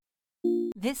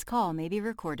This call may be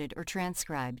recorded or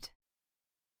transcribed.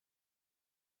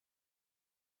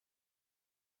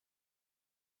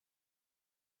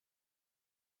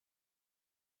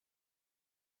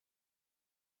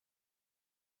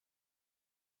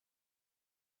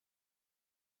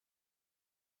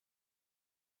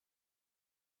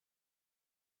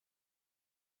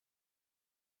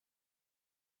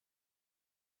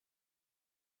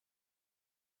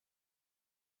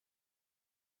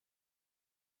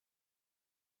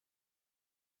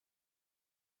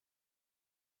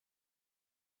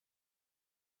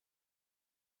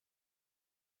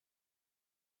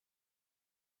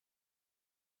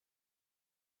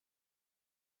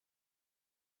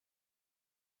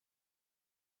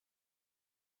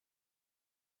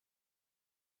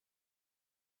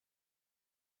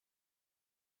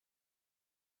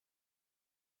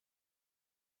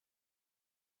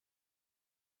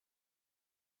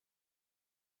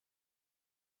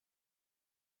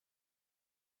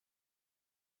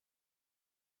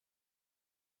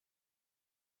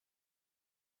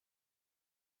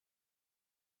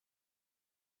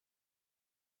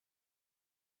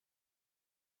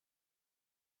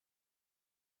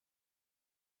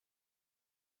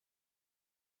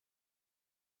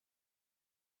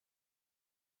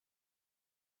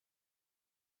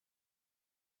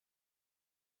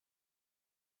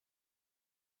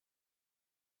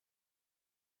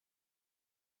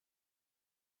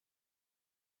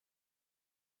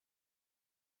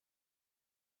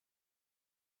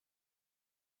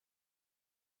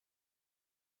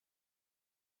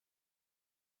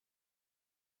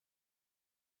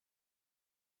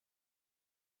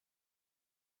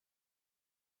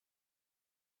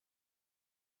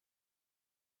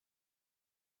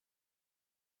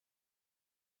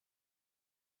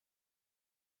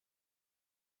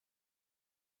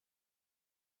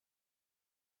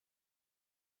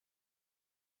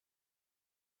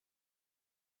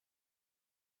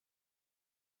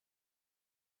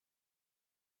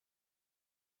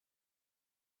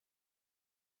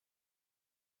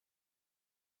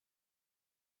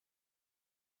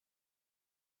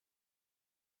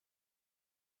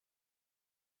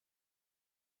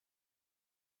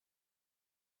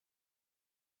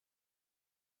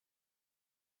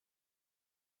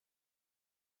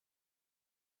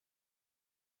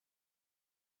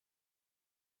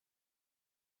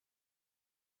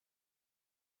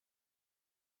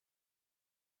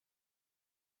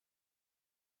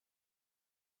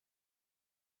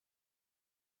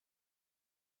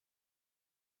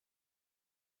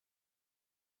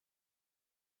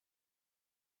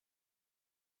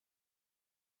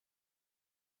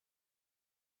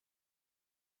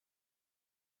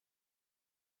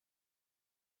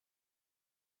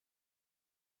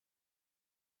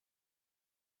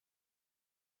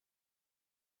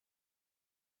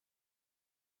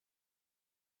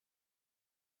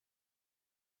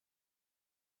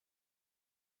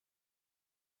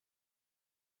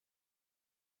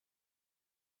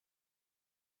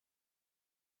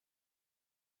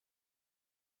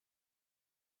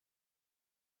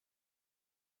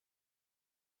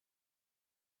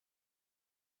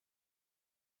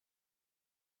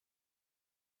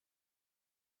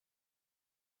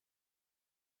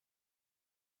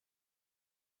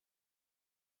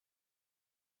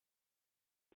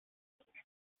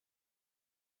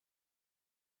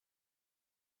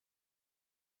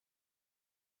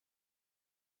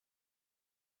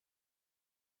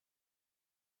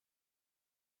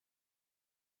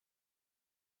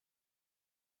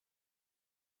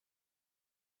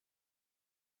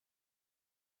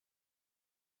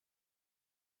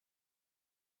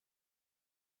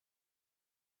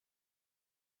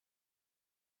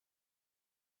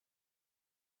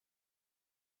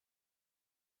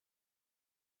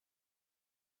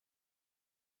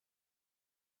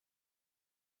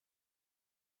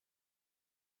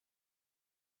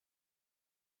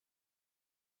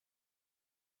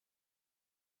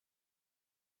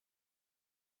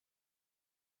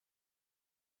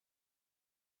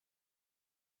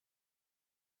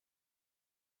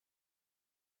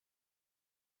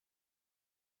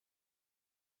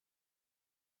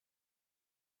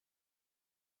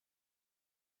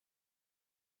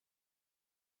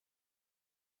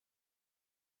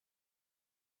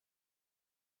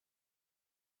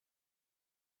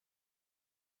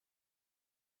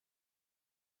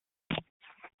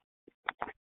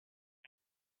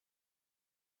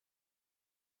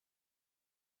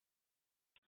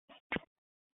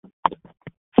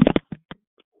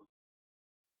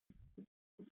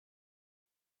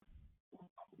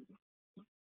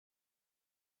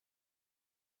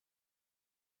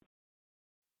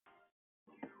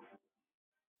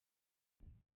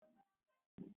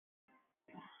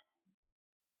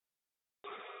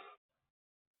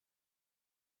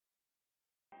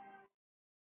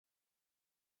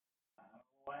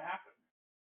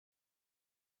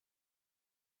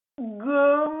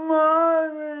 Good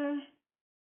morning.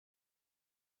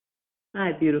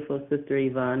 Hi, beautiful Sister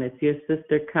Yvonne. It's your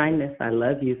sister Kindness. I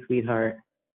love you, sweetheart.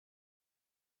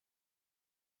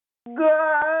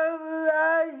 God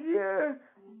bless you.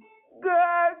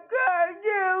 God got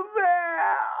you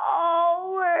back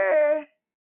always.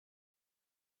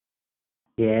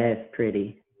 Yes,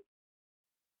 pretty.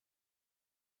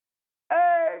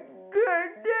 A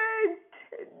good day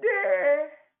today.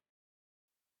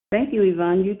 Thank you,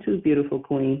 Yvonne. You too, beautiful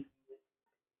queen.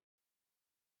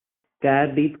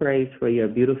 God be praised for your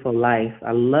beautiful life.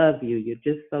 I love you. You're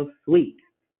just so sweet.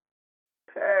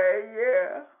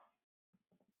 Yeah.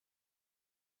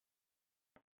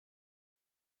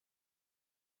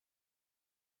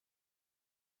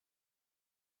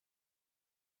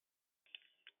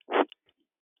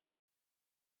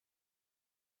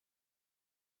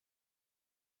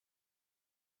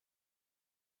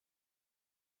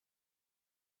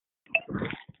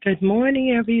 Good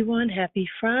morning, everyone. Happy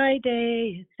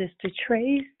Friday. It's Sister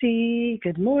Tracy.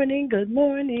 Good morning. Good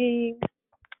morning.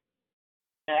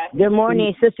 Good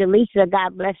morning, Sister Lisa.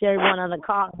 God bless everyone on the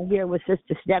call. I'm here with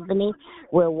Sister Stephanie.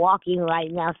 We're walking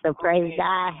right now, so praise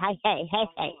God. Hey.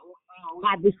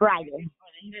 Happy Friday.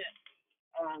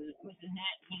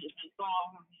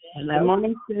 Good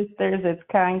morning, sisters. It's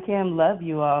Kind Kim. Love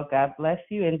you all. God bless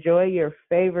you. Enjoy your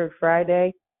favorite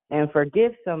Friday and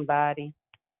forgive somebody.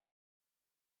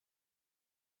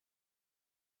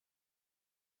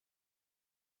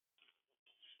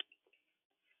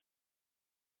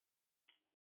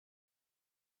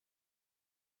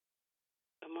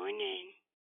 Good morning.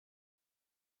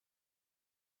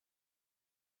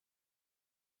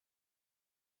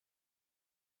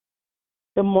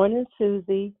 Good morning,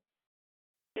 Susie.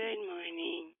 Good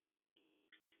morning.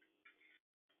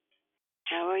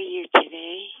 How are you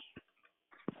today?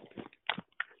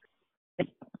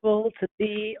 Grateful to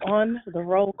be on the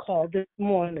roll call this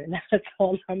morning. That's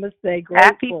all I'm going to say.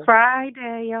 Happy Grateful.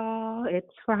 Friday, y'all. It's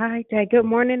Friday. Good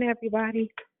morning,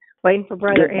 everybody. Waiting for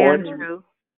Brother Good morning. Andrew.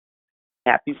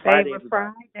 Happy Friday, Favorite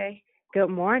everybody. Friday. Good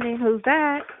morning. Who's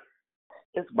that?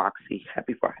 It's Moxie.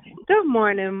 Happy Friday. Good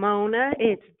morning, Mona.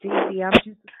 It's Dee Dee. I'm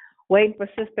just waiting for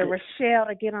Sister Rochelle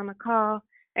to get on the call.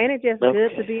 Ain't it just good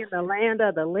to be in the land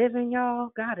of the living, y'all?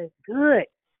 God is good.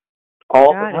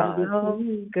 All God the time. is so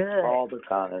good. All the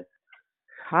time.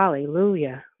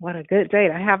 Hallelujah. What a good day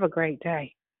to have a great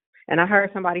day. And I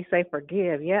heard somebody say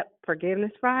forgive. Yep,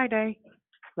 Forgiveness Friday.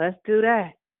 Let's do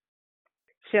that.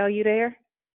 Shell, you there?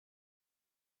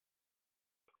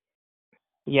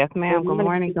 Yes, ma'am. Good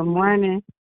morning. Good morning.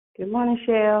 Good morning,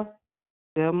 Shell.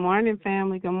 Good morning,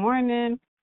 family. Good morning.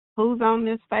 Who's on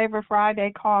this favorite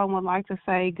Friday call and would like to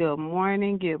say good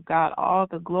morning? Give God all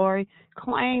the glory.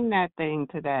 Claim that thing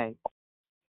today.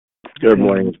 Good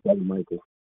morning, it's Brother Michael.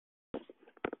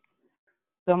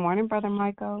 Good morning, Brother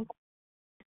Michael.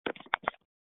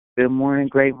 Good morning,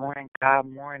 great morning, God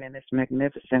morning. It's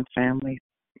magnificent, family.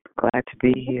 Glad to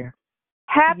be here.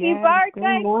 Happy birthday,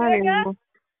 good morning. nigga.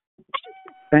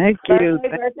 Thank you.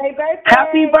 Birthday.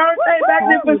 Happy birthday,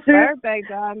 magnificent. Happy birthday,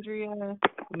 Dondria.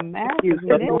 Thank you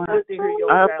so much.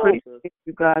 I appreciate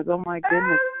you guys. Oh, my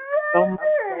goodness. So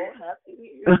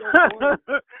much.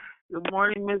 Good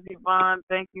morning, Miss Yvonne.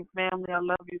 Thank you, family. I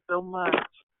love you so much.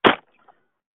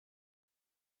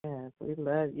 Yes, we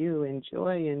love you.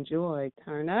 Enjoy.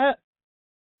 Turn up.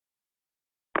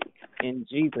 In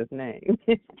Jesus' name.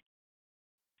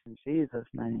 In Jesus'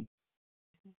 name.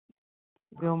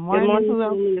 Good morning. Good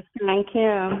morning, it's Kind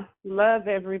Kim. Love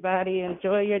everybody.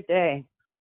 Enjoy your day.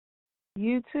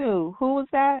 You too. Who was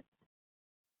that?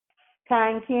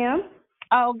 Kind Kim.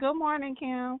 Oh, good morning,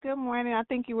 Kim. Good morning. I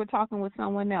think you were talking with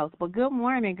someone else, but good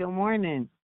morning. Good morning.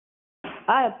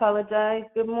 I apologize.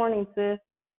 Good morning, sis.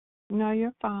 No,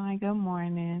 you're fine. Good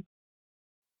morning.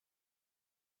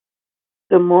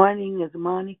 Good morning, it's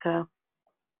Monica.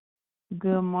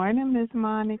 Good morning, Miss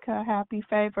Monica. Happy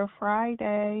Favor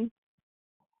Friday.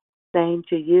 Same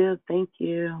to you. Thank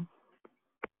you.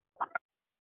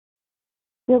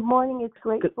 Good morning, it's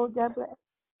Grateful Deborah.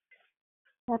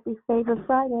 Happy Favor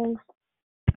Friday.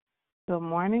 Good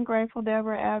morning, Grateful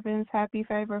Deborah Evans. Happy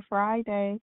Favor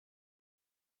Friday.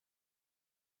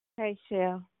 Hey,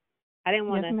 Shell. I didn't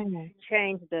want to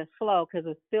change the flow because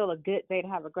it's still a good day to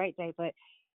have a great day, but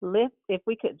if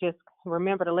we could just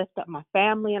remember to lift up my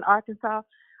family in Arkansas.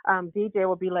 DJ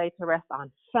will be laid to rest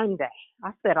on Sunday.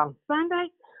 I said on Sunday,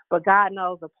 but God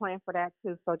knows the plan for that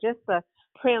too. So just the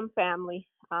Prim family,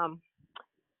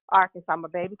 Arkansas, my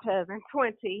baby cousin,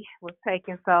 20, was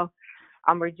taken. So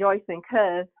I'm rejoicing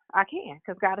because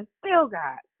God is still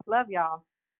God. Love y'all.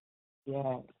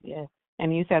 Yes.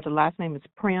 And you said the last name is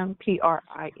Prim,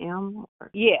 Prim?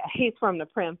 Yeah, he's from the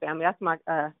Prim family. That's my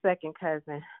second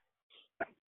cousin.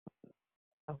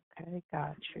 Okay,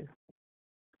 got you.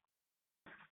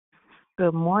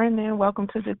 Good morning. Welcome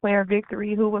to Declare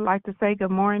Victory. Who would like to say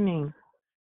good morning?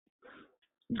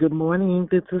 Good morning.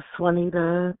 This is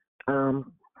Juanita.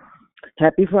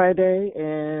 Happy Friday,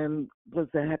 and was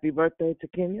a happy birthday to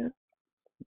Kenya?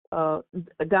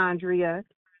 Dondria.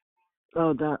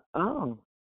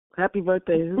 Happy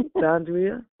birthday,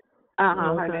 Dondria. Okay.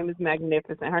 Her name is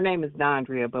Magnificent. Her name is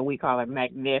Dondria, but we call her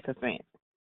Magnificent.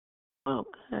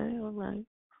 Okay, all right.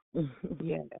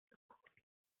 Yeah.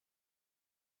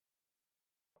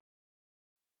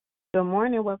 Good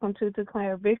morning. Welcome to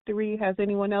Declare Victory. Has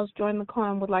anyone else joined the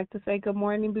call and would like to say good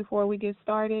morning before we get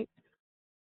started?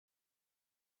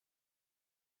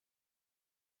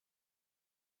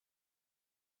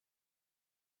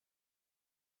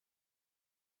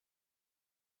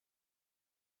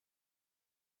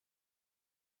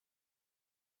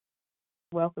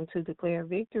 Welcome to Declare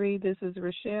Victory. This is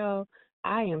Rochelle.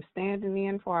 I am standing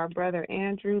in for our brother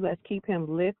Andrew. Let's keep him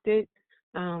lifted.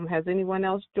 Has anyone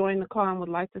else joined the call and would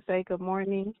like to say good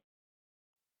morning?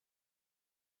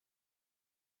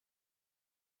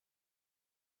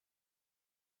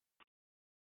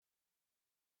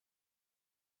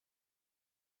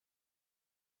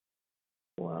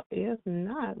 Well, if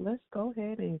not, let's go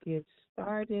ahead and get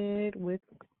started with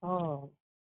the call.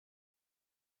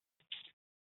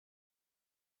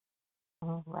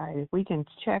 All right, if we can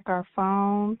check our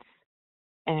phones.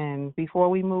 And before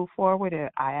we move forward,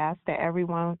 I ask that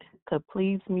everyone could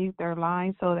please mute their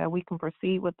line so that we can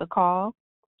proceed with the call.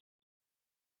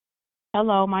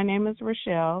 Hello, my name is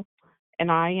Rochelle,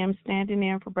 and I am standing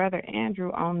in for Brother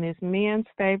Andrew on this Men's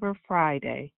Favor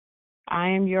Friday. I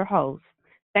am your host.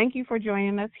 Thank you for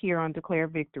joining us here on Declare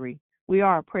Victory. We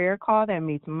are a prayer call that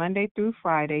meets Monday through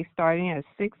Friday starting at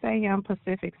 6 a.m.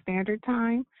 Pacific Standard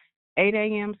Time, 8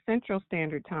 a.m. Central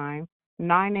Standard Time,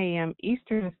 9 a.m.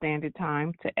 Eastern Standard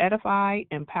Time to edify,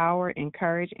 empower,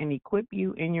 encourage, and equip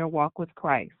you in your walk with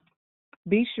Christ.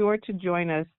 Be sure to join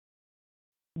us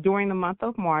during the month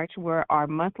of March, where our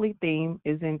monthly theme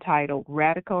is entitled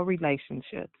Radical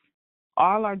Relationships.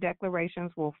 All our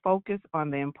declarations will focus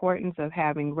on the importance of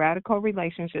having radical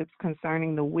relationships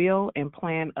concerning the will and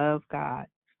plan of God,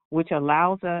 which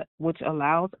allows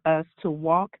us to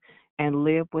walk and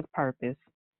live with purpose.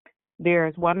 There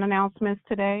is one announcement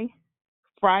today.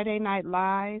 Friday Night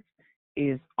Live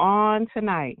is on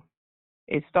tonight.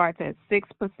 It starts at 6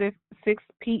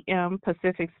 p.m.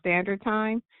 Pacific Standard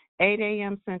Time, 8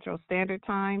 a.m. Central Standard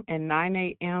Time, and 9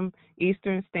 a.m.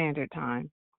 Eastern Standard Time.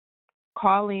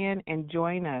 Call in and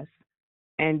join us,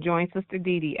 and join Sister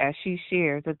Dee Dee as she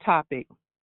shares a topic,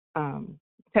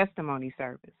 testimony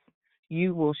service.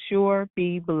 You will sure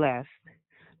be blessed.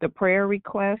 The prayer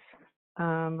requests,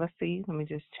 let me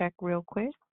just check real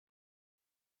quick.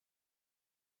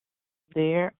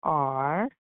 There's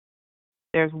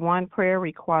one prayer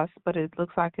request, but it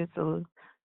looks like it's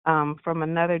from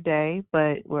another day,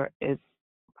 but it's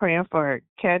praying for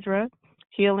Kedra,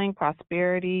 healing,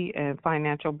 prosperity, and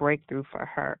financial breakthrough for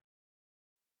her.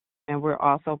 And we're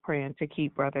also praying to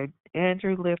keep Brother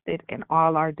Andrew lifted and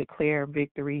all our Declare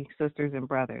Victory sisters and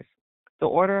brothers. The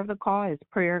order of the call is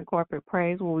prayer and corporate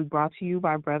praise will be brought to you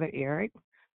by Brother Eric.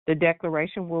 The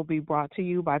declaration will be brought to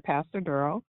you by Pastor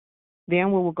Durrell.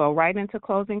 Then we will go right into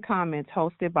closing comments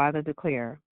hosted by the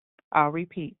Declarer. I'll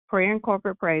repeat. Prayer and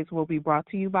corporate praise will be brought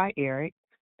to you by Eric.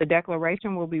 The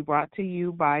declaration will be brought to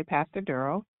you by Pastor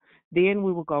Durrell. Then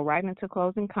we will go right into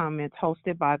closing comments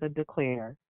hosted by the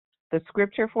Declarer. The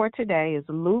scripture for today is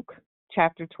Luke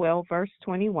chapter 12, verse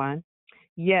 21.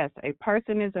 Yes, a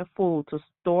person is a fool to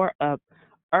store up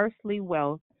earthly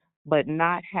wealth but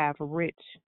not have rich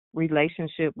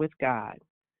relationship with God.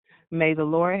 May the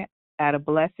Lord add a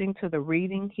blessing to the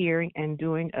reading, hearing, and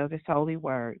doing of His holy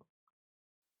word.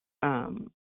 And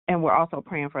we're also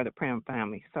praying for the Prim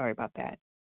family. Sorry about that.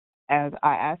 As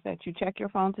I ask that you check your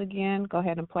phones again, go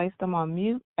ahead and place them on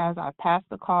mute as I pass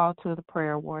the call to the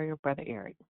prayer warrior, Brother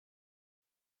Eric.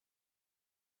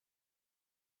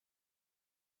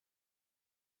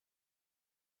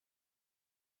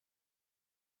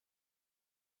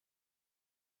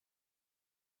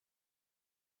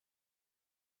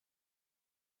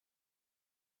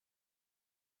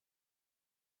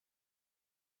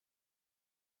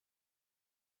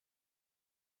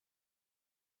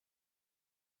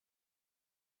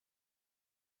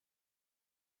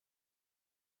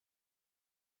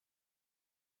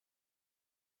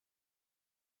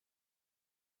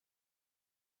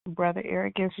 Brother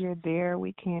Eric, if you're there,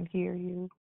 we can't hear you.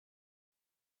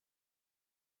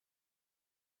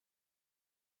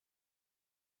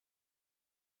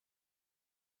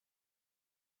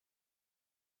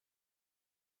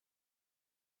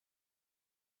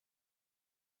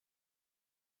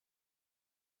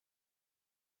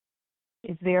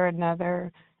 Is there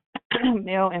another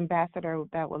male ambassador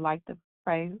that would like to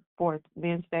pray for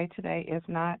Men's Day today? If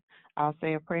not, I'll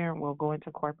say a prayer and we'll go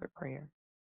into corporate prayer.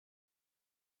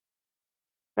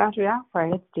 Dr. I'll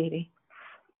pray. It's Dee Dee.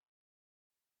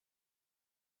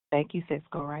 Thank you, sis.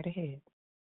 Go right ahead.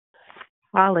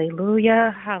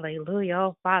 Hallelujah. Hallelujah.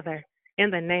 Oh, Father,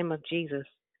 in the name of Jesus,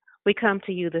 we come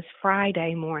to you this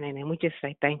Friday morning and we just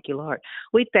say thank you, Lord.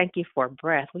 We thank you for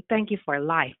breath. We thank you for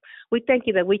life. We thank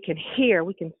you that we can hear,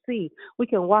 we can see, we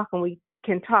can walk, and we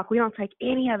can talk. We don't take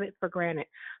any of it for granted.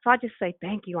 So I just say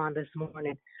thank you on this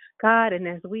morning, God. And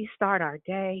as we start our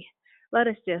day, let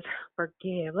us just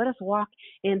forgive. Let us walk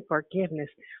in forgiveness.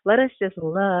 Let us just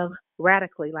love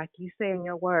radically, like you say in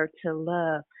your word, to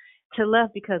love. To love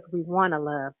because we want to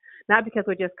love, not because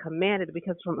we're just commanded,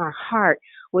 because from our heart,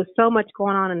 with so much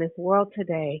going on in this world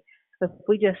today, if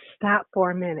we just stop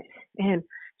for a minute and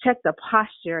check the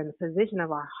posture and the position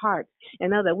of our hearts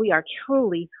and know that we are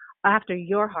truly after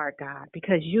your heart, God,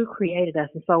 because you created us.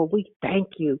 And so we thank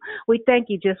you. We thank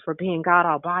you just for being God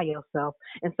all by yourself.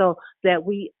 And so that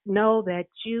we know that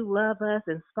you love us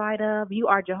in spite of. You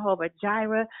are Jehovah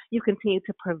Jireh. You continue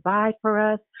to provide for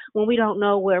us. When we don't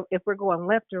know if we're going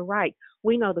left or right,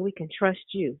 we know that we can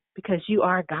trust you because you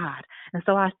are God. And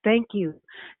so I thank you.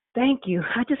 Thank you.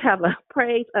 I just have a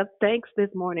praise of thanks this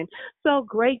morning. So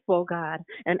grateful, God,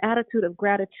 an attitude of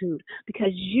gratitude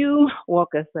because you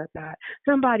woke us up, God.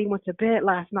 Somebody went to bed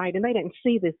last night and they didn't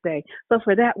see this day. So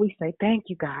for that, we say thank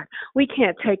you, God. We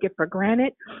can't take it for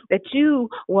granted that you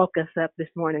woke us up this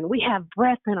morning. We have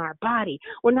breath in our body.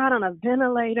 We're not on a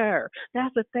ventilator.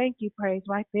 That's a thank you praise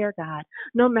right there, God.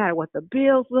 No matter what the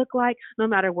bills look like, no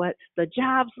matter what the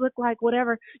jobs look like,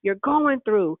 whatever you're going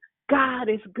through, God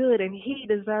is good and he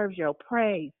deserves your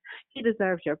praise. He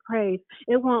deserves your praise.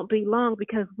 It won't be long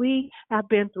because we have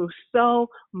been through so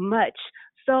much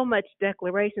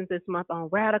declarations this month on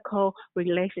radical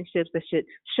relationships that should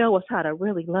show us how to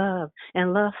really love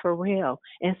and love for real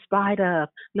in spite of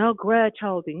no grudge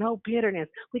holding, no bitterness.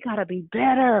 We got to be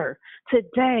better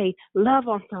today. Love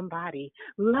on somebody.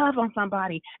 And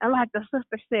like the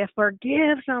sister said,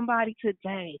 forgive somebody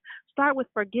today. Start with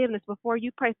forgiveness before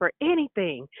you pray for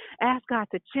anything. Ask God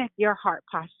to check your heart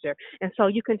posture. And so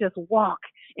you can just walk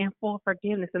in full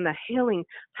forgiveness and the healing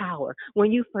power.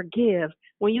 When you forgive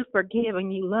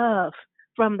and you love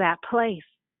from that place.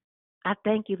 I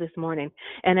thank you this morning.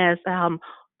 And as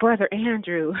Brother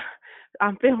Andrew,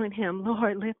 I'm feeling him.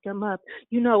 Lord, lift him up.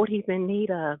 You know what he's in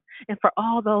need of. And for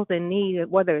all those in need,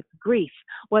 whether it's grief,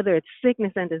 whether it's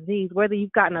sickness and disease, whether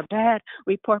you've gotten a bad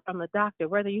report from the doctor,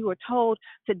 whether you were told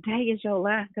today is your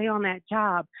last day on that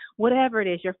job, whatever it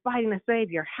is, you're fighting to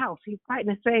save your house, you're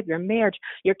fighting to save your marriage,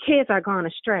 your kids are gone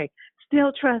astray.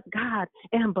 Still trust God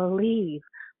and believe.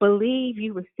 Believe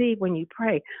you receive when you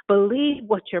pray. Believe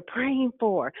what you're praying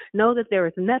for. Know that there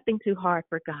is nothing too hard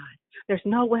for God. There's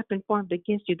no weapon formed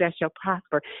against you that shall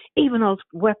prosper. Even those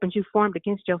weapons you formed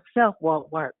against yourself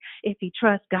won't work if you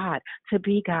trust God to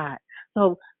be God.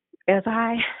 So as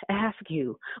I ask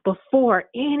you, before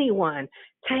anyone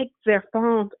takes their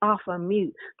phones off of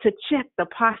mute, to check the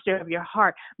posture of your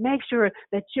heart, make sure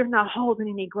that you're not holding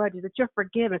any grudges, that you're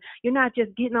forgiven. You're not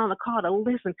just getting on the call to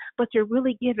listen, but you're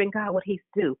really giving God what he's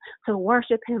due, to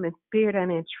worship him in spirit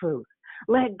and in truth.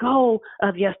 Let go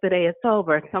of yesterday. It's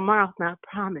over. Tomorrow's not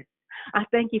promised. I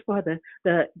thank you for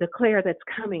the Claire that's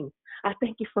coming. I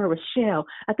thank you for Rochelle.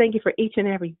 I thank you for each and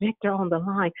every victor on the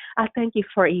line. I thank you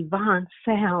for Yvonne's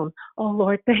sound. Oh,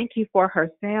 Lord, thank you for her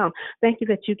sound. Thank you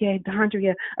that you gave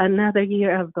Dondria another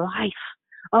year of life.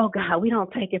 Oh, God, we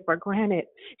don't take it for granted.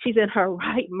 She's in her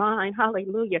right mind.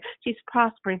 Hallelujah. She's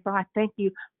prospering. So I thank you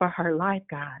for her life,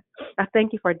 God. I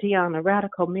thank you for Dion, the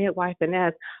radical midwife, and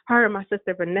as her and my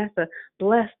sister Vanessa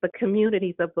bless the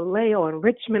communities of Vallejo and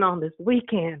Richmond on this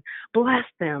weekend. Bless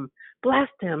them. Bless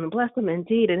them and bless them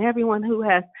indeed, and everyone who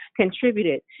has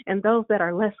contributed and those that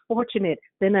are less fortunate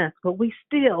than us. But we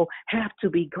still have to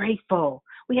be grateful.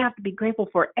 We have to be grateful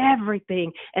for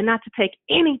everything and not to take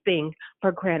anything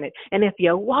for granted. And if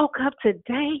you woke up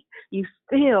today, you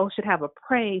still should have a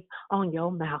praise on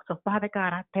your mouth. So, Father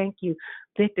God, I thank you.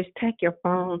 Victors, take your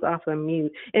phones off of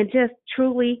mute and just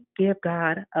truly give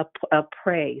God a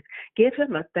praise. Give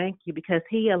him a thank you because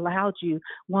he allowed you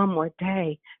one more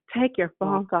day. Take your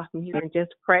phones off mute and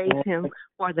just praise him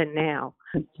for the now.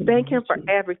 Thank him for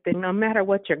everything, no matter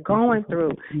what you're going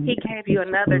through. He gave you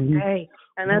another day,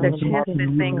 another chance at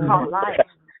this thing called life.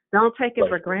 Don't take it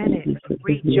for granted.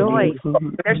 Rejoice.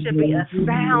 There should be a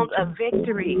sound of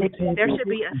victory. There should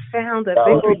be a sound of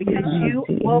victory because you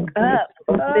woke up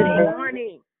this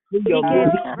morning. He gave you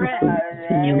breath.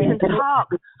 You can talk.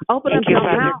 Open up your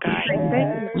mouth and say,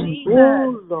 thank you, Jesus.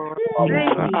 Oh, Lord.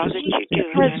 Thank you, Jesus,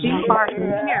 because you are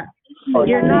here.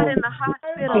 You're not in the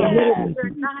hospital.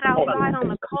 You're not outside on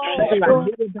the cold. I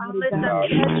lift up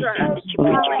Kendra.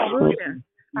 Hallelujah.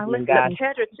 I lift up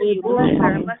Kendra to you. Bless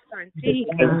her and bless her indeed,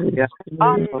 God.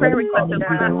 All the prayer requests that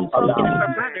were not spoken for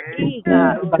Brother E,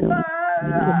 God.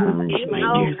 You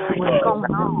know what's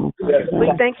going on. We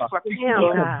thank you for Pam,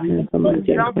 God. We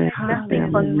don't take nothing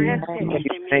for granted.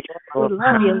 We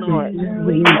love you, Lord. We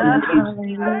love you.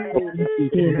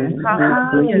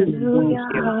 Hallelujah.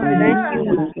 Thank you.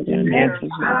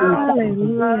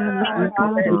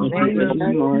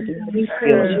 We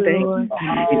praise you, Lord. We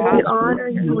honor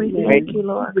you. We thank you,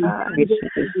 Lord God. We thank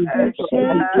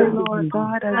you, Lord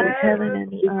God, of the heaven and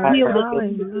the earth.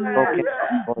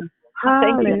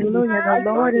 Hallelujah. The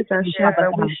Lord is our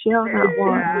shepherd. We shall not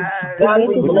want. God,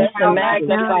 we bless and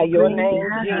magnify your name,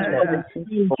 Jesus.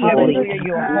 Hallelujah.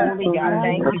 You're holy, God.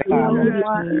 Thank you, Father.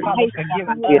 Father, forgive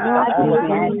us all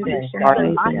of our sins.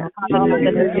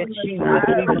 Hallelujah, Jesus.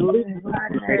 We believe.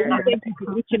 Thank you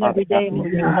for each and every day.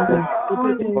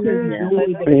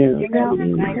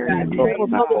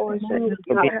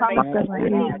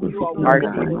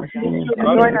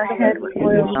 Anoint our head with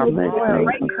oil.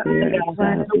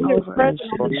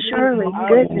 Surely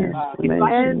goodness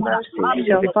and mercy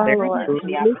shall follow us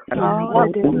all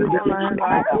the days of our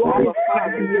life. We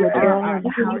will dwell in the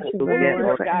house of the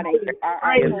Lord forever.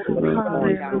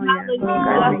 Hallelujah.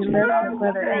 God, we lift up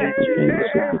Brother Andrew.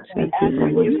 We praise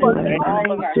you, Lord God.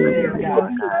 We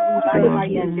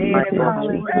thank you.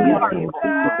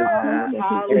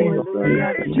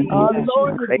 Hallelujah.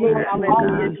 All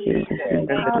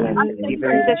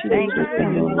that you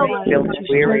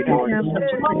are doing, Lord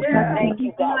God. Thank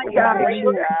you, God. God,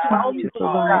 you to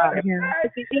provide for him.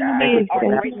 We thank you,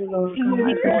 Lord God, for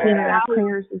hearing our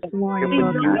prayers this morning,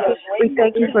 Lord God. We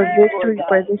thank you for victory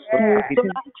for this day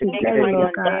today,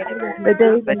 Lord God. The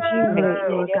day that you made,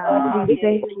 Lord God. We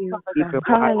thank you.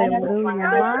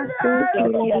 Hallelujah. Our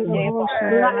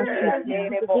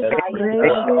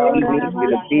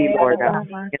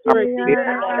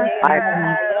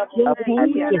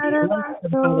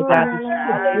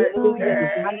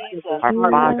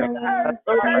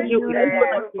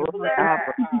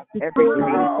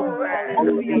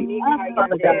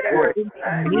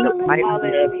Father,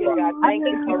 Thank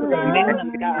you for remembering us,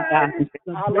 God.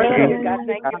 Hallelujah, God.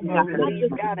 Thank you for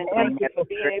releasing, God, and thank you for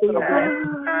being able to bless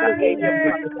your presence.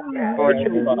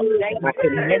 Thank you for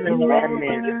being in the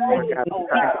presence, oh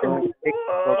God. Thank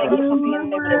you for being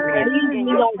able to rest in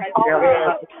your presence,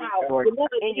 power,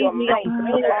 in your might. You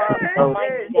are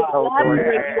Almighty God. You are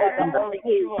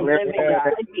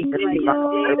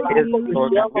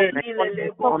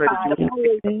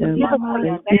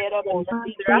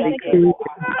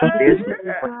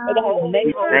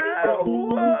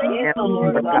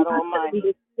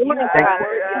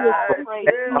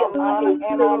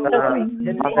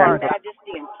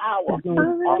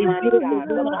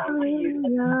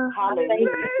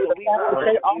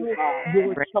the only true and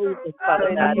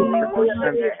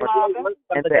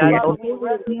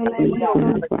living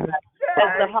God. As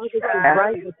the harvest is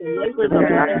ripe, but the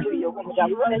laborers are few. God,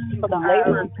 we thank you for the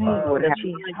laborers.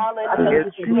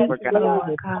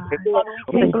 Hallelujah.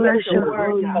 We bless your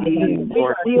word. We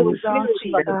exalt you,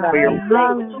 God.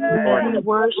 Hallelujah. We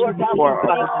worship you.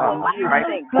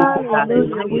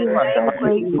 Hallelujah. We are so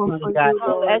grateful for you,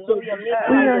 Lord.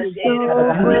 We are so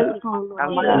grateful, Lord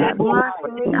God. Thank you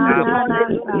for opening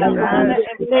up our eyes.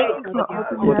 Thank you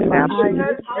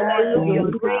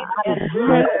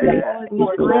for these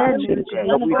brand new days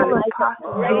full of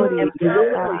possibilities, God.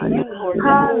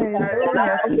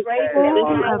 Hallelujah.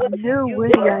 Full of new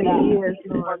witty ideas,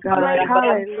 Lord God.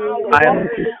 Hallelujah.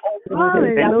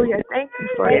 Hallelujah. Thank you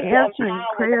for answering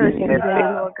prayers today,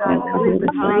 Lord God, that we've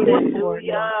been waiting for, Lord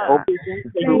God.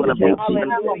 It's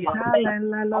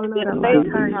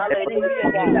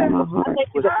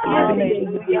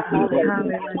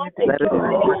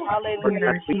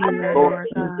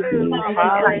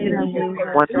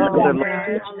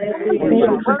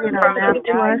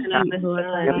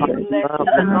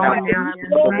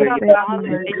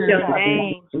your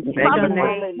name. It's your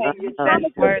name that's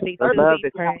worthy to be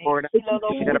praised.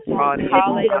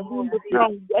 Hallelujah. So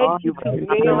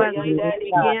as we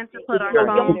begin to put our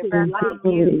phones back on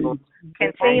mute,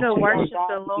 continue to worship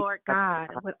the Lord God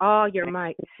with all your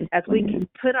might as we can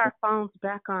put our phones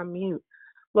back on mute.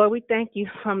 Lord, we thank you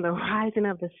from the rising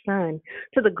of the sun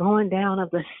to the going down of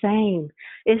the same.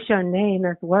 It's your name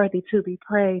that's worthy to be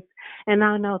praised. And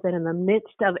I know that in the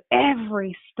midst of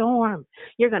every storm,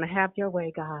 you're going to have your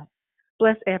way, God.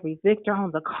 Bless every victor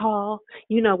on the call.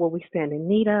 You know what we stand in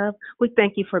need of. We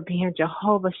thank you for being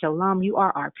Jehovah Shalom. You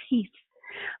are our peace,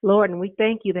 Lord, and we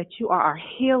thank you that you are our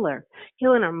healer,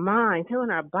 healing our minds,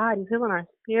 healing our bodies, healing our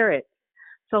spirits,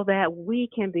 so that we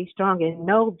can be strong and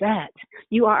know that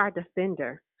you are our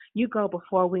defender. You go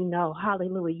before we know.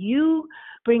 Hallelujah. You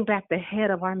bring back the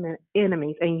head of our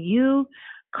enemies, and you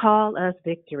call us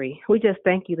victory. We just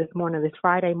thank you this morning, this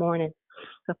Friday morning.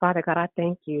 So, Father God, I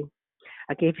thank you.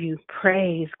 I give you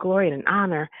praise, glory, and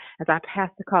honor as I pass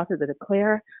the call to the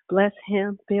declarer. Bless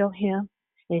him, fill him.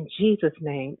 In Jesus'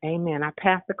 name, amen. I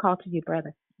pass the call to you,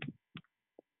 brother.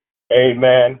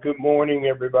 Amen. Good morning,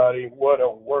 everybody. What a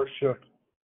worship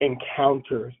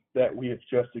encounter that we have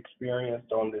just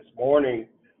experienced on this morning.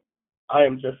 I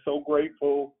am just so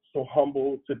grateful, so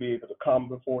humbled to be able to come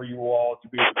before you all, to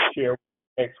be able to share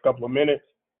the next couple of minutes,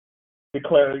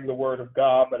 declaring the word of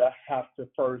God. But I have to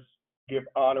first give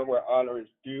honor where honor is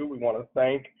due. We want to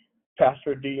thank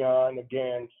Pastor Dion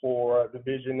again for the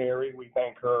visionary. We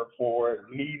thank her for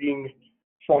leading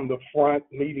from the front,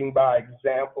 leading by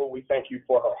example. We thank you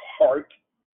for her heart.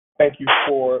 Thank you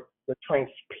for the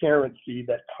transparency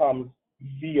that comes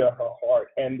via her heart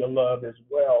and the love as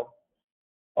well.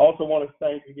 I also want to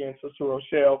thank again Sister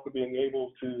Rochelle for being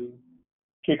able to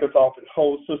kick us off and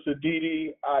host. Sister Dee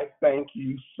Dee, I thank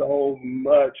you so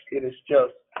much. It is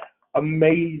just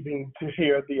amazing to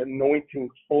hear the anointing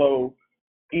flow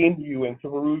in you and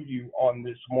through you on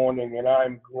this morning. And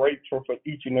I'm grateful for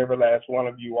each and every last one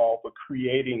of you all for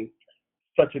creating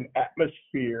such an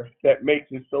atmosphere that makes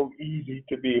it so easy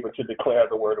to be able to declare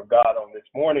the word of God on this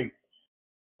morning.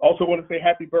 Also want to say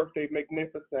happy birthday,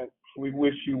 Magnificent. We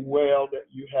wish you well, that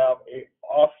you have an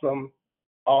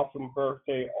awesome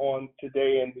birthday on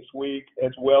today and this week,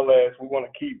 as well as we want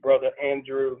to keep Brother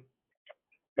Andrew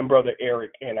and Brother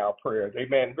Eric in our prayers.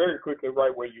 Amen. Very quickly,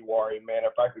 right where you are, amen.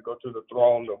 If I could go to the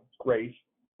throne of grace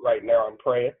right now and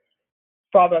pray.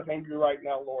 Father, I thank you right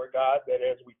now, Lord God, that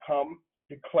as we come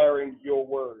declaring your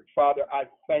word, Father, I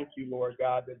thank you, Lord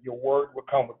God, that your word will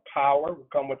come with power, will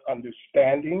come with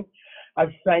understanding. I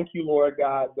thank you, Lord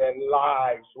God, that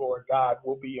lives, Lord God,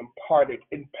 will be imparted,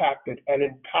 impacted, and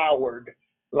empowered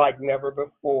like never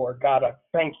before. God, I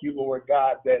thank you, Lord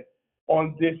God, that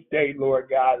on this day, Lord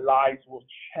God, lives will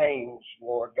change,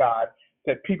 Lord God,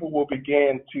 that people will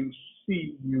begin to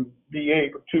see you, be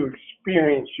able to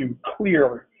experience you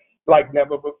clearly like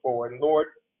never before. And Lord,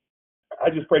 I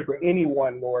just pray for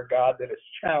anyone, Lord God, that is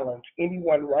challenged,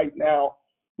 anyone right now,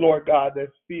 Lord God, that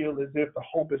feel as if the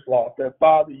hope is lost, that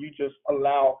Father, you just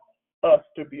allow us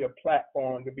to be a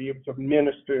platform to be able to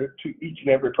minister to each and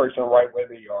every person right where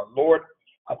they are. Lord,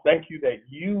 I thank you that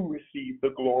you receive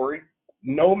the glory.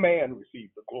 No man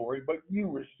receives the glory, but you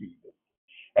receive it.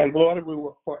 And Lord, we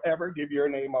will forever give your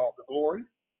name all the glory,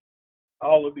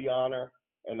 all of the honor,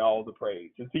 and all the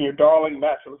praise. It's in your darling,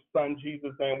 matchless Son,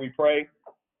 Jesus' name we pray.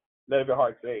 Let every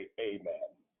heart say amen.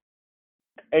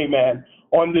 Amen.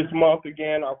 On this month,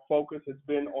 again, our focus has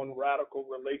been on radical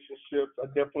relationships. I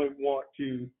definitely want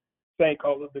to thank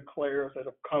all of the declarers that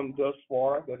have come thus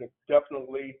far, that have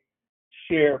definitely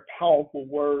shared powerful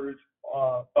words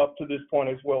up to this point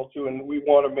as well, too, and we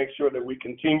want to make sure that we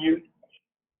continue.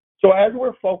 So as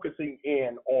we're focusing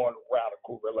in on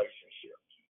radical relationships,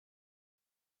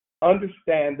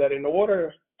 understand that in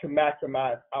order to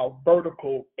maximize our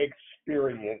vertical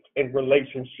experience in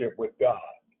relationship with God,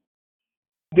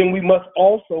 then we must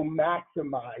also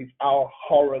maximize our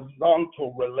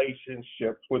horizontal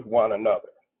relationships with one another.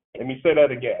 Let me say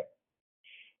that again.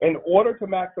 In order to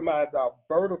maximize our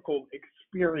vertical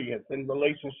experience in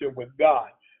relationship with God,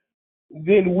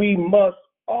 then we must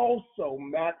also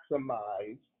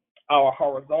maximize our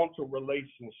horizontal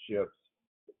relationships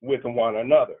with one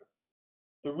another.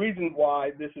 The reason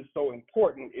why this is so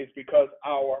important is because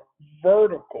our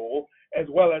vertical as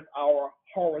well as our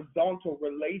horizontal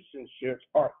relationships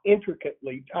are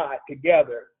intricately tied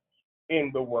together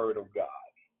in the Word of God.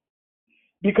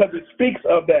 Because it speaks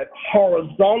of that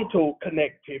horizontal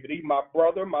connectivity, my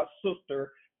brother, my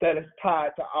sister, that is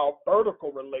tied to our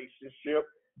vertical relationship,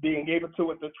 being able to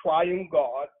with the triune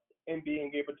God and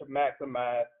being able to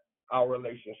maximize our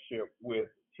relationship with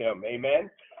him. Amen.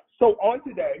 So on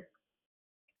today,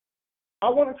 I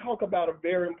want to talk about a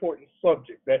very important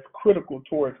subject that's critical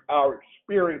towards our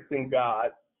experiencing God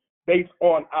based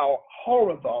on our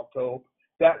horizontal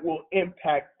that will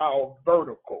impact our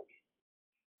vertical.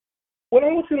 What I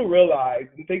want you to realize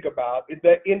and think about is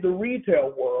that in the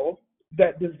retail world,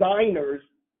 that designers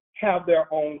have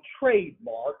their own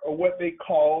trademark or what they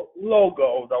call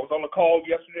logos. I was on a call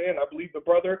yesterday, and I believe the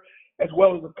brother as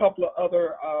well as a couple of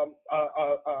other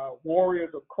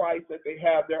warriors of Christ, that they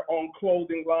have their own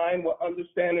clothing line. We'll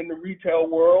understand in the retail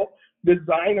world,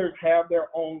 designers have their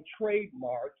own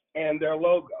trademarks and their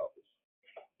logos.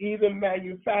 Even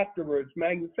manufacturers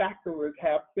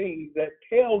have things that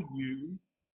tell you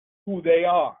who they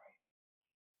are.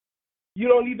 You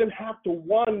don't even have to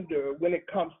wonder when it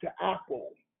comes to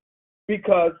Apple,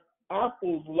 because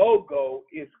Apple's logo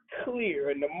is clear.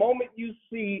 And the moment you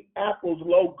see Apple's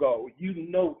logo, you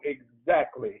know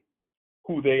exactly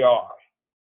who they are.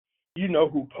 You know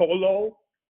who Polo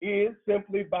is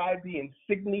simply by the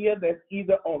insignia that's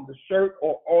either on the shirt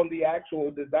or on the actual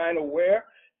designer wear,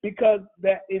 because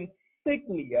that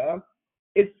insignia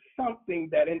is something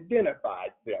that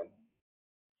identifies them.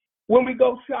 When we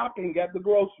go shopping at the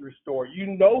grocery store, you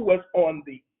know what's on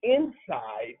the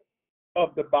inside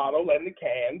of the bottle and the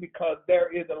can, because there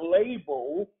is a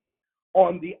label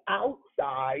on the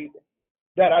outside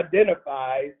that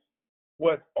identifies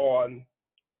what's on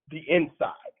the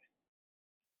inside.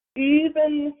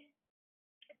 Even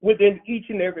within each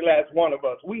and every last one of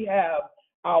us, we have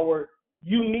our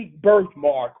unique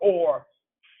birthmark or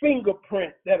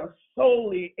fingerprint that are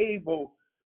solely able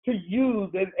to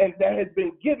use and that has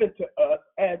been given to us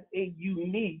as a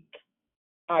unique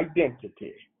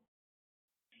identity.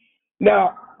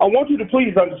 Now, I want you to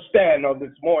please understand on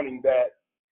this morning that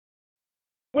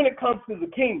when it comes to the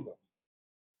kingdom,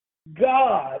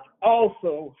 God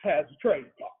also has a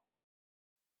trademark.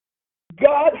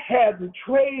 God has a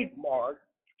trademark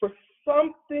for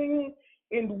something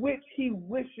in which he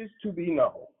wishes to be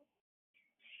known,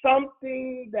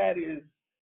 something that is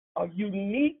a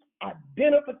unique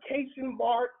identification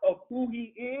mark of who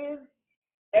he is,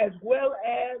 as well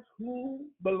as who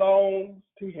belongs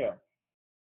to him.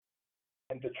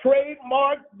 And the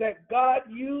trademark that God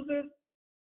uses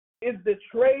is the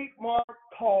trademark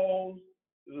called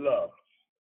love.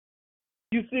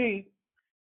 You see,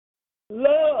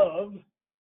 love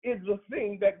is the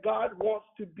thing that God wants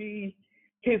to be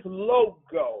his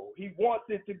logo. He wants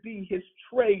it to be his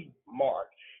trademark.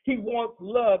 He wants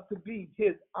love to be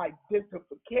his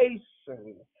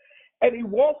identification. And he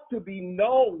wants to be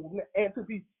known and to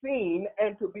be seen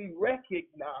and to be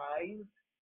recognized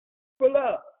for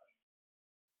love.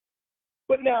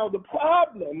 But now the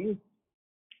problem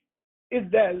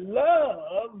is that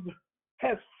love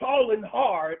has fallen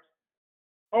hard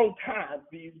on times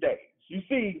these days. You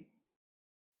see,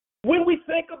 when we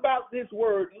think about this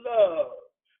word love,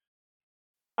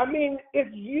 I mean,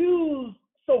 it's used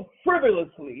so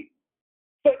frivolously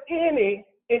for any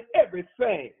and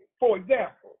everything. For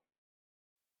example,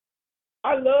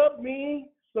 I love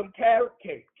me some carrot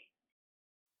cake.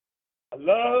 I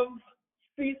love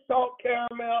sea salt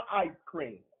caramel ice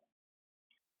cream.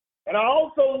 And I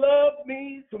also love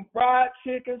me some fried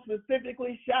chicken,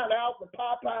 specifically shout out to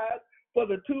Popeyes for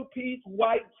the 2-piece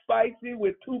white spicy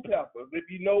with 2 peppers, if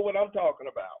you know what I'm talking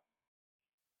about.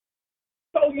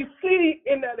 So you see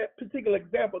in that particular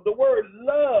example, the word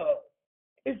love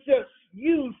is just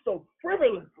used so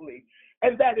frivolously,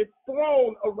 and that it's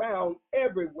thrown around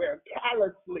everywhere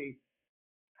callously.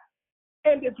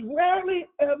 And it's rarely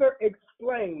ever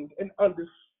explained and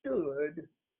understood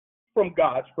from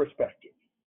God's perspective.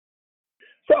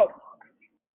 So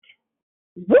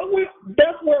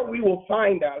that's where we will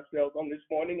find ourselves on this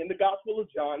morning in the Gospel of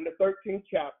John, the 13th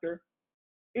chapter,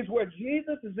 is where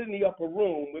Jesus is in the upper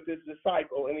room with his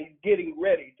disciple, and he's getting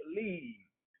ready to leave.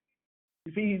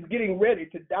 You see, he's getting ready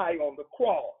to die on the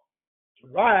cross, to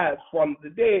rise from the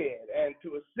dead, and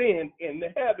to ascend into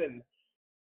heaven.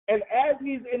 And as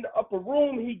he's in the upper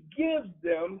room, he gives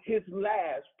them his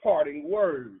last parting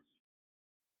words.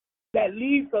 That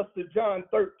leads us to John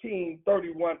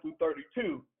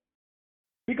 13:31-32.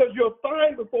 Because you'll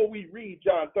find before we read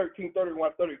John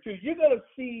 13:31-32, you're going to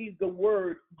see the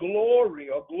word glory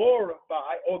or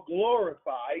glorify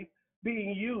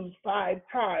being used 5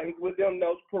 times within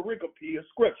those pericope of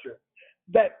scripture.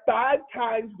 That 5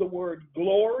 times the word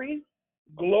glory,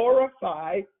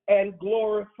 glorify, and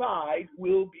glorified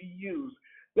will be used.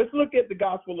 Let's look at the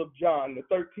Gospel of John, the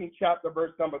 13th chapter,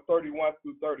 verse number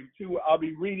 31-32. I'll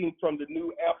be reading from the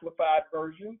New Amplified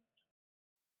Version.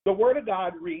 The Word of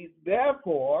God reads,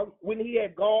 "Therefore, when he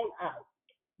had gone out,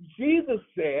 Jesus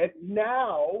said,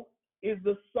 'Now is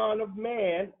the Son of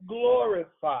Man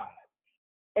glorified,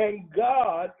 and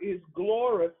God is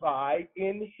glorified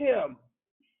in him.'"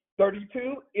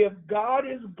 32, "If God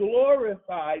is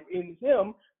glorified in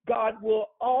him, God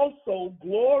will also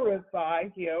glorify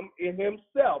him in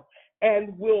himself,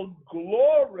 and will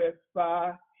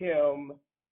glorify him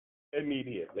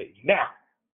immediately." Now,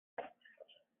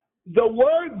 the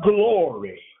word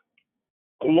glory,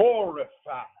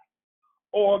 glorify,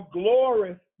 or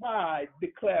glorified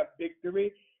Declare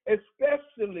Victory,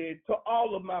 especially to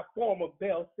all of my former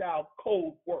Bell South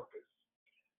code workers.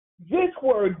 This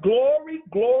word glory,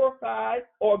 glorified,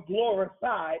 or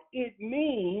glorified, it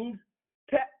means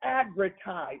to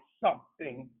advertise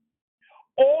something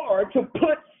or to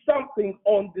put something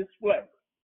on display.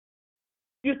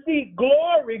 You see,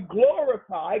 glory,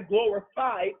 glorified,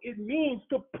 it means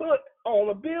to put on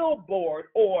a billboard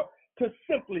or to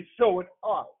simply show it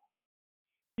off.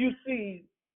 You see,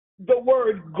 the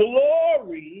word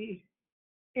glory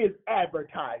is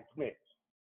advertisement.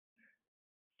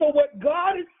 So what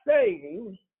God is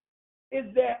saying is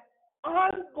that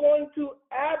I'm going to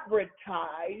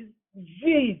advertise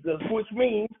Jesus, which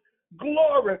means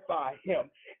glorify him.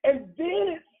 And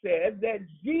then it said that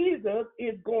Jesus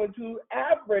is going to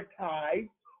advertise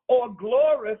or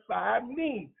glorify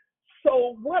me.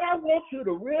 So what I want you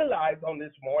to realize on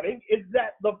this morning is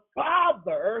that the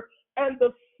Father and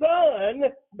the Son,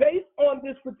 based on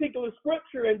this particular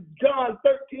scripture in John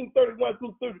 13:31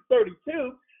 through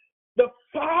 32, the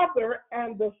Father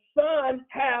and the Son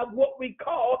have what we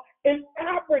call an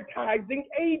advertising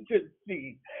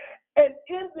agency. And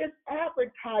in this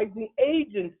advertising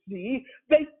agency,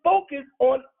 they focus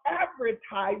on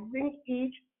advertising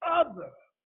each other.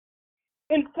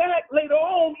 In fact, later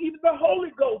on, even the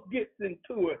Holy Ghost gets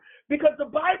into it, because the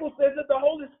Bible says that the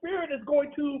Holy Spirit is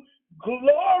going to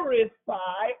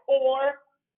glorify or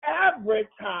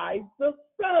advertise the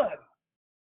Son.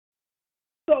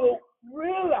 So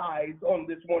realize on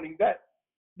this morning that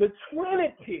the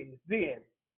Trinity then,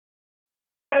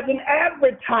 as an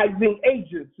advertising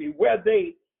agency where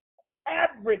they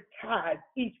advertise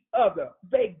each other,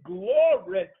 they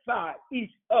glorify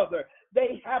each other,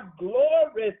 they have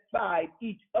glorified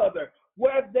each other,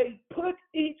 where they put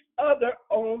each other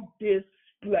on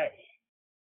display.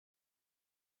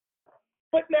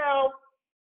 But now,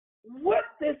 what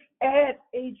this ad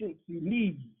agency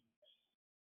needs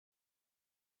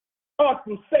are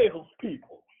some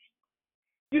salespeople.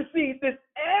 You see, this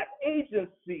ad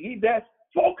agency that's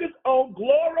focused on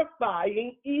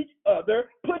glorifying each other,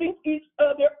 putting each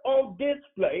other on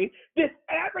display, this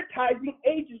advertising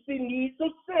agency needs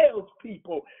some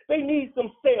salespeople. They need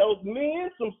some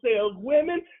salesmen, some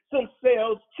saleswomen, some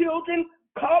sales children,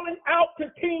 calling out to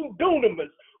Team Dunamis.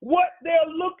 What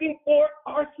they're looking for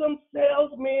are some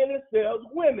salesmen and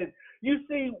saleswomen. You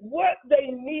see, what they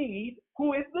need,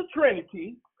 who is the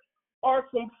Trinity, are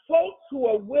some folks who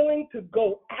are willing to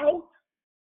go out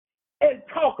and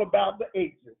talk about the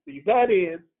agency. That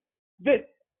is, this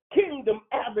kingdom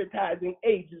advertising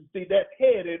agency that's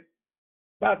headed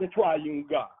by the triune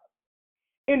God,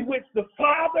 in which the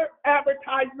Father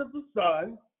advertises the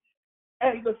Son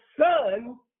and the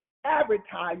Son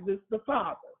advertises the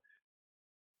Father.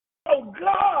 So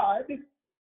God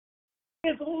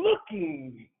is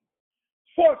looking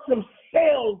for some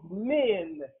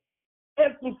salesmen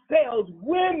and some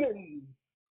saleswomen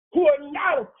who are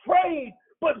not afraid,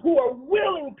 but who are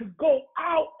willing to go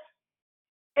out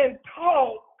and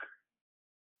talk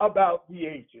about the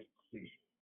agency.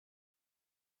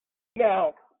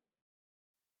 Now,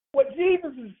 what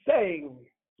Jesus is saying,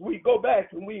 we go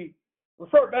back and we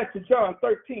refer back to John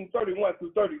 13:31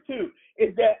 through 32,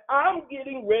 is that I'm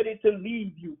getting ready to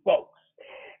leave you folks.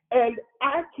 And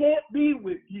I can't be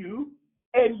with you,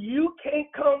 and you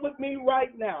can't come with me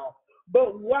right now.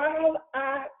 But while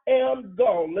I am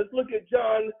gone, let's look at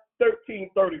John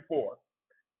 13:34.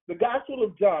 The Gospel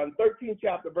of John, 13th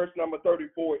chapter, verse number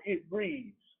 34, it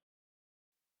reads,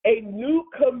 "A new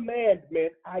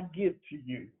commandment I give to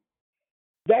you,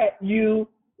 that you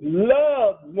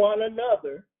love one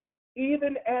another,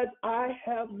 even as I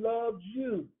have loved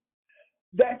you,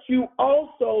 that you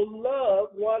also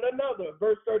love one another."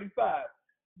 Verse 35,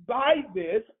 "By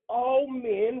this all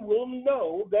men will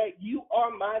know that you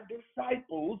are my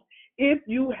disciples, if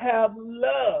you have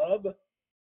love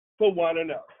for one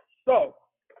another." So,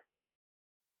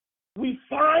 we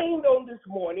find on this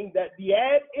morning that the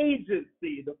ad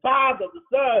agency, the Father, the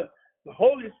Son, the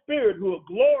Holy Spirit, who are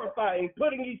glorifying,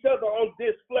 putting each other on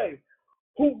display,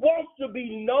 who wants to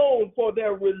be known for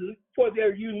their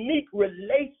unique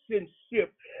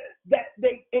relationship, that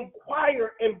they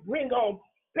inquire and bring on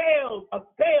a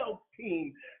sales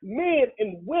team, men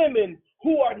and women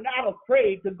who are not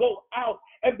afraid to go out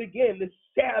and begin to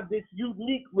share this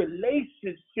unique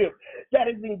relationship that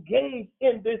is engaged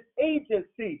in this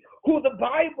agency, who the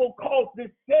Bible calls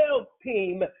this sales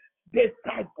team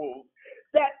disciples.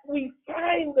 That we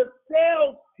find the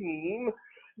sales team,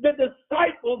 the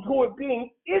disciples who are being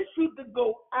issued to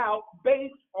go out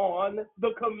based on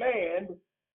the command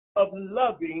of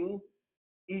loving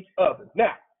each other.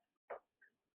 Now,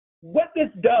 what this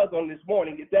does on this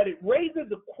morning is that it raises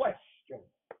the question.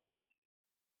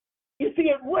 You see,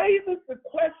 it raises the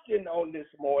question on this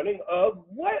morning of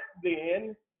what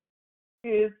then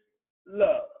is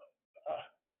love?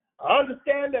 I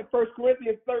understand that 1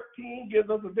 Corinthians 13 gives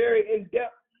us a very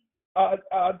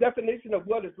in-depth definition of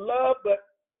what is love, but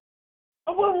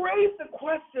I want to raise the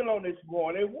question on this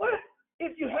morning. What,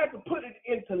 if you had to put it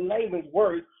into layman's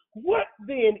words, what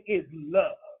then is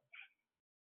love?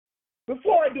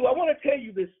 Before I do, I want to tell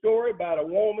you this story about a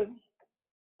woman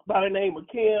by the name of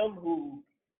Kim who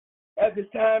at this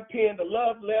time penned a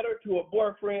love letter to a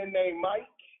boyfriend named Mike.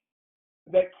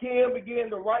 That Kim began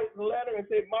to write the letter and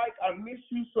say, Mike, I miss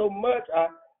you so much.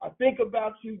 I think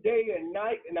about you day and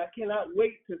night, and I cannot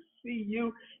wait to see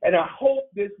you. And I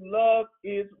hope this love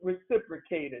is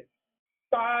reciprocated.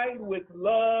 Signed with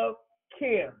love,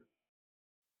 Kim.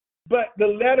 But the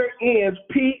letter ends,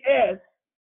 P.S.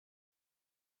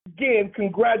 Again,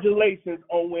 congratulations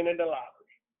on winning the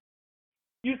lottery.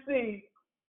 You see,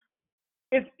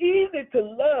 it's easy to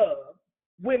love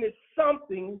when it's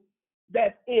something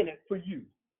that's in it for you.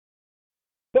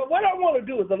 But what I want to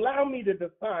do is allow me to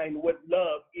define what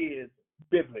love is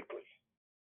biblically.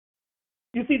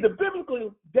 You see, the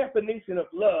biblical definition of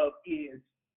love is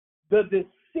the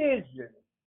decision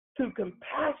to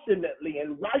compassionately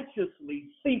and righteously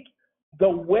seek the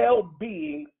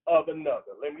well-being of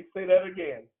another. Let me say that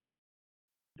again.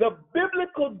 The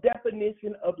biblical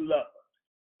definition of love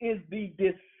is the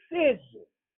decision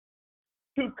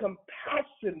to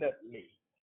compassionately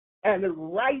and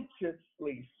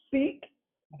righteously seek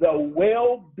the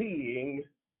well-being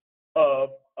of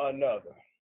another.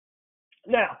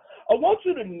 Now, I want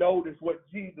you to notice what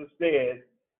Jesus says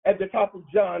at the top of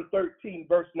John 13,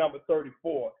 verse number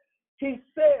 34. He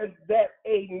says that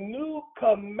a new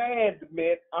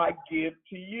commandment I give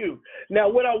to you. Now,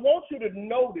 what I want you to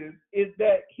notice is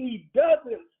that he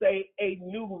doesn't say a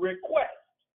new request,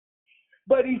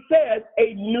 but he says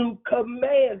a new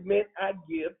commandment I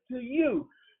give to you.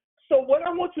 So what I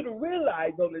want you to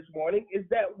realize on this morning is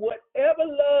that whatever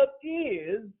love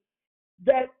is,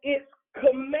 that it's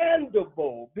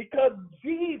commendable because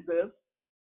Jesus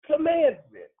commands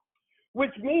it,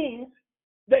 which means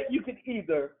that you can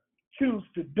either choose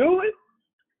to do it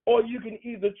or you can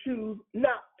either choose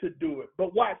not to do it.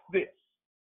 But watch this.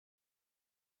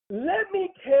 Let me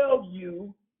tell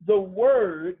you the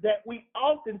word that we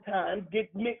oftentimes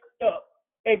get mixed up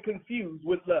and confused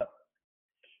with love.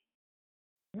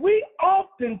 We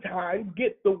oftentimes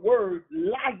get the word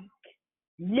like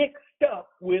mixed up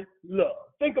with love.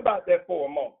 Think about that for a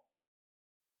moment.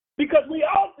 Because we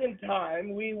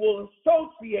will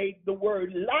associate the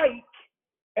word like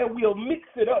and we'll mix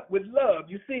it up with love.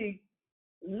 You see,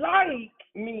 like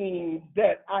means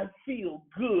that I feel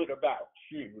good about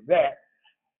you, that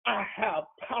I have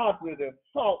positive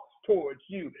thoughts towards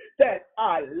you, that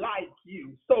I like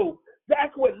you. So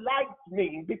that's what like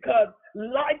means, because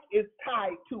like is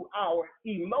tied to our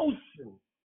emotions.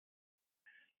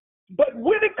 But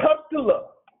when it comes to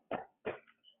love,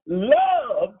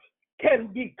 love can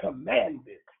be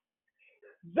commanded.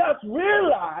 Thus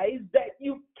realize that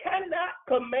you cannot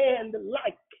command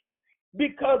like,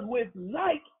 because with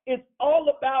like, it's all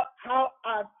about how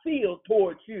I feel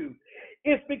towards you.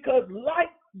 It's because like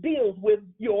deals with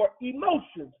your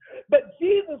emotions. But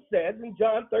Jesus says in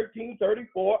John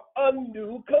 13:34, a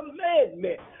new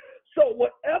commandment. So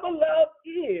whatever love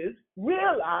is,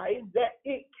 realize that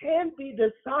it can be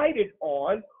decided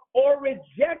on or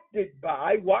rejected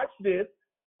by, watch this,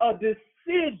 a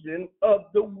decision of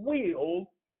the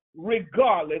will,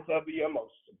 regardless of the emotion.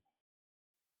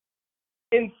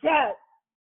 In fact,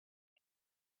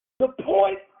 the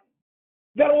point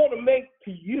that I want to make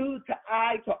to you,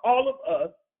 to all of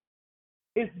us,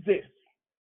 is this.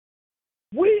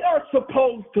 We are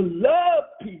supposed to love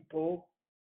people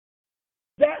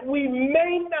that we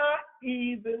may not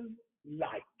even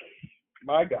like.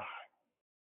 My God.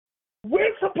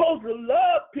 We're supposed to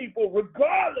love people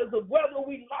regardless of whether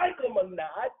we like them or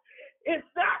not. It's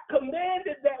not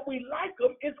commanded that we like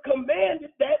them. It's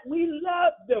commanded that we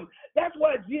love them. That's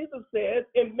why Jesus says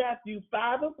in Matthew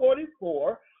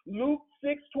 5:44, Luke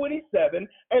 6:27,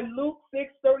 and Luke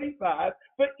 6:35,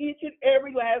 for each and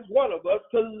every last one of us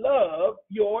to love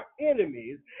your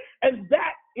enemies. And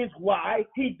that is why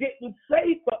he didn't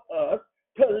say for us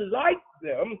to like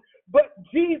them, but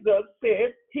Jesus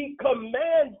said he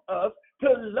commands us to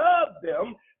love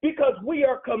them, because we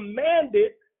are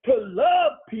commanded to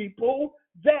love people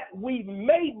that we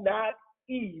may not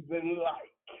even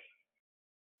like.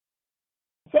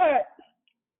 In fact,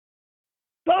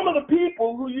 some of the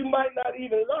people who you might not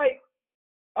even like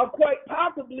are quite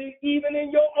possibly even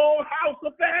in your own house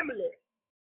or family.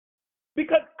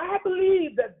 Because I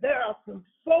believe that there are some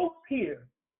folks here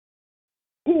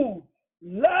who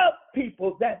love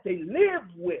people that they live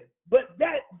with, but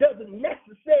that doesn't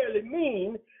necessarily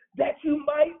mean that you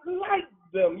might like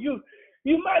them.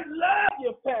 You might love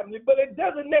your family, but it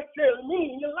doesn't necessarily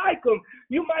mean you like them.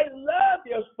 You might love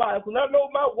your spouse, and I know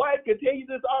my wife can tell you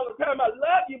this all the time. I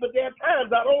love you, but there are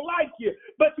times I don't like you,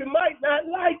 but you might not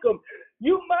like them.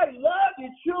 You might love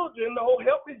your children, oh,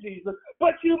 help me, Jesus,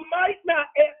 but you might not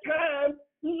at times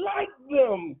like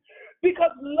them.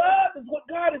 Because love is what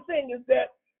God is saying is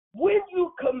that when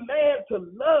you command to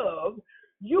love,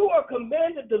 you are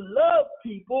commanded to love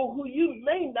people who you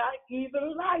may not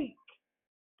even like.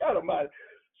 God Almighty.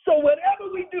 So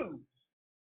whatever we do,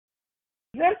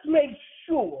 let's make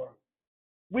sure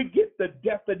we get the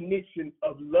definition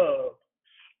of love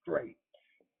straight.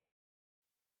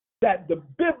 That the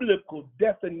biblical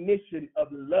definition of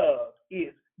love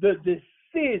is the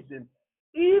decision,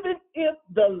 even if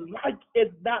the like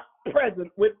is not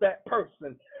present with that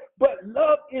person, but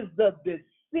love is the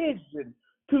decision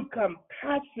to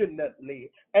compassionately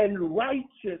and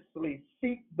righteously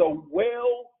seek the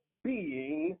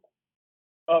well-being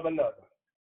of another.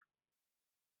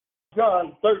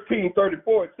 John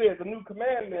 13:34 says, "A new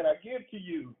commandment I give to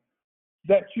you,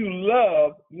 that you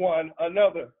love one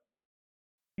another."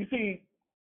 You see,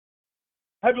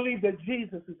 I believe that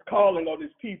Jesus is calling on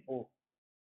his people,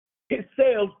 his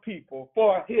salespeople,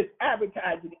 for his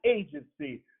advertising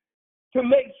agency, to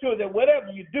make sure that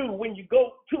whatever you do when you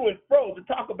go to and fro to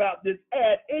talk about this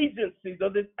ad agency or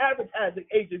this advertising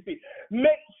agency,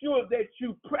 make sure that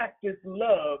you practice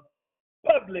love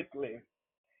publicly.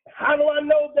 How do I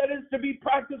know that it's to be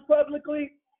practiced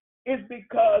publicly? It's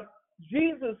because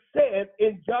Jesus said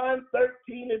in John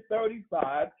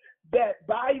 13:35 that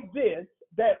by this,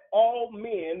 that all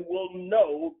men will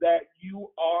know that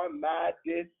you are my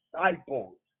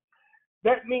disciples.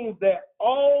 That means that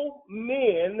all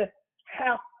men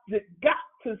got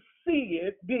to see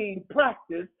it being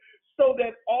practiced so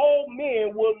that all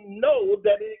men will know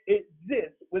that it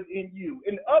exists within you.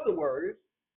 In other words,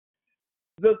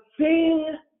 the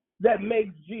thing that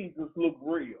makes Jesus look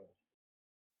real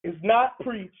is not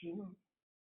preaching,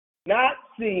 not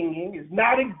singing, is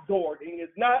not exhorting,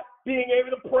 is not being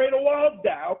able to pray the walls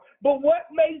down, but what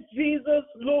makes Jesus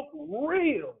look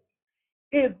real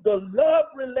is the love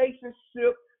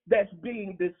relationship that's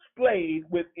being displayed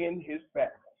within his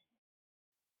family.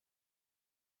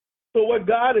 So what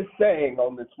God is saying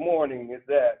on this morning is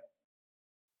that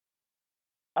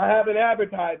I have an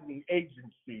advertising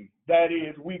agency. That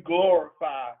is, we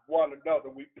glorify one another.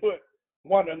 We put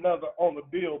one another on the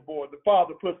billboard. The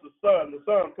Father puts the Son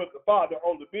puts the Father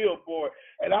on the billboard.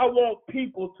 And I want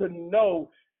people to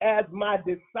know, as my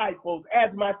disciples,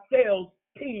 as my sales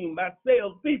team, my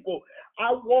salespeople,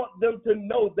 I want them to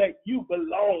know that you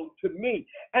belong to me.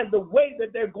 And the way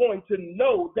that they're going to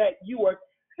know that you are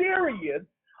serious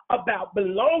about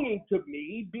belonging to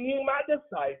me, being my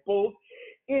disciples,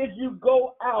 is you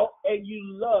go out and you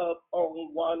love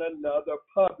on one another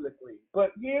publicly.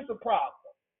 But here's the problem.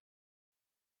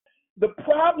 The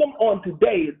problem on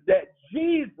today is that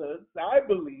Jesus, I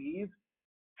believe,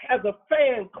 has a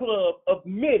fan club of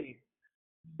many,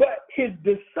 but his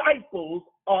disciples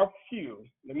are few.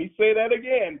 Let me say that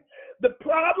again. The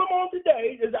problem on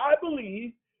today is I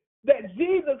believe that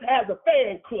Jesus has a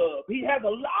fan club. He has a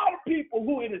lot of people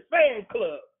who are in his fan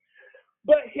club,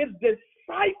 but his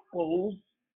disciples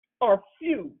are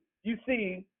few. You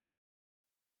see,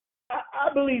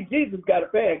 I believe Jesus got a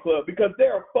fan club because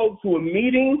there are folks who are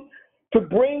meeting to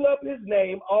bring up his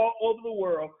name all over the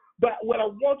world. But what I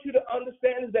want you to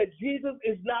understand is that Jesus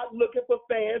is not looking for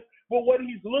fans, but what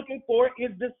he's looking for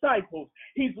is disciples.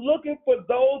 He's looking for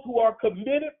those who are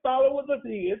committed followers of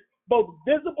his, both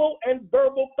visible and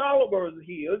verbal followers of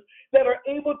his, that are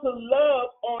able to love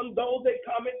on those they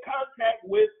come in contact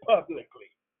with publicly.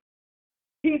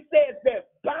 He says that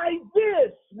by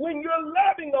this, when you're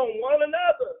loving on one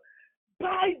another,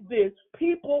 by this,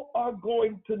 people are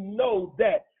going to know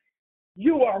that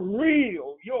you are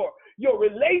real. Your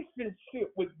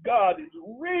relationship with God is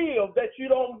real, that you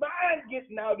don't mind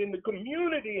getting out in the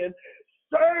community and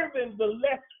serving the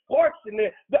less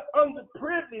fortunate, the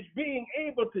underprivileged, being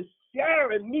able to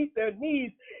share and meet their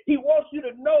needs. He wants you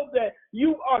to know that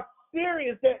you are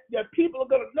serious, that people are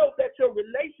going to know that your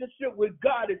relationship with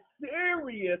God is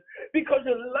serious because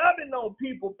you're loving on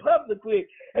people publicly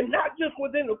and not just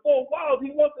within the four walls.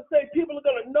 He wants to say people are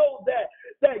going to know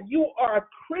that you are a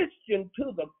Christian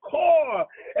to the core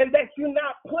and that you're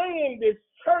not playing this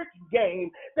church game,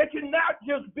 that you're not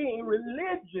just being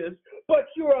religious, but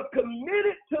you are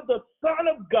committed to the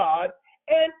Son of God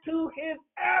and to his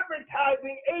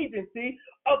advertising agency. agency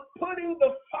of putting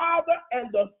the Father and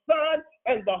the Son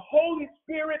and the Holy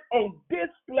Spirit on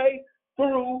display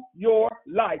through your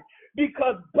life.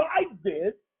 Because by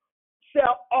this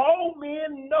shall all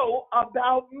men know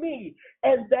about me,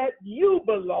 and that you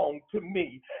belong to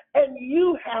me, and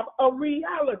you have a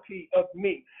reality of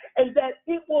me, and that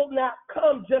it will not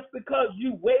come just because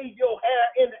you wave your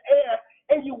hair in the air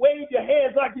and you wave your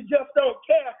hands like you just don't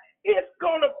care. It's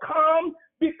going to come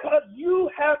because you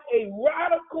have a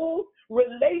radical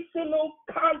relational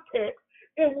context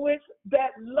in which that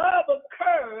love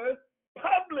occurs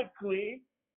publicly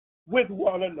with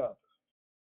one another.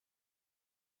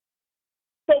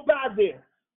 So by this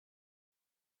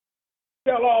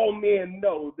shall all men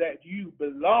know that you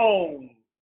belong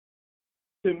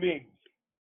to me,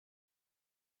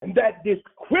 and that this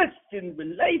Christian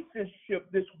relationship,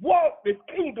 this walk, this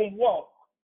kingdom walk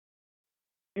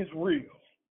is real.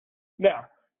 Now,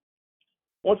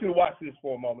 I want you to watch this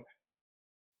for a moment.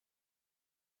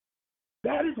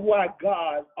 That is why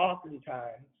God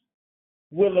oftentimes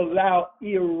will allow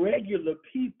irregular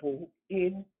people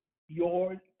in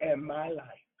yours and my life.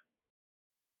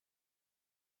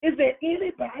 Is there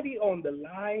anybody on the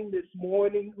line this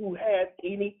morning who has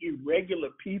any irregular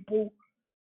people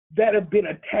that have been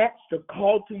attached or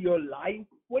called to your life?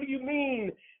 What do you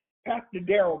mean, Pastor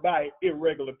Darrell, by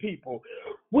irregular people?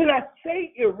 When I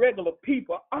say irregular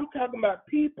people, I'm talking about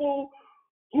people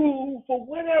who, for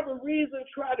whatever reason,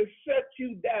 try to shut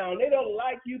you down. They don't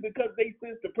like you because they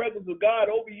sense the presence of God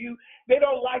over you. They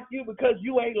don't like you because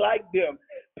you ain't like them.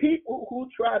 People who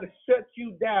try to shut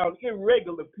you down,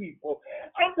 irregular people.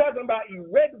 I'm talking about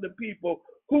irregular people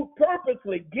who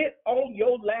purposely get on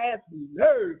your last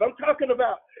nerve. I'm talking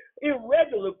about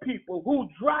irregular people who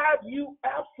drive you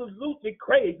absolutely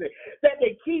crazy, that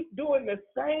they keep doing the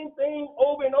same thing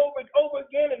over and over and over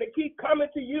again, and they keep coming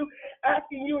to you,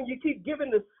 asking you, and you keep giving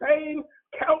the same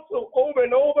counsel over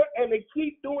and over, and they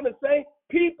keep doing the same.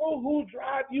 People who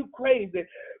drive you crazy.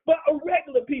 But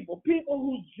irregular people, people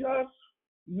who just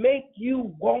make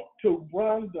you want to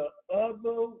run the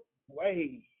other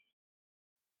way.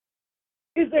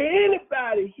 Is there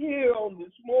anybody here on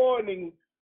this morning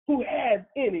who has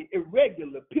any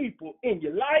irregular people in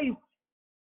your life?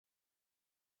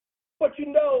 But you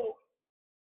know,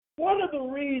 one of the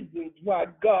reasons why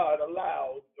God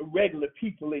allows irregular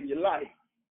people in your life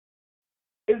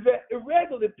is that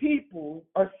irregular people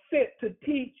are sent to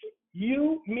teach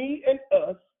you, me, and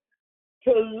us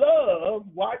to love,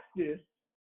 watch this,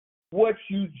 what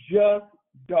you just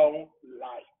don't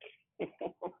like.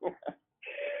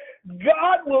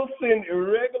 God will send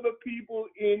irregular people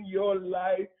in your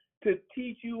life to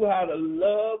teach you how to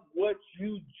love what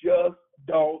you just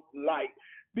don't like.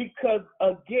 Because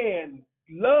again,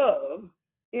 love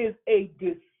is a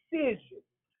decision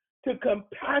to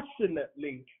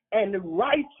compassionately and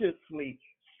righteously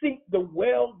seek the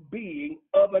well-being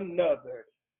of another,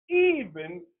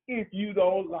 even if you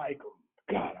don't like them.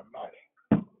 God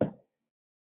Almighty.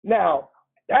 Now,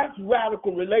 that's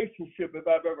radical relationship if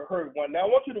I've ever heard one. Now, I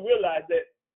want you to realize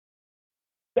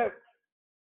that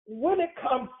when it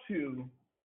comes to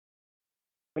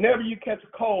whenever you catch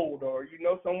a cold or you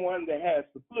know someone that has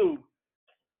the flu,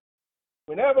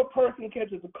 whenever a person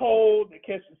catches a cold, they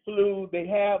catch the flu, they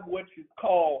have what is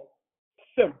called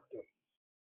symptoms.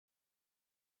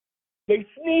 They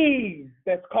sneeze,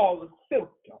 that's called a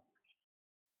symptom.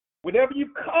 Whenever you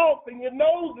cough and your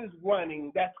nose is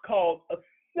running, that's called a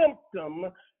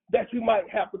symptom that you might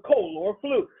have the cold or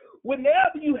flu.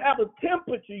 Whenever you have a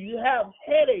temperature, you have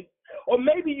headache, or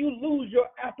maybe you lose your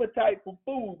appetite for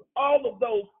food, all of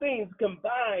those things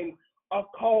combined are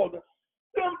called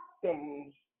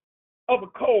symptoms of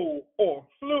a cold or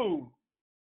flu.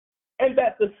 And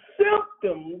that the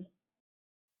symptoms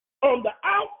on the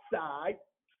outside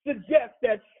suggest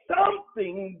that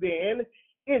something then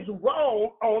is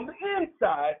wrong on the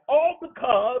inside, all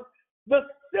because the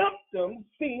symptoms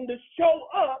seem to show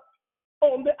up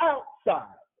on the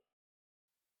outside.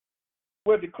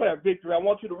 We'll declare victory. I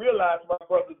want you to realize, my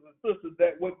brothers and sisters,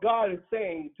 that what God is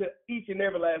saying to each and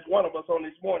every last one of us on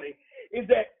this morning is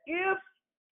that if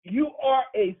you are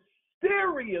a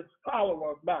serious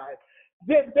follower of mine,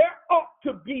 then there ought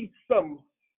to be some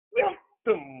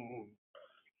symptoms.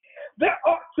 There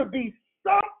ought to be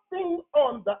something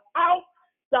on the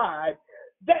outside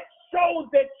that shows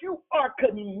that you are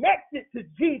connected to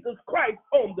Jesus Christ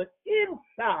on the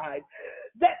inside,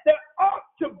 that there ought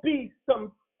to be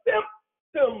some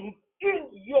symptoms in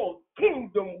your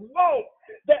kingdom walk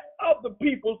that other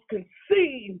people can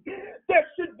see. There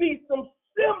should be some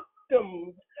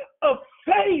symptoms of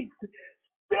faith,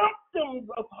 symptoms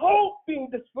of hope being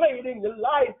displayed in your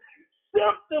life,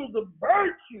 symptoms of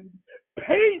virtue,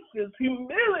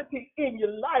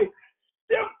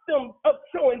 symptoms of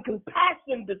showing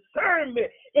compassion, discernment,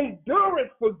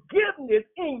 endurance, forgiveness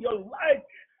in your life,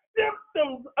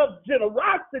 symptoms of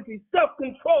generosity,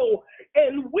 self-control,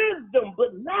 and wisdom.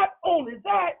 But not only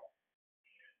that,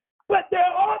 but there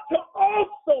ought to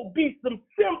also be some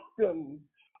symptoms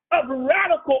of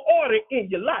radical order in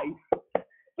your life.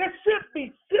 There should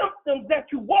be symptoms that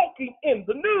you're walking in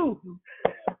the news.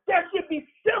 There should be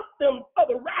symptoms of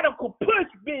a radical push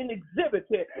being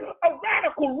exhibited, a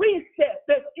radical reset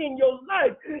that's in your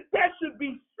life. There should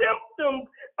be symptoms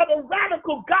of a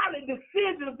radical godly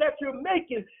decisions that you're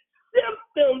making,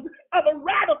 symptoms of a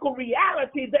radical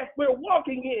reality that we're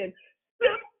walking in,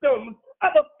 symptoms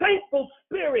of a faithful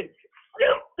spirit,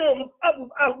 symptoms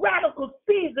of a radical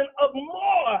season of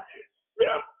more,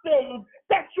 symptoms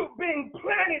that you're being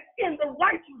planted in the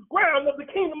righteous ground of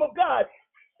the kingdom of God,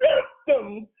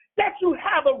 symptoms that you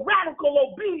have a radical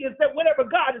obedience that whatever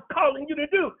God is calling you to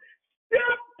do,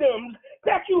 symptoms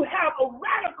that you have a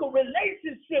radical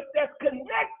relationship that's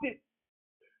connected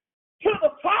to the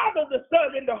Father, the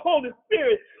Son, and the Holy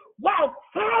Spirit while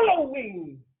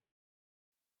following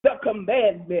the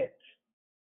commandment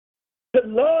to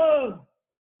love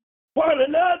one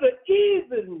another,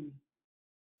 even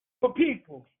for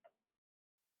people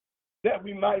that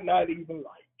we might not even like.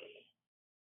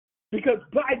 Because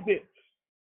by this,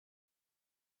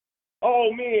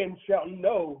 all men shall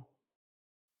know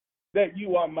that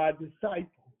you are my disciples.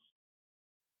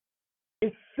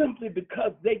 It's simply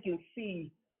because they can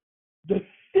see the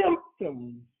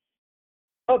symptoms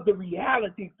of the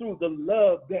reality through the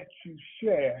love that you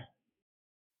share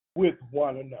with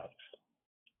one another.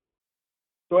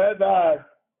 So as I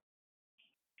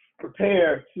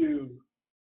prepare to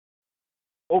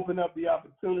open up the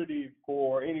opportunity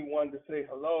for anyone to say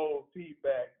hello,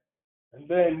 feedback, and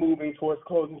then moving towards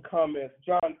closing comments,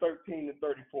 John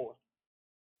 13:34.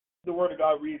 The word of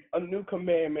God reads, "A new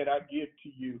commandment I give to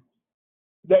you,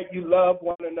 that you love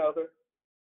one another,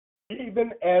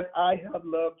 even as I have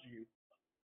loved you,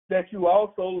 that you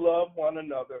also love one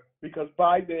another, because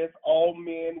by this all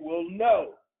men will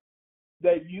know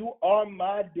that you are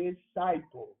my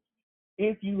disciples,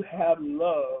 if you have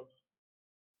love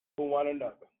for one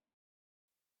another."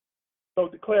 So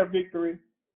declare victory.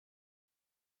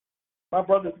 My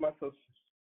brothers, my sisters,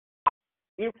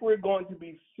 if we're going to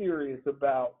be serious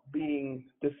about being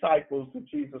disciples of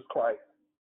Jesus Christ,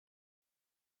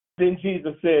 then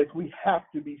Jesus says we have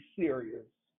to be serious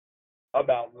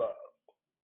about love.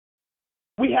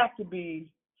 We have to be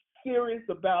serious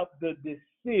about the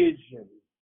decision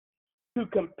to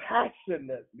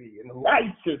compassionately and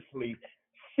righteously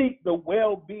seek the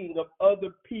well-being of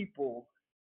other people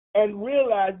and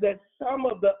realize that some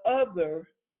of the other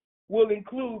will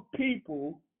include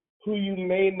people who you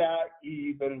may not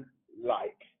even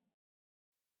like.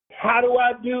 How do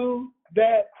I do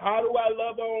that? How do I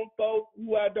love on folks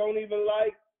who I don't even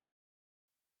like?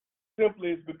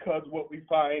 Simply is because what we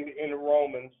find in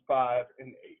Romans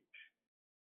 5:8.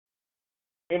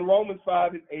 In Romans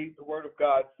 5:8, the word of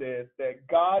God says that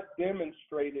God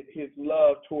demonstrated his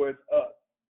love towards us,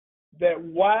 that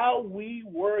while we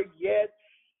were yet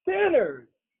sinners,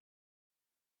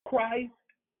 Christ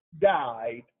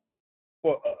died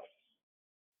for us.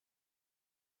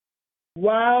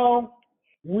 While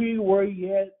we were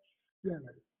yet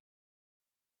sinners,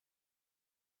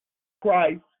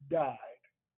 Christ died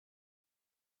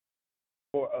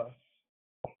for us.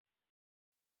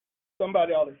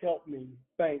 Somebody ought to help me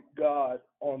thank God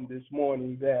on this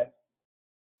morning that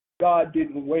God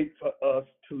didn't wait for us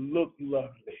to look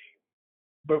lovely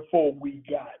before we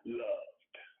got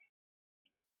loved.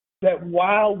 That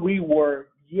while we were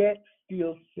yet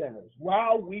still sinners,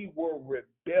 while we were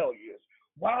rebellious,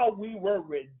 while we were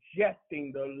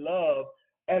rejecting the love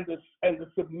and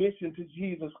the submission to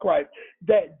Jesus Christ,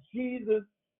 that Jesus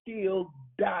still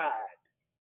died.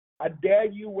 I dare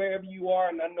you, wherever you are,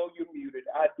 and I know you're muted,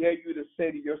 I dare you to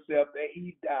say to yourself that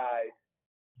he died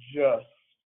just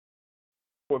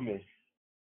for me.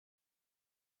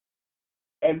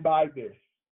 And by this,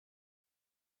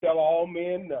 shall all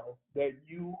men know that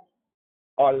you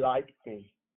are like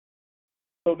me,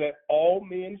 so that all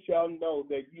men shall know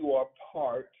that you are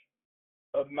part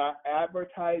of my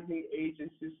advertising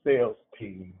agency sales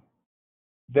team,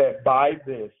 that by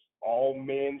this all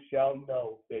men shall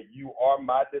know that you are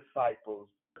my disciples,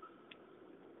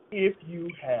 if you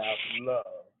have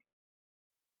love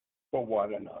for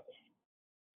one another.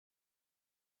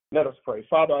 Let us pray.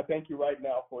 Father, I thank you right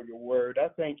now for your word. I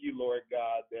thank you, Lord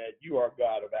God, that you are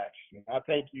God of action. I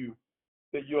thank you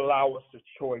that you allow us the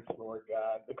choice, Lord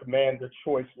God, to command the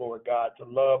choice, Lord God, to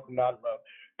love or not love.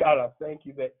 God, I thank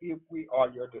you that if we are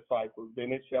your disciples,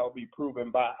 then it shall be proven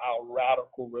by our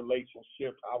radical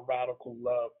relationship, our radical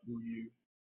love through you.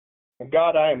 And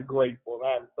God, I am grateful.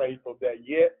 I am thankful that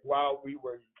yet while we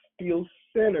were still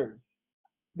sinners,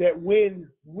 that when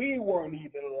we weren't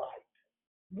even liked,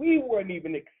 we weren't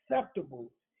even acceptable,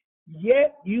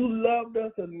 yet you loved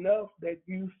us enough that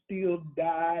you still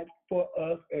died for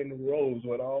us and rose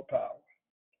with all power.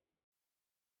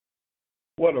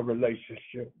 What a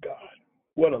relationship, God.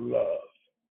 What a love.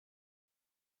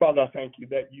 Father, I thank you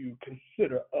that you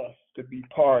consider us to be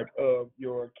part of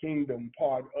your kingdom,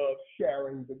 part of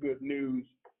sharing the good news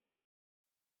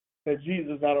that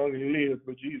Jesus not only lives,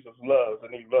 but Jesus loves,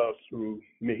 and he loves through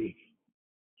me.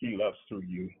 He loves through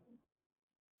you.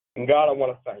 And God, I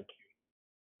want to thank you.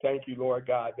 Thank you, Lord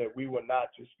God, that we will not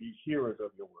just be hearers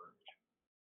of your word,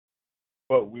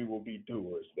 but we will be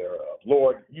doers thereof.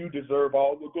 Lord, you deserve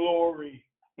all the glory,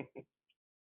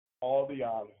 all the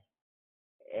honor,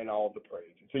 and all the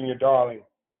praise. It's in your darling,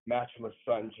 matchless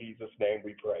Son, Jesus' name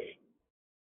we pray.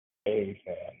 Amen.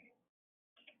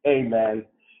 Amen.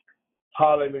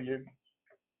 Hallelujah.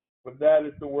 But that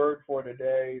is the word for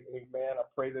today. Amen. I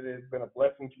pray that it has been a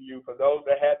blessing to you. For those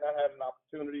that had not had an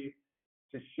opportunity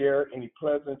to share any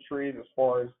pleasantries as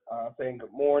far as saying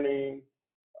good morning,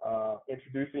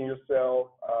 introducing yourself,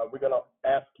 we're going to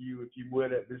ask you, if you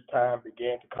would, at this time,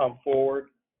 begin to come forward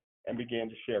and begin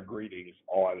to share greetings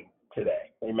on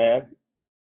today. Amen.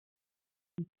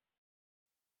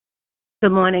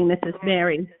 Good morning. This is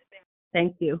Mary.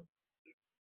 Thank you.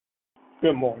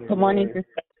 Good morning. Good morning. Mary.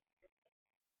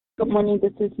 Good morning.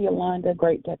 This is Yolanda.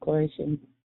 Great declaration.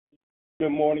 Good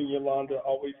morning, Yolanda.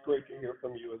 Always great to hear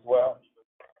from you as well.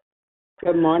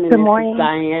 Good morning. Good morning. This is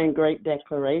Diane. Great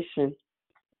declaration.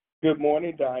 Good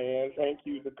morning, Diane. Thank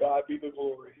you. To God be the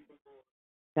glory.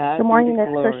 God Good morning, be the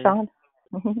it's glory. Krishanda.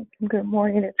 Good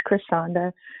morning, it's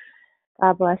Krishanda.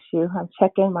 God bless you. I'm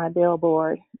checking my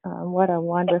billboard. What a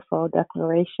wonderful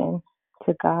declaration.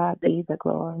 To God be the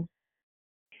glory.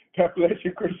 God bless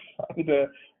you, Krishanda.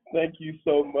 Thank you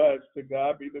so much. To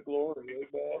God be the glory.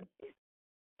 Amen.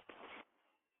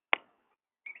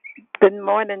 Good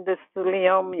morning, this is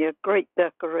Naomi. A great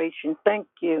decoration. Thank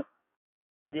you.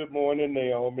 Good morning,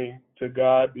 Naomi. To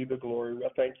God be the glory. I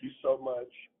thank you so much.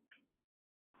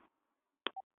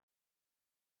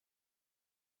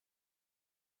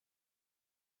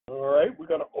 All right, we're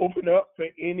going to open up for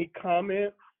any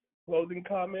comments, closing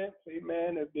comments.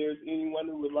 Amen. If there's anyone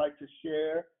who would like to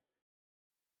share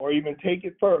or even take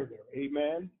it further,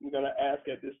 amen, we're going to ask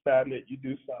at this time that you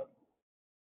do so.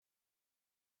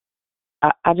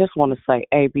 I just want to say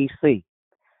ABC.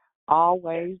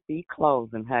 Always be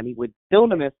closing, honey, with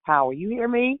dunamis power. You hear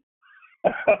me?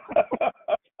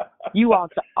 You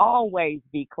ought to always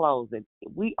be closing.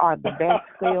 We are the best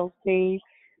sales team.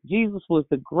 Jesus was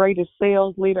the greatest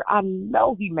sales leader. I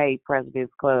know he made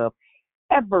President's Club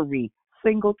every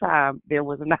single time there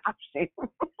was an option.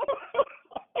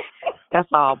 That's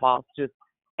all, boss. Just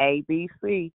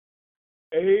ABC.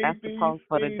 That's the post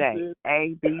for the day.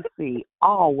 ABC.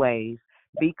 Always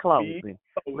be closing.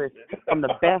 Listen, I'm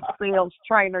the best sales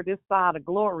trainer this side of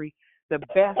glory, the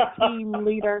best team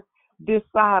leader this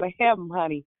side of heaven,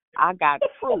 honey. I got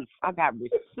proof. I got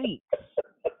receipts.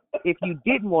 If you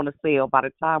didn't want to sell by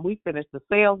the time we finished the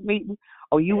sales meeting,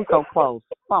 or you was going to close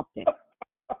something.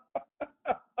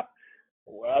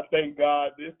 Well, I thank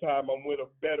God this time I'm with a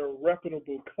better,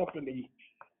 reputable company.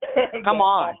 Come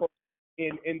on.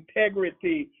 In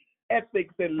integrity,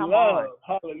 ethics, and Come love.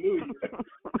 on. Hallelujah.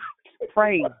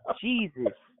 Praise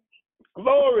Jesus.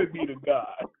 Glory be to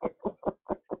God.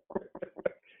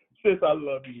 Sis, I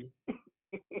love you.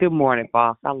 Good morning,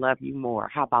 boss. I love you more.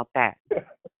 How about that?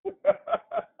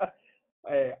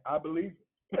 Hey, I believe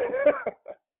it.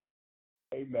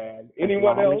 Amen.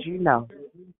 Anyone as long else? As you know.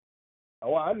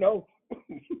 Oh, I know.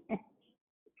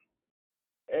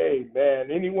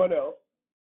 Amen. Anyone else?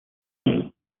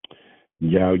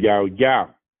 Yo. Yo.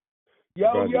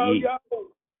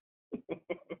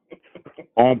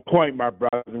 On point, my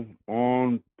brother.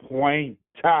 On point.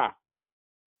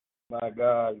 My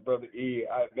God, Brother E.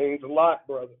 It means a lot,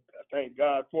 brother. I thank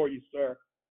God for you, sir.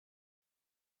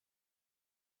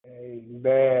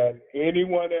 Amen.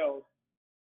 Anyone else?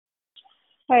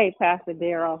 Hey, Pastor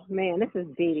Darrell. Man, this is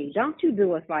Dee Dee. Don't you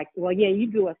do us like, well, yeah, you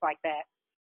do us like that.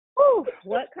 Whew,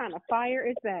 what kind of fire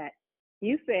is that?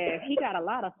 You said he got a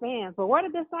lot of fans, but where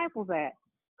the disciples at?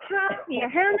 Huh? You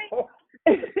hear me?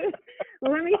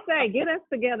 Let me say, get us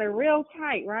together real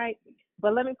tight, right?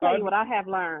 But let me tell you what I have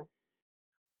learned.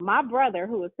 My brother,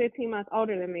 who was 15 months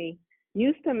older than me,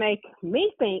 used to make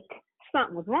me think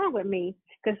something was wrong with me.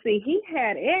 Because, see, he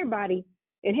had everybody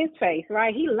in his face,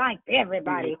 right? He liked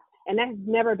everybody, and that's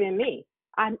never been me.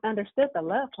 I understood the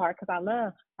love part because I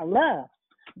love,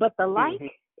 but the like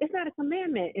is not a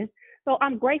commandment. So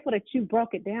I'm grateful that you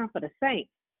broke it down for the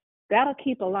saints. That'll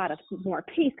keep a lot of more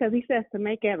peace because he says to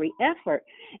make every effort.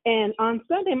 And on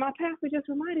Sunday, my pastor just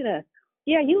reminded us,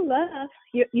 yeah, you love,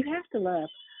 you have to love,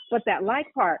 but that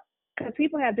like part, because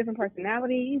people have different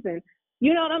personalities and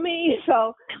you know what I mean?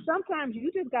 So sometimes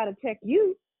you just got to check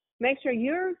you, make sure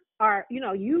you are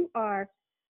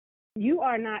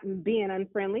not being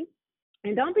unfriendly,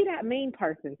 and don't be that mean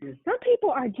person. Some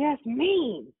people are just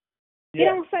mean. You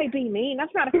don't say be mean.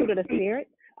 That's not a fruit of the spirit.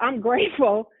 I'm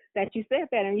grateful that you said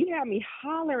that, and you had me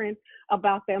hollering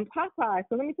about them Popeyes.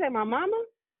 So let me tell you, my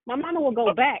mama will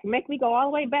go back, make me go all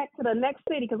the way back to the next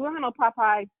city because we don't have no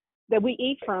Popeyes that we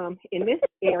eat from in this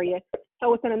area,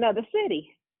 so it's in another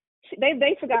city.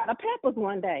 They forgot our peppers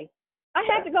one day. I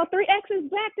had to go 3 X's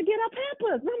back to get our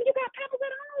peppers. Mama, you got peppers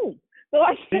at home. So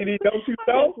I said, don't you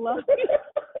know?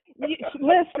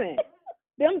 Listen,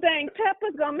 them dang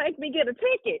peppers gonna make me get a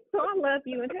ticket. So I love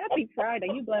you and happy Friday.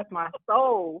 You bless my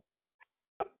soul.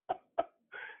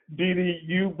 Dee,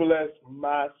 you bless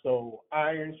my soul.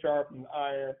 Iron sharpens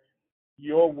iron.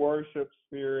 Your worship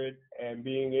spirit and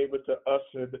being able to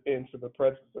usher into the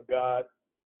presence of God,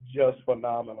 just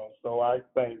phenomenal. So I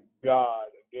thank God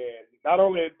again. Not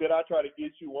only did I try to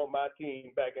get you on my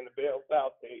team back in the Bell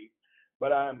South days,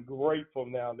 but I'm grateful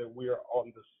now that we are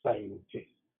on the same team.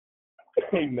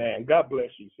 Amen. God bless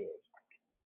you, sis.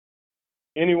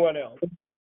 Anyone else?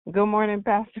 Good morning,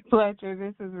 Pastor Fletcher.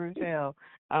 This is Rochelle.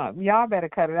 Y'all better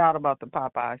cut it out about the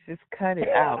Popeyes. Just cut it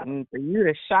out. And for you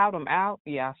to shout them out,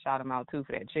 I shout them out too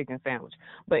for that chicken sandwich.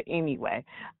 But anyway,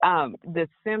 the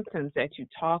symptoms that you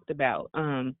talked about,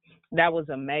 that was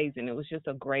amazing. It was just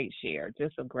a great share,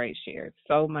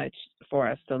 So much for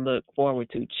us to look forward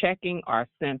to, checking our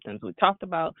symptoms. We talked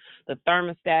about the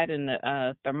thermostat and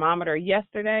the thermometer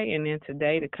yesterday, and then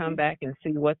today to come back and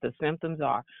see what the symptoms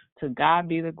are. To God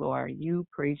be the glory. You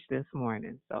preached this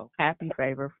morning. So happy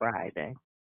Favor Friday.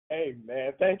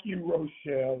 Amen. Thank you,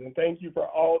 Rochelle, and thank you for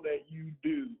all that you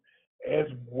do as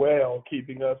well,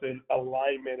 keeping us in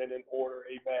alignment and in order.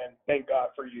 Amen. Thank God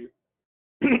for you.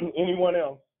 Anyone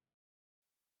else?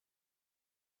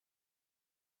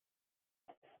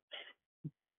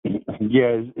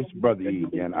 Yeah, it's Brother E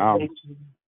again. I'm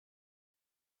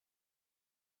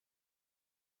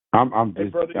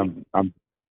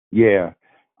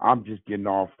just getting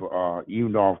off,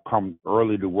 even though I've come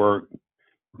early to work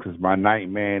because my night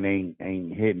man ain't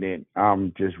hitting it.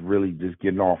 I'm just really just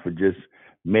getting off of just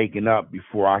making up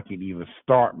before I can even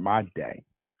start my day.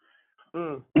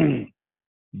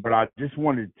 But I just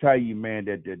wanted to tell you, man,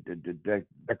 that the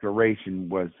declaration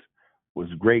was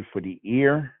great for the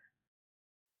ear,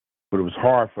 but it was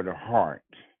hard for the heart.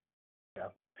 Yeah.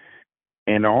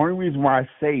 And the only reason why I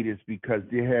say this because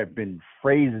there have been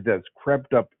phrases that's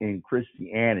crept up in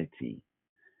Christianity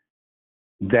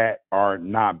that are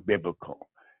not biblical.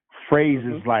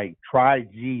 Phrases like try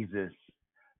Jesus,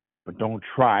 but don't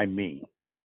try me.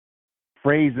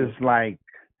 Phrases like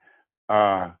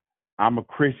I'm a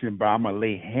Christian, but I'm going to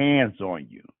lay hands on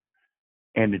you.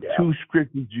 And the two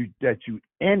scriptures that you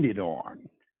ended on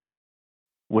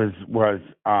was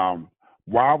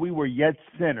while we were yet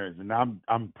sinners, and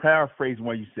I'm paraphrasing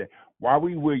what you said, while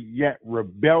we were yet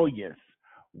rebellious,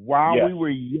 while we were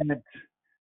yet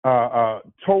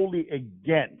totally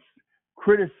against,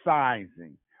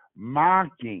 criticizing,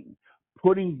 mocking,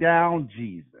 putting down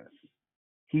Jesus,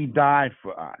 he died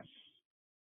for us.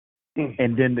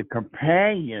 And then the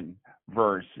companion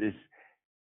verse is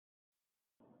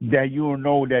that you will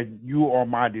know that you are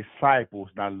my disciples.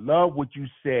 And I love what you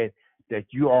said, that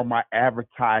you are my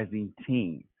advertising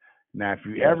team. Now, if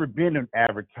you've ever been in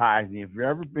advertising, if you've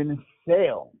ever been in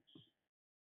sales,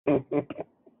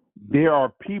 there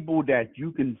are people that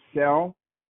you can sell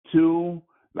to,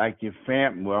 like your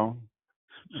family, well,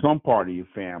 some part of your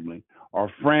family, or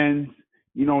friends,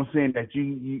 you know what I'm saying, that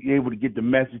you're able to get the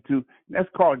message to. That's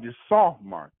called your soft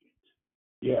market.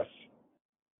 Yes.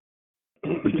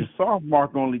 But your soft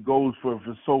market only goes for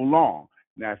so long.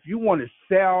 Now, if you want to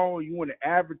sell, you want to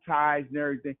advertise and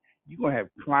everything, you're going to have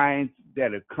clients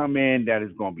that will come in that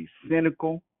is going to be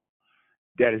cynical,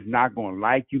 that is not going to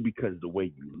like you because of the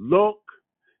way you look,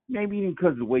 maybe even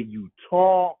because of the way you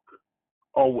talk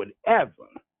or whatever.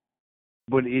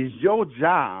 But it's your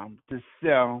job to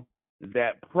sell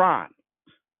that product.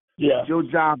 Yeah. It's your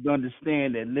job to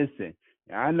understand that, listen,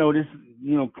 I know this,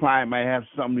 client might have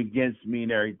something against me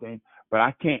and everything, but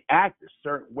I can't act a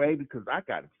certain way because I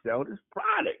got to sell this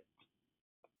product.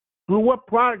 Well, what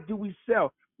product do we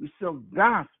sell? We sell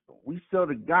gospel. We sell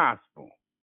the gospel.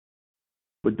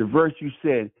 But the verse you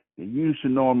said, that you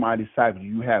should know in my disciples,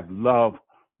 you have love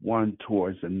one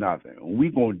towards another. And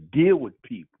we're going to deal with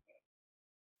people.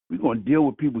 We're going to deal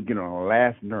with people getting on our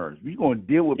last nerves. We're going to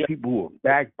deal with people who are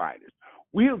backbiters.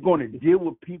 We are going to deal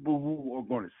with people who are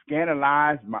going to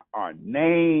scandalize our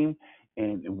name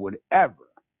and whatever.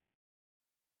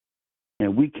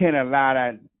 And we can't allow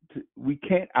that. We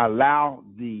can't allow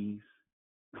these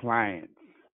clients,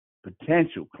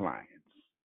 potential clients,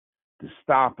 to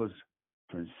stop us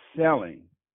from selling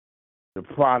the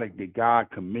product that God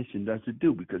commissioned us to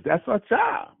do, because that's our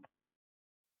job.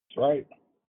 That's right.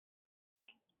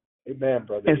 Amen,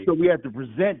 brother. And so we have to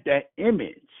present that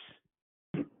image.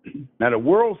 Now, the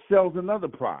world sells another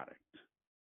product.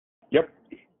 Yep.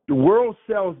 The world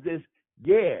sells this,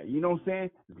 you know what I'm saying?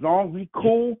 As long as we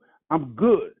cool, I'm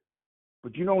good.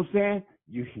 But you know what I'm saying?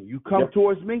 You come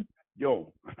towards me,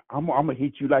 I'm going to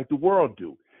hit you like the world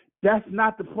do. That's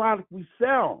not the product we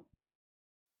sell.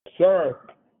 Sir.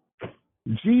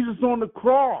 Jesus on the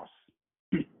cross,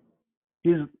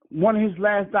 one of his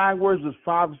last dying words was,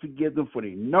 Father, forgive them, for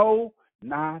they know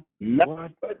not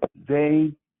what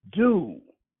they do.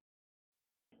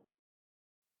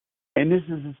 And this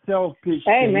is a sales pitch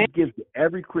that he gives to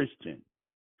every Christian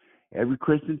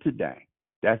today.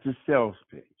 That's a sales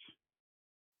pitch.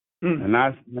 And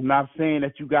I'm not saying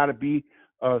that you got to be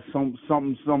some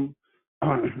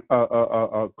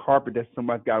carpet that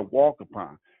somebody's got to walk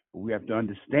upon. But we have to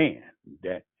understand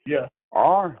that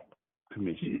our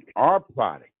commission, our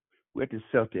product, we have to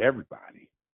sell to everybody.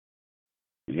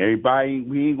 And everybody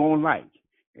we ain't gonna like.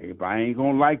 Everybody ain't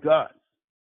gonna like us.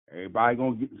 Everybody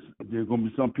there's gonna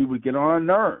be some people that get on our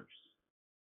nerves.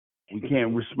 We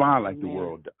can't respond like the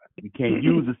world does. We can't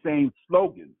use the same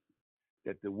slogans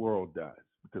that the world does,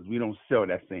 because we don't sell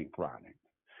that same product.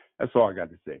 That's all I got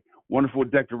to say. Wonderful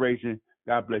declaration.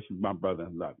 God bless you, my brother. I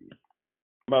love you.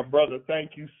 My brother,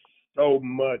 thank you so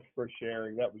much for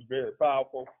sharing. That was very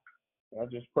powerful. I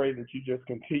just pray that you just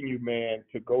continue, man,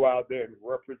 to go out there and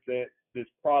represent this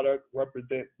product,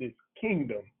 represent this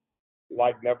kingdom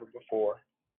like never before.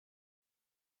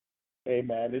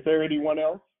 Amen. Is there anyone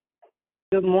else?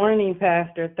 Good morning,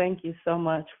 Pastor. Thank you so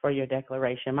much for your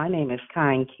declaration. My name is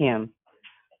Kind Kim.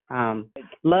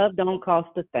 Love don't cost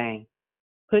a thing.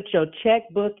 Put your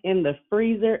checkbook in the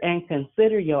freezer and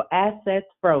consider your assets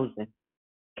frozen.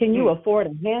 Can you afford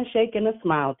a handshake and a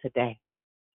smile today?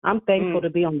 I'm thankful to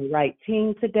be on the right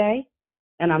team today,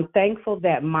 and I'm thankful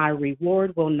that my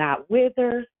reward will not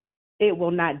wither, it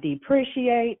will not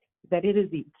depreciate, that it is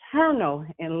eternal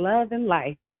in love and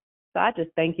life. So I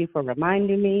just thank you for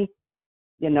reminding me.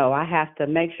 I have to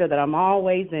make sure that I'm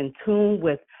always in tune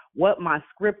with what my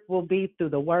script will be through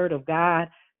the Word of God,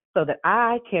 so that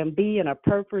I can be an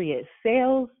appropriate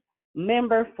sales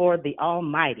member for the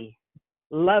Almighty.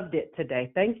 Loved it today.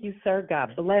 Thank you, sir.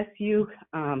 God bless you,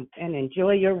 and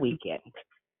enjoy your weekend.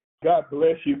 God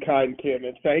bless you, Kind Kim,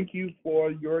 and thank you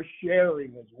for your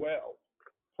sharing as well.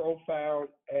 Profound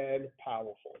and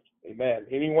powerful. Amen.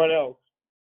 Anyone else?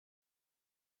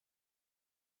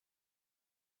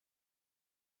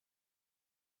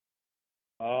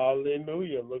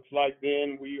 Hallelujah. Looks like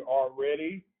then we are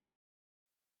ready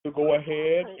to go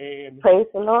ahead and... Praise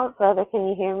the Lord, brother. Can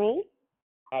you hear me?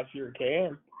 I sure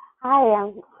can. Hi,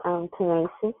 I'm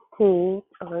Tenacious T,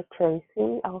 or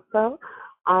Tracy also.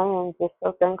 I am just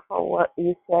so thankful what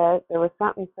you said. There was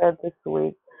something said this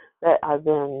week that I've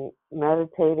been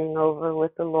meditating over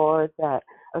with the Lord, that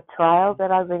a trial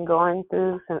that I've been going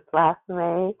through since last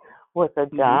May with a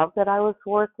job that I was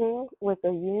working with a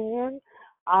union.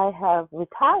 I have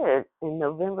retired in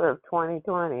November of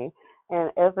 2020,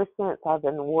 and ever since I've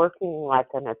been working like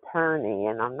an attorney,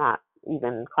 and I'm not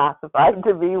even classified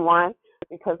to be one,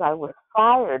 because I was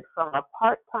fired from a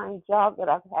part-time job that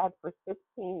I've had for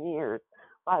 16 years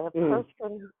by a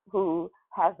person who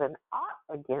has an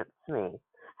ought against me.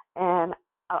 And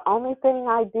the only thing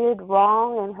I did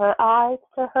wrong in her eyes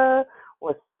to her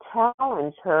was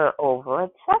challenge her over a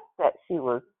check that she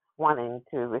was wanting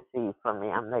to receive from me.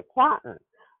 I'm the accountant.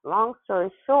 Long story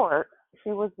short, she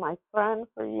was my friend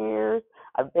for years.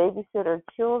 I babysit her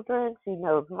children. She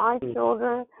knows my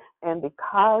children. And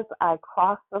because I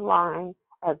crossed the line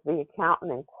as the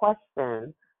accountant in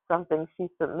question, something she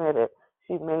submitted,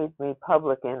 she made me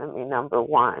public enemy number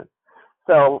one.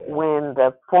 So when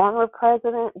the former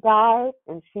president died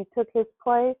and she took his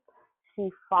place, she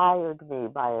fired me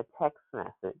by a text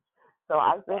message. So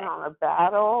I've been on a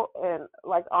battle, and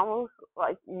almost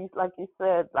like you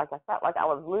said, I felt like I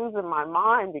was losing my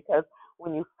mind, because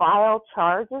when you file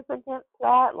charges against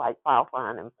that, like file for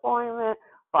unemployment,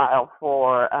 file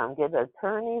for get an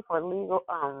attorney for legal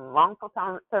wrongful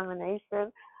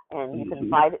termination, and you can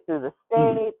fight it through the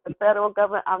state, the federal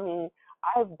government. I mean,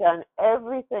 I've done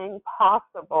everything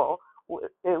possible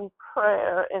through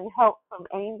prayer and help from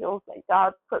angels that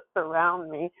God puts around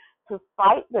me to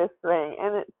fight this thing,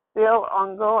 and it's still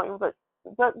ongoing. But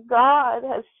God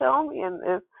has shown me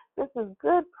in this is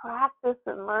good practice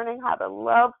in learning how to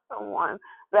love someone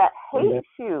that hates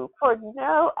you for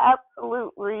no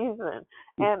absolute reason.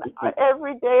 And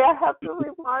every day I have to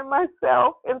remind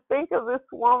myself and think of this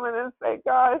woman and say,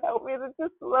 God, help me to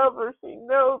just love her. She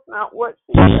knows not what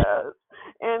she does.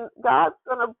 And God's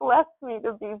going to bless me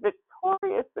to be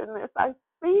victorious in this. I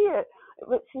see it.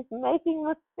 But she's making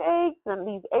mistakes, and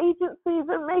these agencies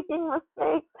are making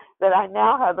mistakes that I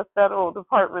now have the Federal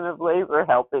Department of Labor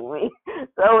helping me.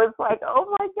 So it's like,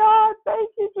 oh my God, thank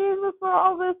you, Jesus, for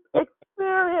all this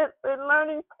experience and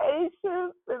learning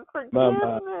patience and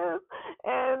forgiveness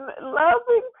and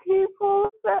loving people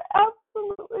that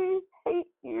absolutely hate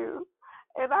you.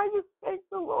 And I just thank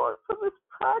the Lord for this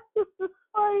practice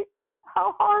despite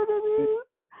how hard it is.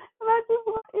 And I just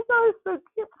want you guys to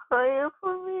keep praying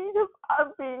for me because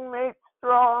I'm being made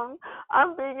strong.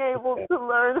 I'm being able to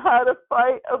learn how to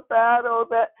fight a battle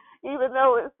that, even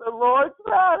though it's the Lord's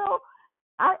battle,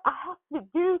 I have to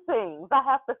do things. I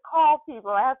have to call people.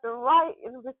 I have to write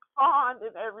and respond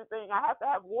and everything. I have to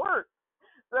have work.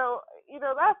 So,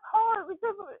 that's hard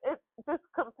because it just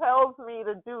compels me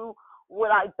to do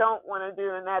what I don't want to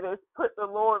do, and that is put the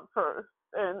Lord first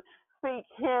and seek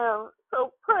Him.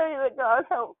 So pray that God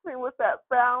helps me with that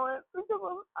balance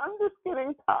because I'm just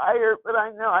getting tired, but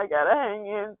I know I got to hang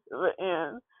in to the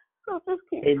end. So just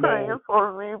keep praying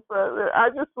for me, brother. I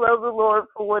just love the Lord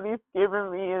for what He's given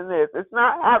me in this. It's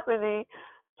not happening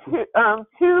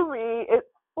to me. It's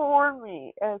for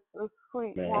me, as the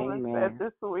sweet woman said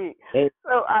this week.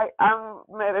 So I'm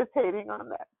meditating on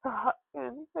that thought.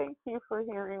 And thank you for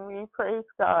hearing me. Praise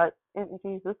God in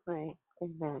Jesus' name.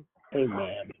 Amen.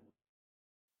 Amen.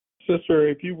 Sister,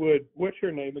 if you would, what's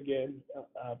your name again?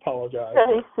 I apologize.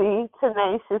 Tracy,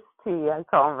 Tenacious T. I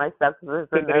call myself there's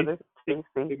another Tracy.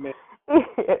 Amen.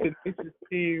 Tenacious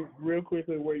T, real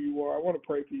quickly where you are, I want to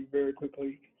pray for you very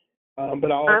quickly.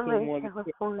 But I also want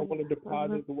to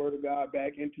deposit the word of God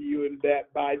back into you, and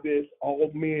that by this all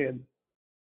men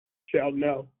shall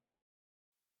know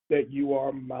that you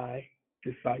are my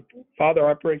disciple. Father,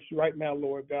 I praise you right now,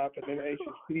 Lord God, for Tenacious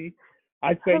T.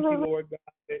 I thank you, Lord God,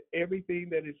 that everything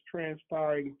that is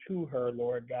transpiring to her,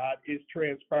 Lord God, is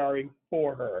transpiring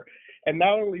for her. And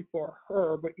not only for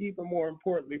her, but even more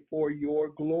importantly, for your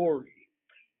glory.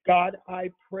 God,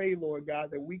 I pray, Lord God,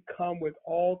 that we come with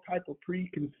all type of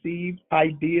preconceived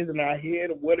ideas in our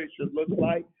head of what it should look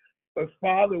like. But,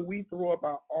 Father, we throw up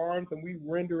our arms and we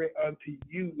render it unto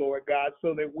you, Lord God,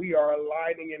 so that we are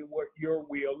aligning in what your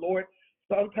will. Lord,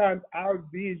 sometimes our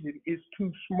vision is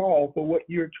too small for what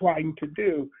you're trying to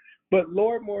do. But,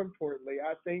 Lord, more importantly,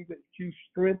 I think that you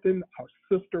strengthen our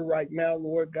sister right now,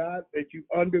 Lord God, that you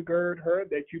undergird her,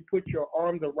 that you put your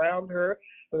arms around her,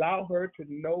 allow her to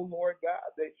know, Lord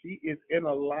God, that she is in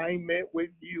alignment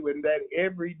with you, and that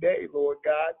every day, Lord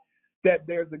God, that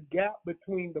there's a gap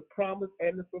between the promise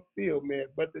and the fulfillment.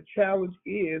 But the challenge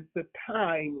is the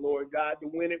time, Lord God, to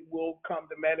when it will come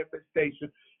to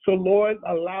manifestation. So, Lord,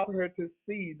 allow her to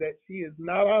see that she is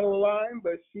not out of line,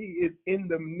 but she is in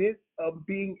the midst of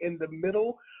being in the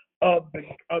middle of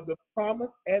the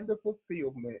promise and the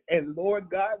fulfillment. And, Lord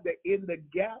God, that in the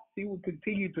gap, she will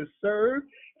continue to serve,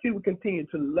 she will continue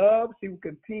to love, she will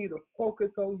continue to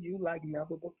focus on you like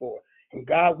never before. And,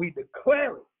 God, we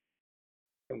declare it.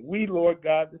 And we, Lord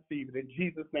God, receive it. In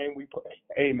Jesus' name we pray.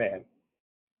 Amen.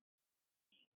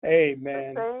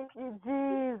 Amen. Thank you,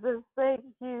 Jesus. Thank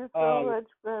you so much,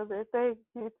 brother. Thank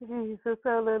you, Jesus.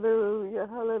 Hallelujah.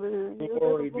 Hallelujah.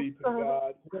 Glory be to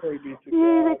God. Glory be to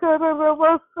God.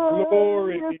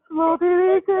 Glory be to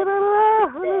God.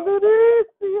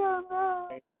 Hallelujah.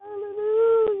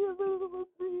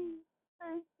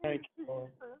 Thank you,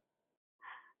 Lord.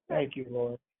 Thank you,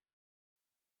 Lord.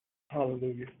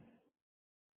 Hallelujah.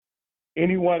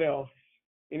 Anyone else?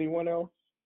 Anyone else?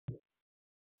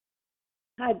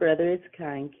 Hi, brother. It's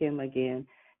Kind Kim again.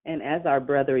 And as our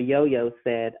brother Yo-Yo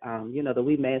said, that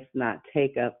we must not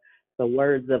take up the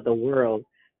words of the world.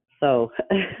 So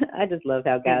I just love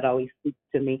how God always speaks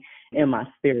to me in my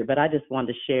spirit. But I just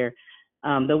wanted to share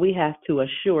that we have to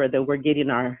assure that we're getting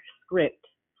our script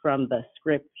from the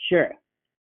scripture.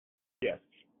 Yes.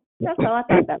 That's all. I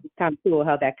thought that was kind of cool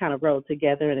how that kind of rolled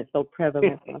together, and it's so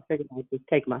prevalent. So I figured I'd just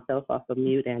take myself off of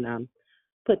mute and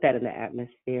put that in the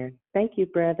atmosphere. Thank you,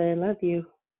 brother. Love you.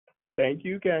 Thank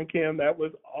you, Kim. That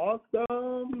was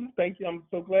awesome. Thank you. I'm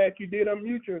so glad you did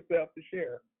unmute yourself to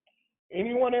share.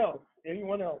 Anyone else?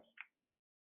 Anyone else?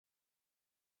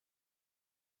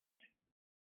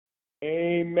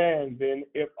 Amen. Then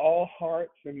if all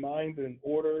hearts and minds are in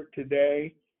order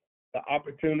today, the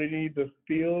opportunity, the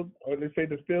field, or they say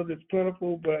the field is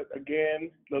plentiful, but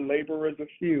again, the laborers are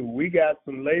few. We got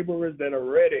some laborers that are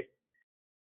ready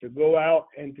to go out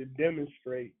and to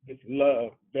demonstrate this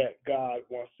love that God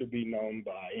wants to be known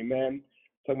by. Amen.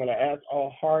 So I'm going to ask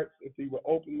all hearts if we will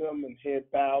open them and head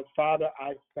bowed. Father,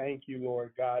 I thank you,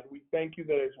 Lord God. We thank you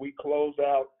that as we close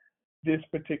out this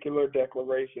particular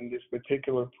declaration, this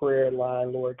particular prayer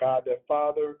line, Lord God, that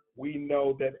Father, we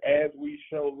know that as we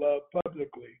show love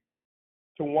publicly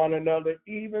to one another,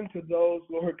 even to those,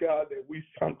 Lord God, that we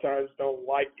sometimes don't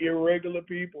like, irregular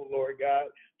people, Lord God.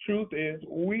 Truth is,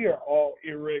 we are all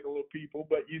irregular people,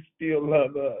 but you still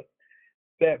love us.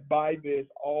 That by this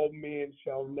all men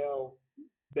shall know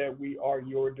that we are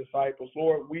your disciples.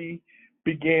 Lord, we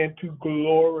begin to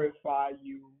glorify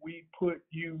you. We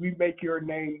make your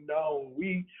name known.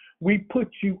 We put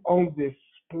you on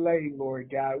display, Lord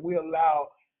God. We allow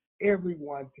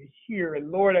everyone to hear.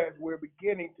 And Lord, as we're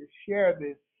beginning to share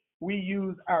this, we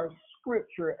use our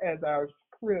scripture as our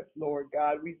script, Lord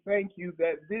God. We thank you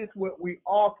that this what we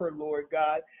offer, Lord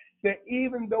God, that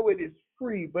even though it is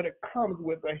free, but it comes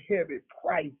with a heavy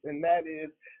price, and that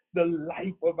is the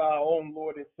life of our own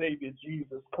Lord and Savior,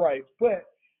 Jesus Christ. But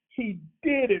he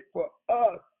did it for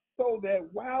us so that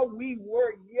while we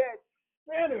were yet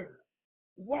sinners,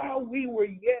 while we were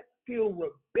yet still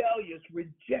rebellious,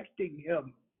 rejecting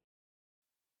him,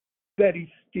 that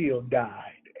he still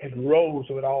died and rose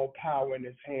with all power in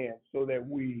his hands so that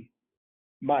we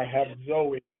might have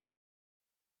Zoe,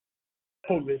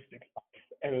 holistic life,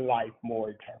 and life more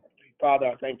eternally. Father,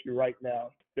 I thank you right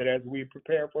now that as we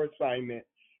prepare for assignment,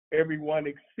 everyone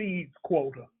exceeds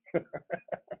quota.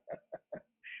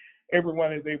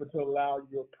 Everyone is able to allow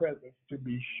your presence to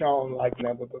be shown like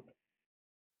never before.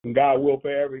 And God will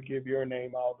forever give your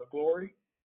name all the glory,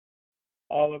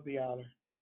 all of the honor,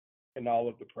 and all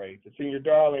of the praise. It's in your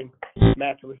darling,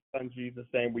 matchless Son, Jesus'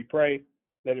 name we pray.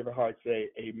 Let every heart say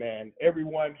amen.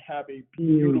 Everyone have a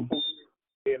beautiful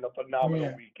day and a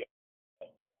phenomenal weekend.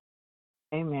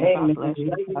 Amen. Amen. God bless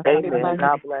you. Amen.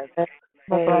 God bless.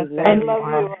 I love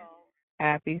you.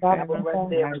 Happy Have a blessed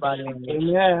day, everybody.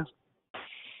 Amen.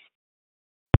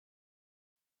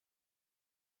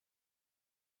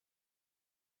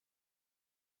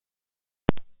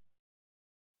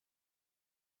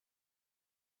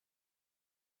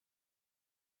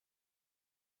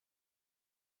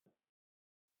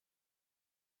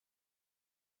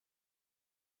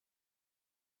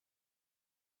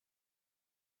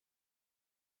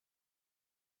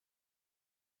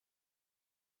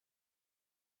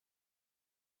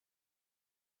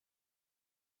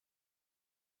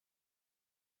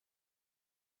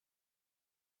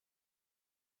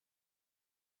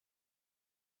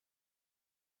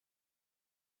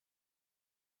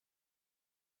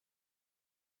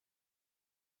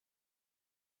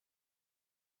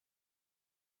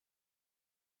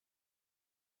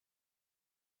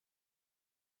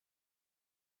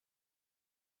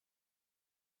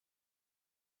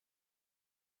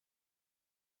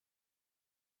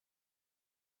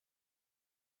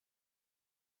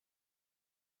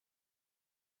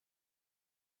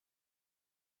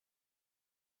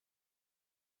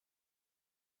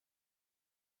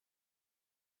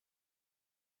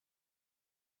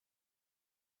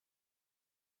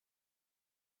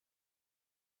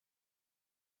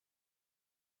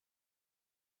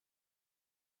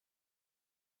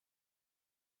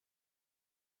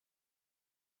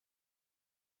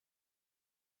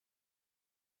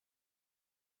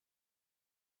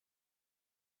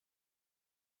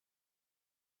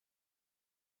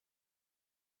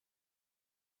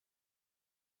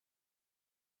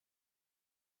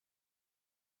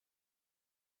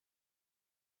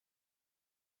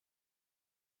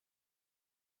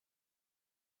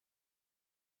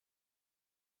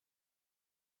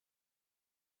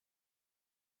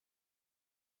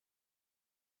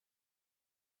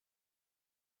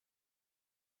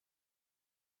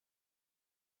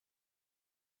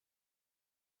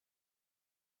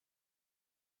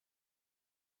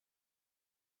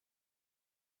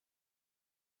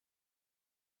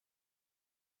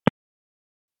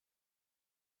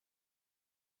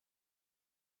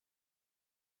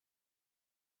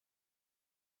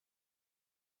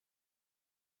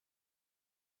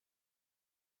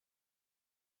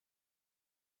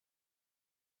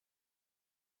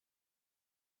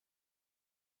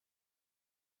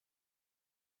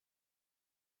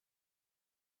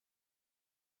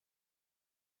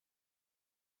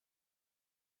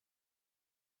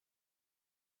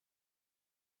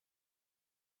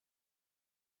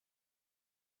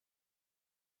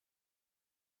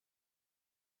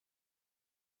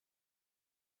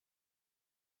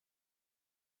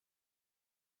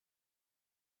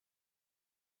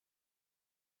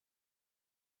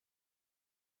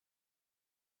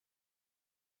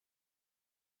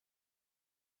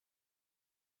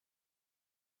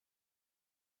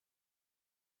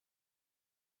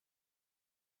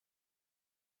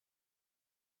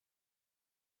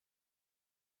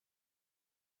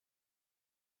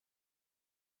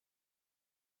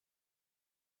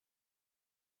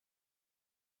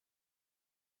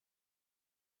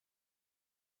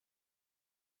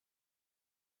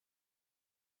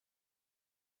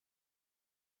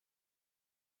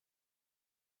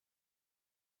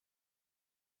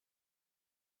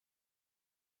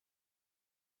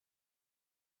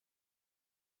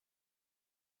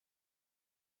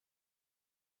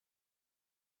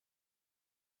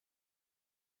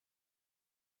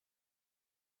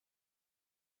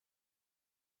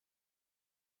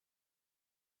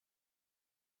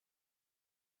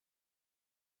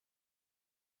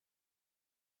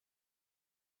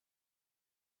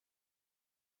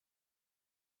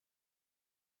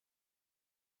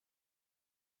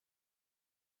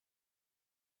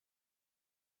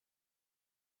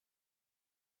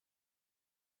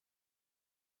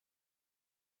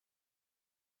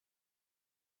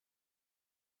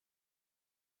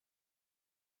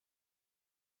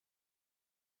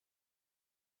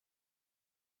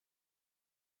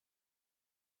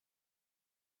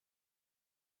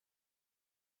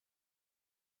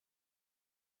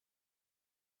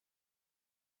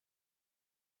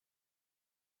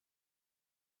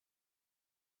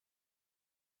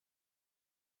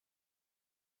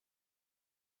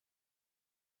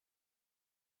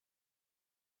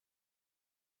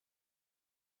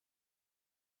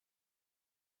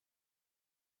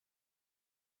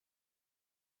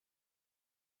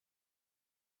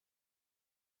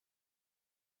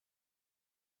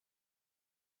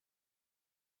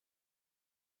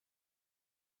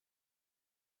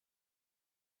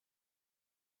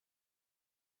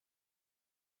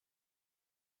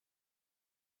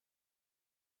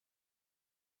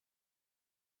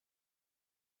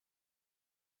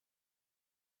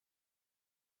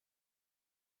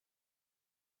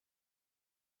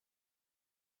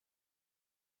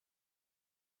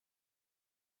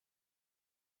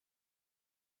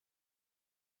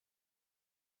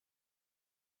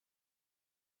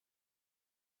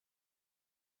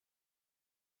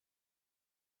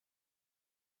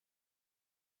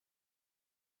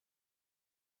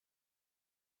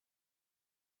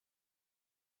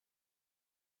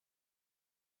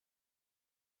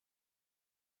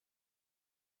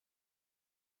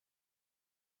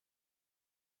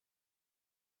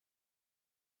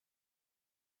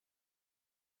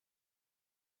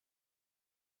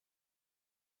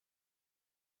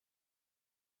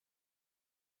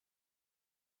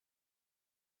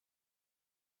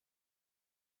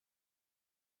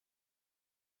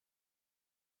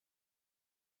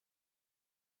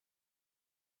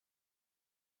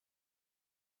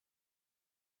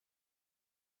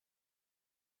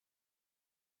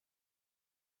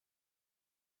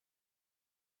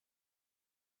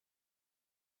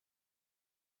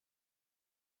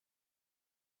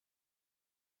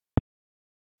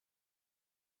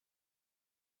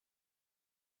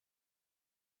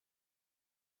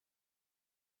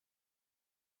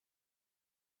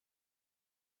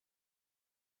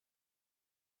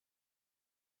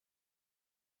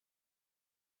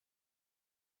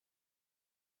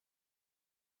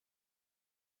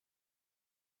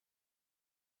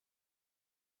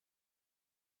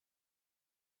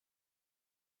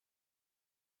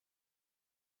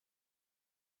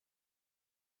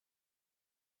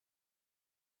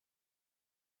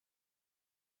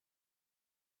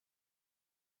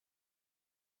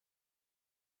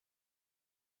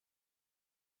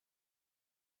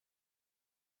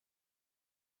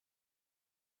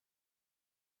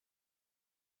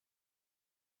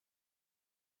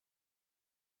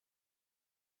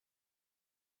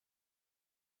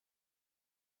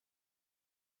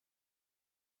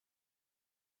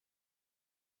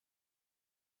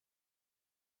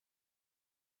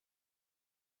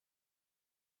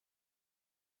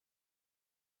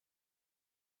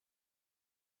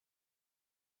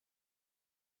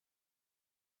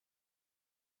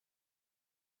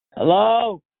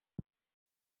 Hello?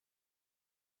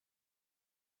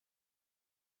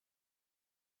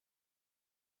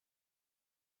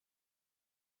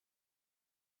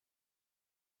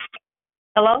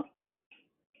 Hello?